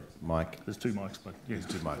 Sorry, Mike. There's two mics, but yeah. There's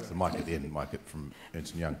two mics. The mic at the end, Mike from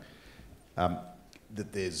Ernst & Young.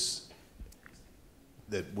 That there's...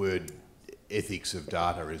 That word ethics of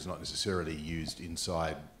data is not necessarily used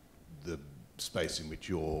inside the space in which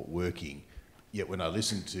you're working. Yet when I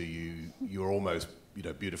listen to you, you're almost,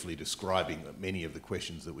 beautifully describing many of the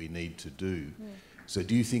questions that we need to do. So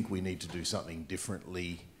do you think we need to do something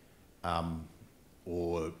differently,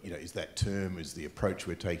 or is that term, is the approach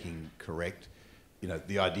we're taking correct?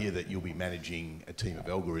 The idea that you'll be managing a team of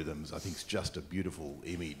algorithms, I think, is just a beautiful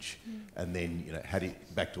image. And then,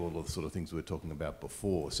 back to all of the sort of things we were talking about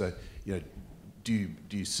before. So, do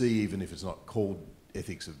you see, even if it's not called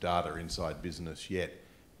ethics of data inside business yet,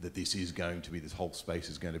 that this whole space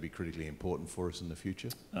is going to be critically important for us in the future?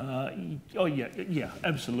 Yeah,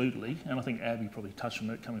 absolutely. And I think Abby probably touched on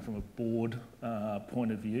it coming from a board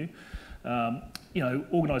point of view.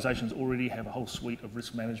 Organisations already have a whole suite of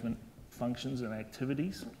risk management functions and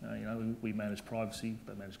activities. We manage privacy,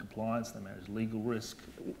 they manage compliance, they manage legal risk,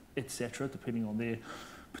 etc., depending on their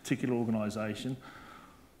particular organisation.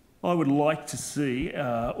 I would like to see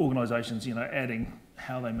organisations, adding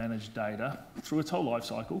how they manage data through its whole life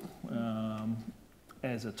cycle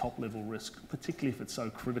as a top-level risk, particularly if it's so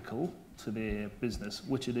critical to their business,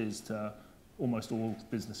 which it is to almost all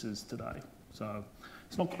businesses today. So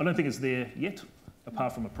I don't think it's there yet,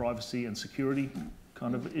 apart from a privacy and security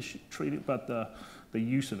kind of issue treated, but the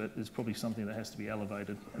use of it is probably something that has to be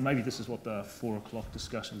elevated. And maybe this is what the 4 o'clock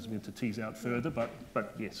discussion is meant to tease out further,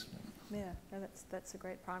 but yes. Yeah, no, that's a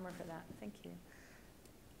great primer for that. Thank you.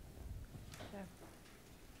 Yeah.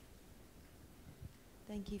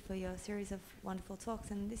 Thank you for your series of wonderful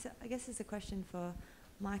talks. And this, I guess, is a question for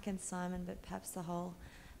Mike and Simon, but perhaps the whole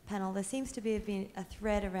panel. There seems to be a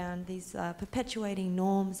thread around these perpetuating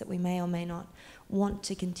norms that we may or may not want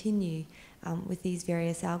to continue with these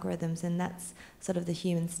various algorithms, and that's sort of the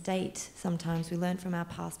human state. Sometimes we learn from our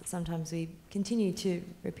past, but sometimes we continue to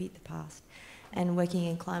repeat the past. And working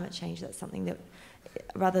in climate change, that's something that,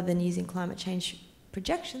 rather than using climate change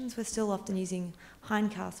projections, we're still often using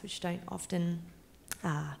hindcasts, which don't often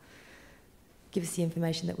give us the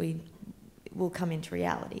information that will come into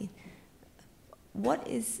reality.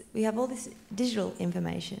 We have all this digital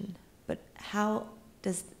information, but how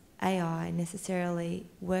does AI necessarily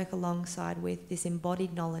work alongside with this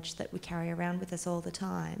embodied knowledge that we carry around with us all the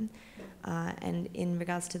time? And in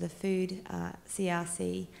regards to the food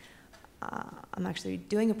CRC, I'm actually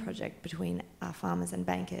doing a project between farmers and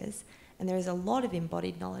bankers, and there is a lot of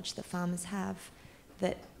embodied knowledge that farmers have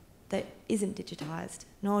that isn't digitised,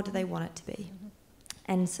 nor do they want it to be.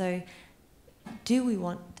 And so do we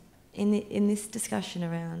want, in this discussion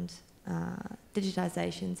around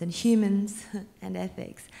digitisations and humans and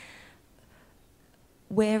ethics,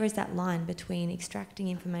 where is that line between extracting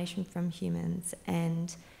information from humans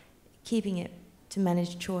and keeping it to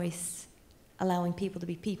manage choice, allowing people to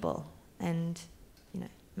be people and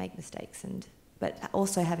make mistakes, but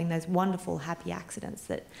also having those wonderful happy accidents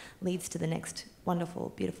that leads to the next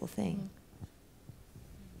wonderful beautiful thing?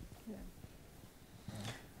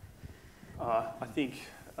 I think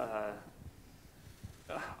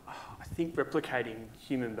replicating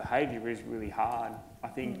human behaviour is really hard. I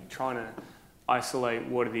think trying to isolate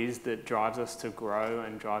what it is that drives us to grow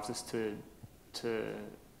and drives us to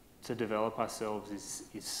develop ourselves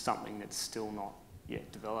is something that's still not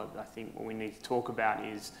yet developed. I think what we need to talk about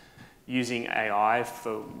is using AI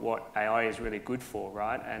for what AI is really good for,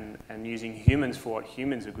 right? And using humans for what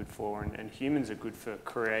humans are good for. And humans are good for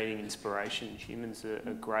creating inspiration. Humans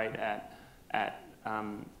are great at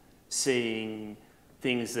seeing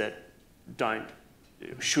things that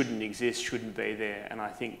shouldn't exist, shouldn't be there. And I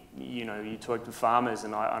think, you talk to farmers,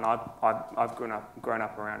 and I've grown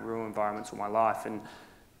up around rural environments all my life,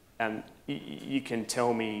 and you can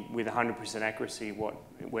tell me with 100% accuracy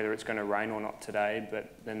whether it's going to rain or not today,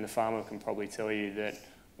 but then the farmer can probably tell you that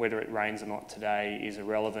whether it rains or not today is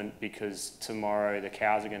irrelevant because tomorrow the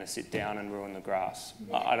cows are going to sit down and ruin the grass.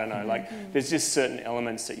 I don't know. There's just certain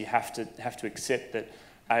elements that you have to accept that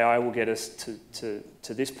AI will get us to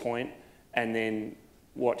this point, and then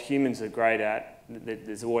what humans are great at,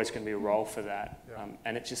 there's always going to be a role for that. Yeah.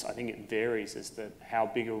 And I think it varies as to how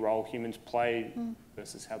big a role humans play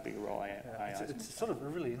versus how big a role AI plays. It's sort of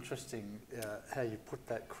really interesting how you put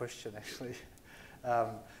that question, actually.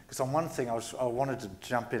 Because on one thing I wanted to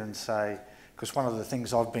jump in and say, because one of the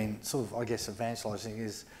things I've been sort of, I guess, evangelising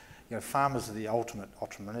is, farmers are the ultimate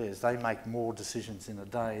entrepreneurs. They make more decisions in a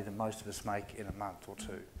day than most of us make in a month or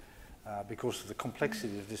two because of the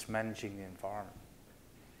complexity of just managing the environment.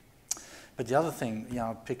 But the other thing, you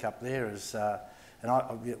know, I pick up there is,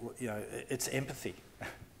 it's empathy.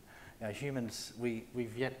 You know, humans,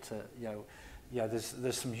 we've yet to,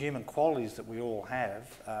 there's some human qualities that we all have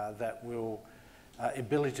that will,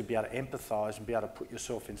 ability to be able to empathise and be able to put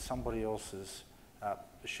yourself in somebody else's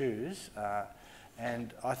shoes.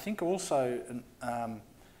 And I think also,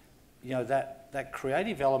 that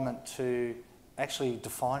creative element to actually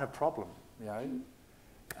define a problem,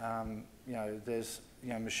 there's,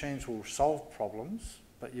 machines will solve problems,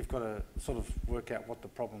 but you've got to sort of work out what the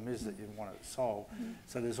problem is that you want to solve.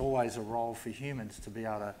 So there's always a role for humans to be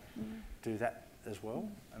able to do that as well.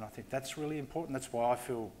 And I think that's really important. That's why I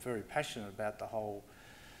feel very passionate about the whole,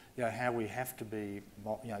 how we have to be,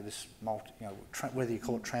 whether you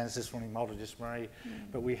call it transdisciplinary, multidisciplinary,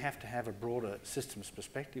 but we have to have a broader systems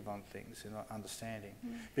perspective on things and understanding.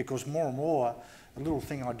 Because more and more, a little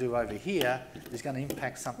thing I do over here is going to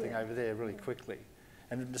impact something over there really quickly.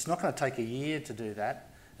 And it's not going to take a year to do that.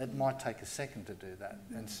 It might take a second to do that.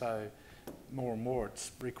 And so more and more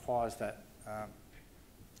it requires that.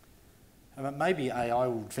 Maybe AI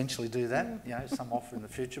will eventually do that, some offer in the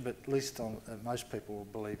future, but at least most people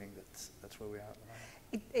are believing that's where we are at the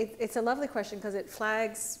moment. It's a lovely question because it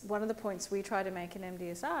flags one of the points we try to make in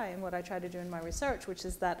MDSI and what I try to do in my research, which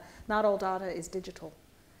is that not all data is digital.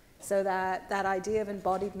 So that idea of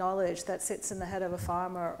embodied knowledge that sits in the head of a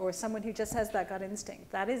farmer or someone who just has that gut instinct,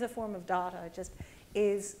 that is a form of data. It just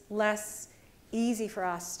is less easy for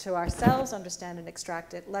us to ourselves understand and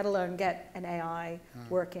extract it, let alone get an AI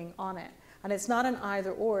working on it. And it's not an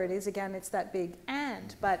either or, it is, again, it's that big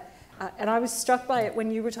and. But, and I was struck by it when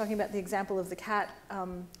you were talking about the example of the cat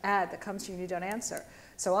ad that comes to you and you don't answer.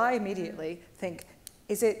 So I immediately think,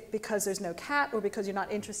 is it because there's no cat or because you're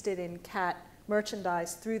not interested in cat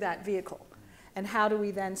merchandise through that vehicle? And how do we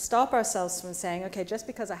then stop ourselves from saying, okay, just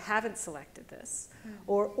because I haven't selected this,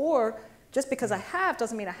 or just because I have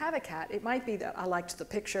doesn't mean I have a cat. It might be that I liked the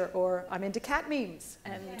picture or I'm into cat memes.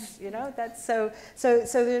 And that's so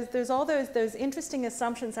there's all those interesting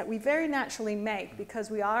assumptions that we very naturally make because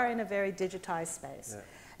we are in a very digitized space. Yeah.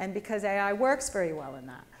 And because AI works very well in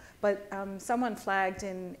that. But someone flagged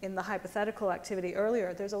in the hypothetical activity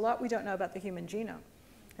earlier, there's a lot we don't know about the human genome.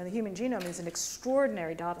 And the human genome is an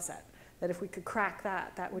extraordinary data set that if we could crack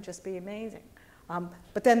that, that would just be amazing.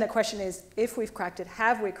 But then the question is, if we've cracked it,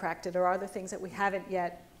 have we cracked it, or are there things that we haven't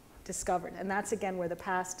yet discovered? And that's, again, where the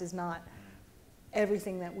past is not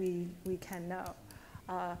everything that we can know.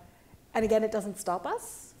 And again, it doesn't stop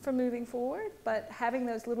us from moving forward, but having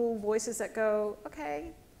those little voices that go,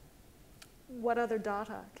 okay, what other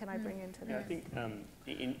data can I bring into there? I think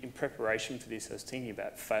in preparation for this, I was thinking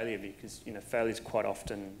about failure because, failure is quite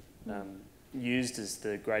often used as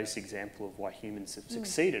the greatest example of why humans have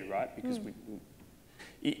succeeded, right? Because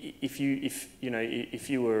if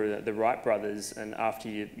you were the Wright brothers and after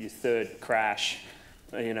your third crash,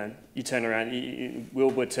 you turn around,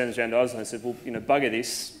 Wilbur turns around to Oslo and said, well, bugger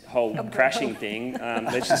this whole crashing thing,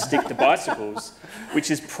 let's just stick to bicycles,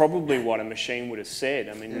 which is probably what a machine would have said.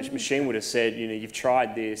 I mean, a machine would have said, you've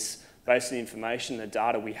tried this, based on the information, the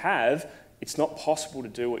data we have, it's not possible to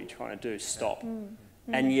do what you're trying to do, stop.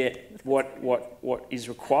 And yet what is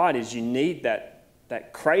required is you need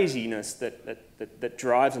that craziness that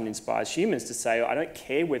drives and inspires humans to say, I don't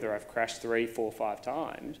care whether I've crashed 3, 4, 5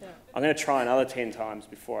 times. Yeah. I'm going to try another 10 times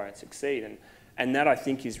before I succeed. And that I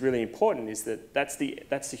think is really important, is that's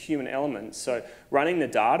the human element. So running the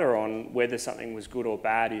data on whether something was good or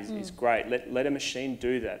bad is great. Let a machine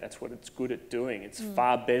do that. That's what it's good at doing. It's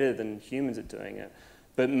far better than humans at doing it.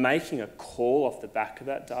 But making a call off the back of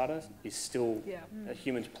that data is still a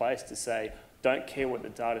human's place to say, don't care what the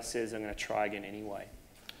data says, I'm going to try again anyway.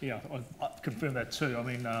 Yeah, I confirm that too. I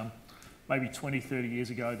mean, maybe 20, 30 years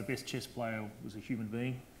ago, the best chess player was a human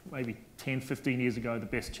being. Maybe 10, 15 years ago, the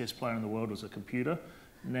best chess player in the world was a computer.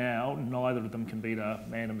 Now, neither of them can beat a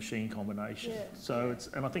man and machine combination. Yeah. So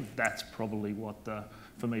and I think that's probably what,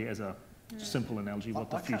 for me, as a simple analogy, what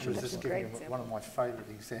the future looks like. Giving one of my favourite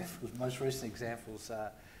examples, most recent examples,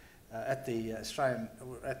 at the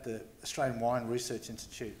Australian Wine Research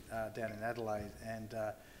Institute down in Adelaide, and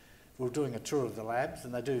we were doing a tour of the labs,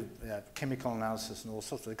 and they do chemical analysis and all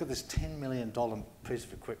sorts. They've got this $10 million piece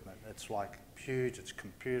of equipment. It's like huge. It's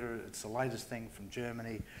computer. It's the latest thing from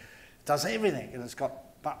Germany. It does everything, and it's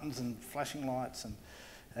got buttons and flashing lights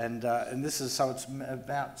and this is so it's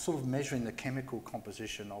about sort of measuring the chemical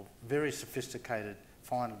composition of very sophisticated,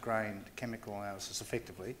 fine-grained chemical analysis,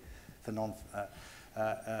 effectively, for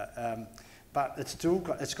but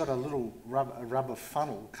it's got a little rubber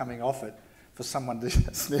funnel coming off it for someone to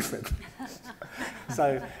sniff it.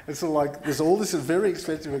 So it's sort of like there's all this very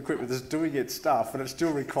expensive equipment that's doing its stuff, and it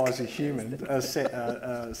still requires a human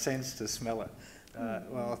sense to smell it.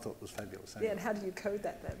 Well, I thought it was fabulous. Yeah, and how do you code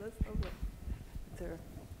that then? That's lovely. They're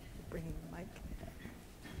bringing the mic.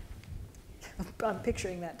 I'm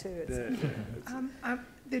picturing that too.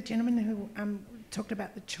 The gentleman who talked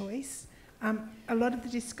about the choice, a lot of the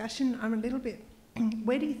discussion, I'm a little bit,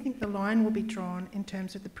 where do you think the line will be drawn in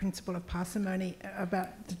terms of the principle of parsimony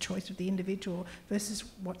about the choice of the individual versus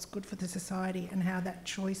what's good for the society and how that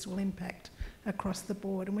choice will impact across the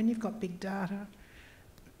board? And when you've got big data,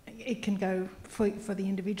 it can go for the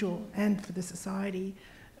individual and for the society.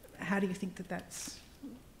 How do you think that that's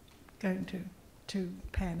going to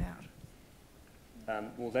pan out?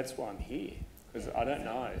 Well, that's why I'm here, because I don't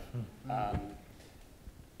know.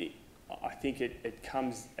 I think it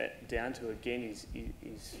comes down to, again,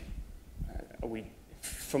 are we,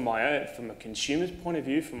 from a consumer's point of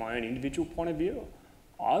view, from my own individual point of view,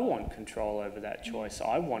 I want control over that choice.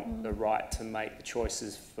 I want the right to make the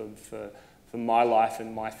choices for my life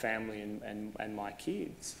and my family and my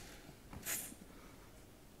kids.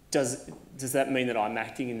 Does that mean that I'm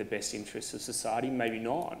acting in the best interests of society? Maybe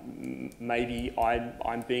not. Maybe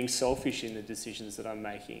I'm being selfish in the decisions that I'm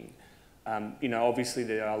making. Obviously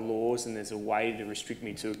there are laws and there's a way to restrict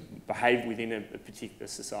me to behave within a particular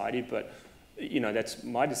society, but, that's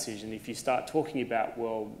my decision. If you start talking about,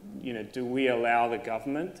 well, do we allow the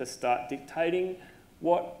government to start dictating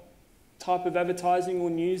what type of advertising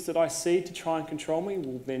or news that I see to try and control me?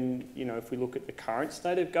 Well, then, if we look at the current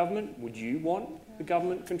state of government, would you want the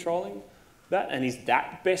government controlling that? And is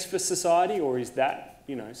that best for society, or is that,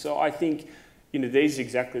 So I think, these are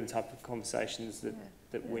exactly the type of conversations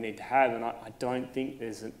that we need to have, and I don't think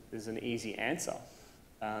there's an easy answer.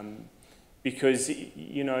 Because,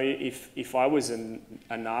 if I was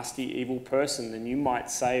a nasty, evil person, then you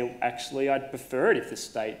might say, actually, I'd prefer it if the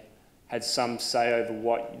state had some say over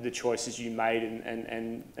what the choices you made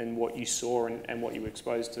and what you saw and what you were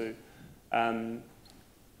exposed to.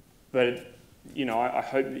 But I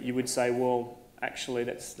hope that you would say, well, actually,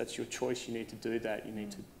 that's your choice. You need to do that. You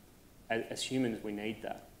need to, as humans, we need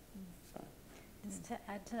that. So. Just to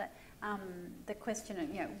add to that, the question of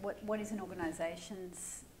what is an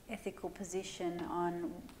organisation's ethical position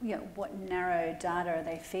on what narrow data are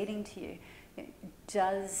they feeding to you?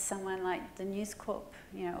 Does someone like the News Corp,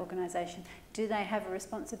 organisation, do they have a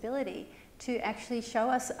responsibility to actually show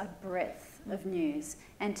us a breadth of news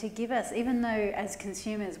and to give us, even though as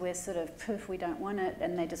consumers we're sort of poof, we don't want it,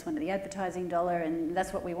 and they just want the advertising dollar and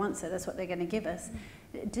that's what we want, so that's what they're going to give us.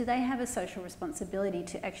 Do they have a social responsibility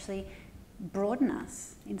to actually broaden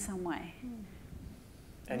us in some way?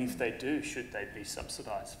 And if they do, should they be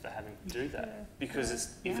subsidised for having to do that? Because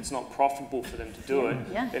if it's not profitable for them to do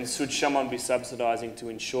it, then should someone be subsidising to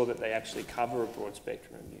ensure that they actually cover a broad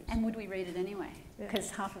spectrum of news? And would we read it anyway?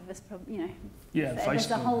 Because half of us probably, Yeah, there's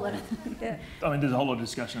Facebook, a whole lot of... I mean, there's a whole lot of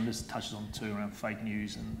discussion, and this touches on too, around fake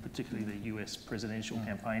news and particularly the US presidential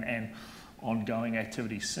campaign and ongoing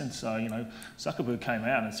activities since. So, Zuckerberg came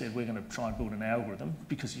out and said, we're going to try and build an algorithm,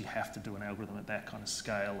 because you have to do an algorithm at that kind of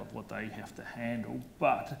scale of what they have to handle.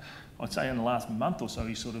 But I'd say in the last month or so,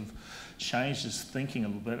 he sort of changed his thinking a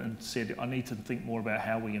little bit and said, I need to think more about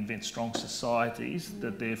how we invent strong societies,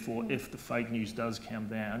 that therefore, if the fake news does come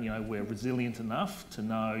down, we're resilient enough to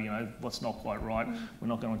know, what's not quite right. We're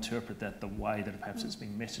not going to interpret that the way that perhaps it's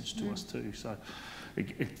been messaged to us too. So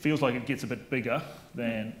it feels like it gets a bit bigger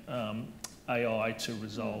than AI to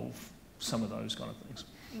resolve some of those kind of things.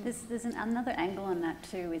 There's another angle on that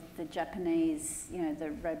too, with the Japanese,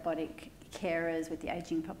 the robotic carers with the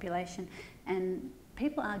ageing population, and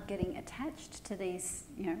people are getting attached to these,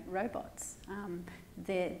 robots.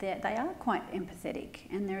 They are quite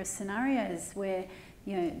empathetic, and there are scenarios where,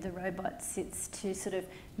 the robot sits to sort of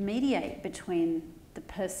mediate between the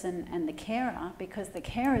person and the carer, because the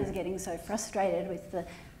carer is getting so frustrated with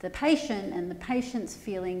the patient, and the patient's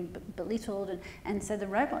feeling belittled, and so the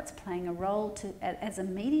robot's playing a role as a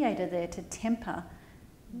mediator there to temper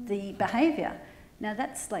the behaviour. Now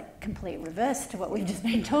that's like complete reverse to what we've just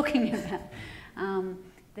been talking about.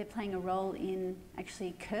 They're playing a role in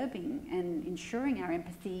actually curbing and ensuring our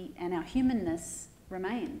empathy and our humanness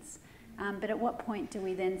remains. But at what point do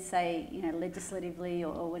we then say, legislatively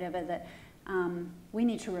or whatever, that we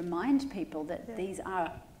need to remind people that these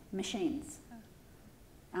are machines?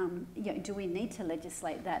 Do we need to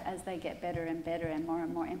legislate that as they get better and better and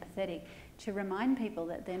more empathetic, to remind people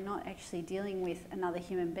that they're not actually dealing with another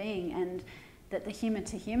human being, and that the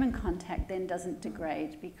human-to-human contact then doesn't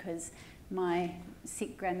degrade because my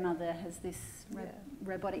sick grandmother has this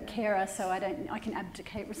robotic carer, so I can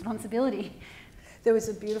abdicate responsibility. There was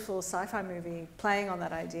a beautiful sci-fi movie playing on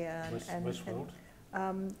that idea. Westworld?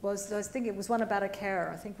 I think it was one about a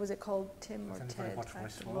carer. I think, was it called Tim or Ted? Watch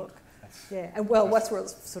Westworld. Look. Yeah, and well,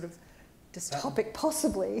 Westworld's sort of dystopic,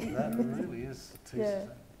 possibly. That really is.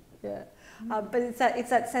 Yeah. But it's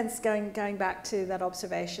that sense going back to that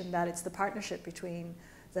observation that it's the partnership between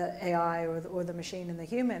the AI or the machine and the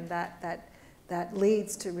human that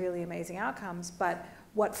leads to really amazing outcomes. But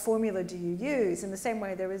what formula do you use? In the same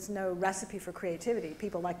way, there is no recipe for creativity.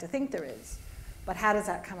 People like to think there is. But how does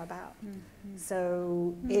that come about? Mm-hmm.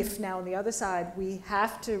 So if now on the other side, we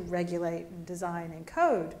have to regulate and design and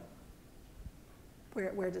code,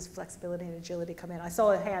 where does flexibility and agility come in? I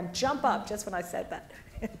saw a hand jump up just when I said that.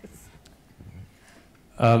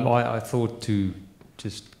 I thought to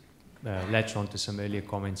just latch on to some earlier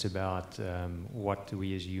comments about what do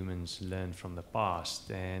we as humans learn from the past.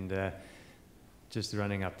 And just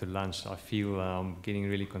running up to lunch, I feel I'm getting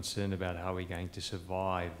really concerned about how we're going to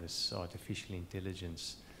survive this artificial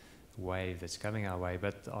intelligence wave that's coming our way.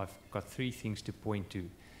 But I've got 3 things to point to.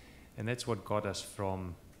 And that's what got us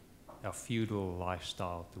from our feudal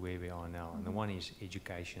lifestyle to where we are now. And the one is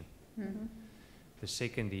education. Mm-hmm. The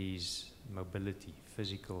second is mobility,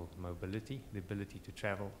 physical mobility, the ability to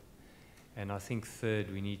travel. And I think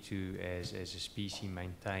third, we need to, as a species,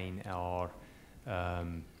 maintain our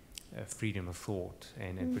freedom of thought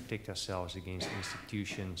and protect ourselves against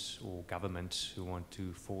institutions or governments who want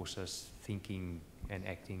to force us thinking and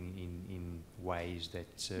acting in ways that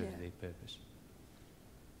serve their purpose.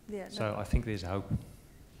 Yeah, so I think there's hope.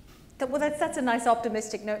 Well, that's a nice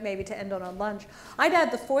optimistic note maybe to end on lunch. I'd add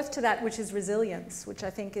the fourth to that, which is resilience, which I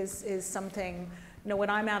think is something, when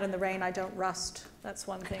I'm out in the rain, I don't rust. That's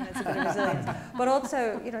one thing, that's a bit of resilience. But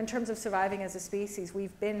also, in terms of surviving as a species,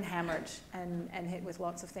 we've been hammered and hit with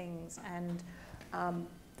lots of things. And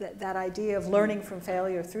that idea of learning from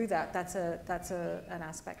failure through that's an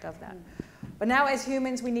aspect of that. But now as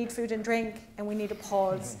humans, we need food and drink, and we need a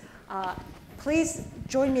pause. Please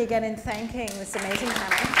join me again in thanking this amazing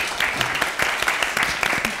panel.